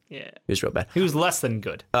bad. Yeah. He was real bad. He was less than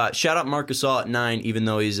good. Shout out Marc Gasol at 9, even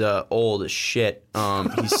though he's old as shit.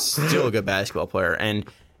 He's still a good basketball player. And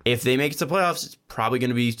if they make it to the playoffs, it's probably going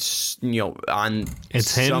to be on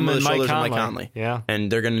some of the shoulders of Mike Conley. Yeah.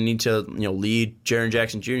 And they're going to need to lead Jaren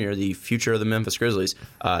Jackson Jr., the future of the Memphis Grizzlies,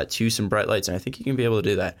 to some bright lights. And I think he can be able to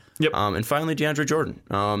do that. Yep. And finally, DeAndre Jordan.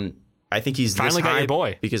 I think he's finally this high got your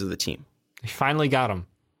boy because of the team. He finally got him.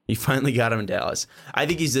 He finally got him in Dallas. I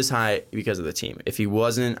think he's this high because of the team. If he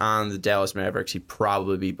wasn't on the Dallas Mavericks, he'd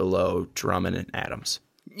probably be below Drummond and Adams.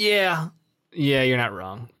 Yeah, you're not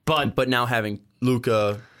wrong. But now having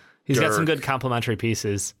Luka, he's got some good complementary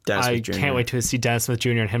pieces. I can't wait to see Dennis Smith Jr.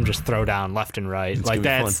 and him just throw down left and right.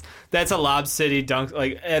 That's a Lob City dunk.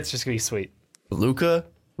 It's just gonna be sweet. Luka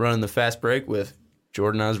running the fast break with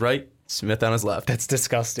Jordan on his right, Smith on his left. That's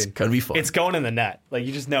disgusting. It's gonna be fun. It's going in the net.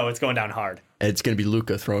 You just know it's going down hard. And it's gonna be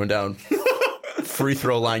Luka throwing down free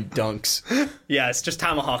throw line dunks. Yeah, it's just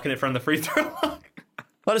tomahawking it from the free throw line.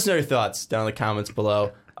 Let us know your thoughts down in the comments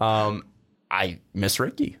below. I miss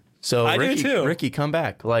Ricky. So I Ricky, do too. Ricky, come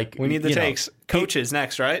back. We need the takes. Coaches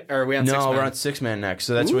next, right? Or are we on 6 man? No, we're on 6-man next.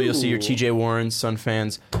 So that's where you'll see your TJ Warren, Sun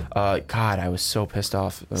fans. God, I was so pissed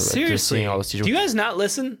off. Seriously, just seeing all this TJ. Do you guys not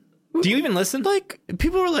listen? Do you even listen? Like,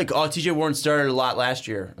 people were like, oh, TJ Warren started a lot last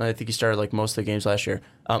year. I think he started like most of the games last year.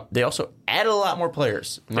 They also added a lot more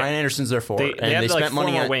players. Ryan Anderson's their forward. They and they spent spent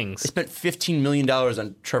money more on wings. They spent $15 million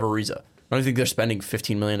on Trevor Ariza. I don't think they're spending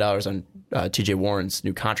 $15 million on TJ Warren's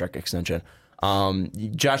new contract extension.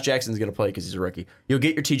 Josh Jackson's going to play because he's a rookie. You'll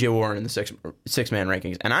get your TJ Warren in the six-man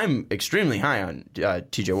rankings. And I'm extremely high on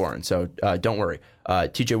TJ Warren, so don't worry.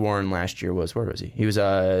 TJ Warren last year where was he? He was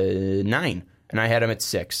 9, and I had him at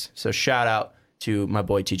 6. So shout out to my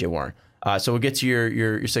boy TJ Warren. So we'll get to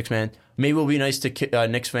your six-man. Maybe it'll be nice to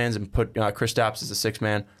Knicks fans and put Kristaps as a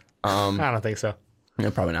six-man. I don't think so. No,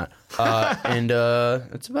 probably not. And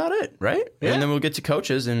that's about it, right? Yeah. And then we'll get to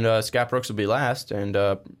coaches, and Scott Brooks will be last, and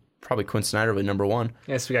probably Quinn Snyder will be number 1.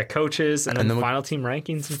 Yes, we got coaches, and then final team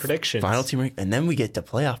rankings and predictions. And then we get to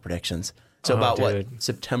playoff predictions. So what?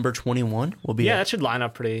 September 21 will be. Yeah, that should line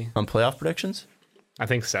up pretty. On playoff predictions? I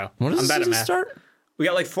think so. When does the season start? We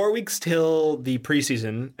got like 4 weeks till the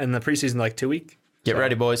preseason, and the preseason like 2 weeks. Get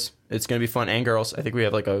ready, boys. It's going to be fun. And girls. I think we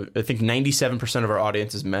have I think 97% of our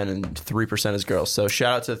audience is men and 3% is girls. So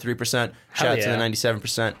shout out to the 3%. Shout out to the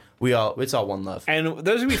 97%. It's all one love. And those are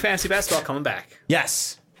going to be fantasy basketball coming back.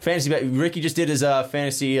 Yes. Ricky just did his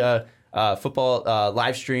fantasy football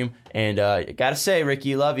live stream. And got to say,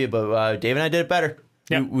 Ricky, love you. But Dave and I did it better.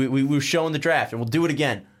 Yep. We were showing the draft. And we'll do it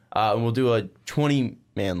again. And we'll do a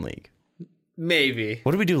 20-man league. Maybe.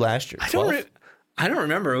 What did we do last year? I don't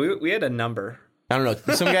remember. We had a number. I don't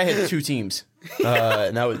know. Some guy had 2 teams,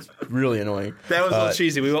 and that was really annoying. That was a little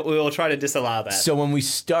cheesy. We will try to disallow that. So when we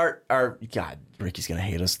start our Ricky's gonna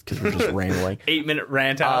hate us because we're just rambling. 8-minute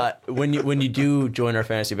rant out. When you do join our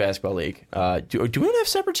fantasy basketball league, do we want to have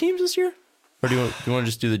separate teams this year, or do you want to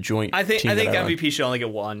just do the joint? I think team MVP should only get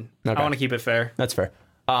 1. Okay. I want to keep it fair. That's fair.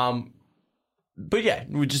 But yeah,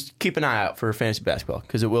 we just keep an eye out for fantasy basketball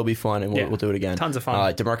because it will be fun and we'll do it again. Tons of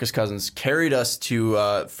fun. DeMarcus Cousins carried us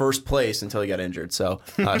to first place until he got injured. So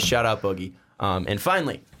shout out Boogie. And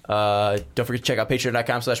finally, don't forget to check out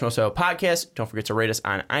patreon.com/mostvaluablepodcast. Don't forget to rate us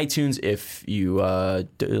on iTunes if you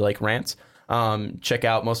like rants. Check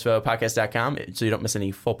out mostvaluablepodcast.com so you don't miss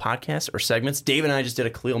any full podcasts or segments. Dave and I just did a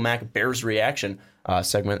Khalil Mack Bears reaction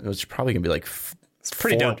segment, which is probably going to be like it's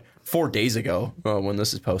pretty dope. 4 days ago when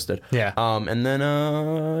this is posted. Yeah. And then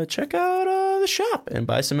check out the shop and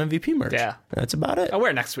buy some MVP merch. Yeah. That's about it. I'll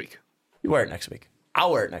wear it next week. You wear it next week.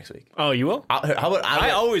 I'll wear it next week. Oh, you will? How about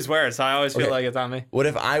I always wear it, so I always feel like it's on me. What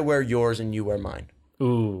if I wear yours and you wear mine?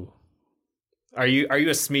 Ooh. Are you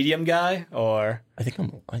a medium guy or? I think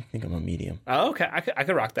I'm a medium. Oh, okay. I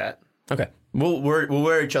could rock that. Okay. We'll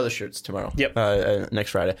wear each other's shirts tomorrow. Yep. Next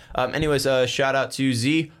Friday. Anyways, shout out to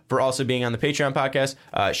Z for also being on the Patreon podcast.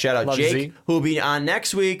 Shout out Love Jake, Z. who will be on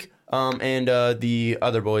next week. And the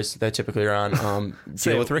other boys that typically are on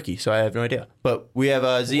deal with Ricky, so I have no idea. But we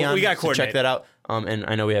have Z on. We got so check that out. And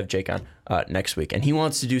I know we have Jake on next week, and he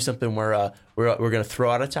wants to do something where we're going to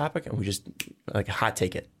throw out a topic and we just like hot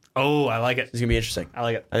take it. Oh, I like it. It's gonna be interesting. I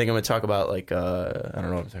like it. I think I'm gonna talk about I don't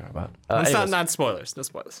know what I'm talking about. It's not spoilers. No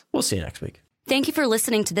spoilers. We'll see you next week. Thank you for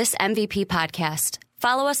listening to this MVP podcast.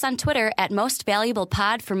 Follow us on Twitter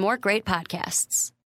 @MostValuablePod for more great podcasts.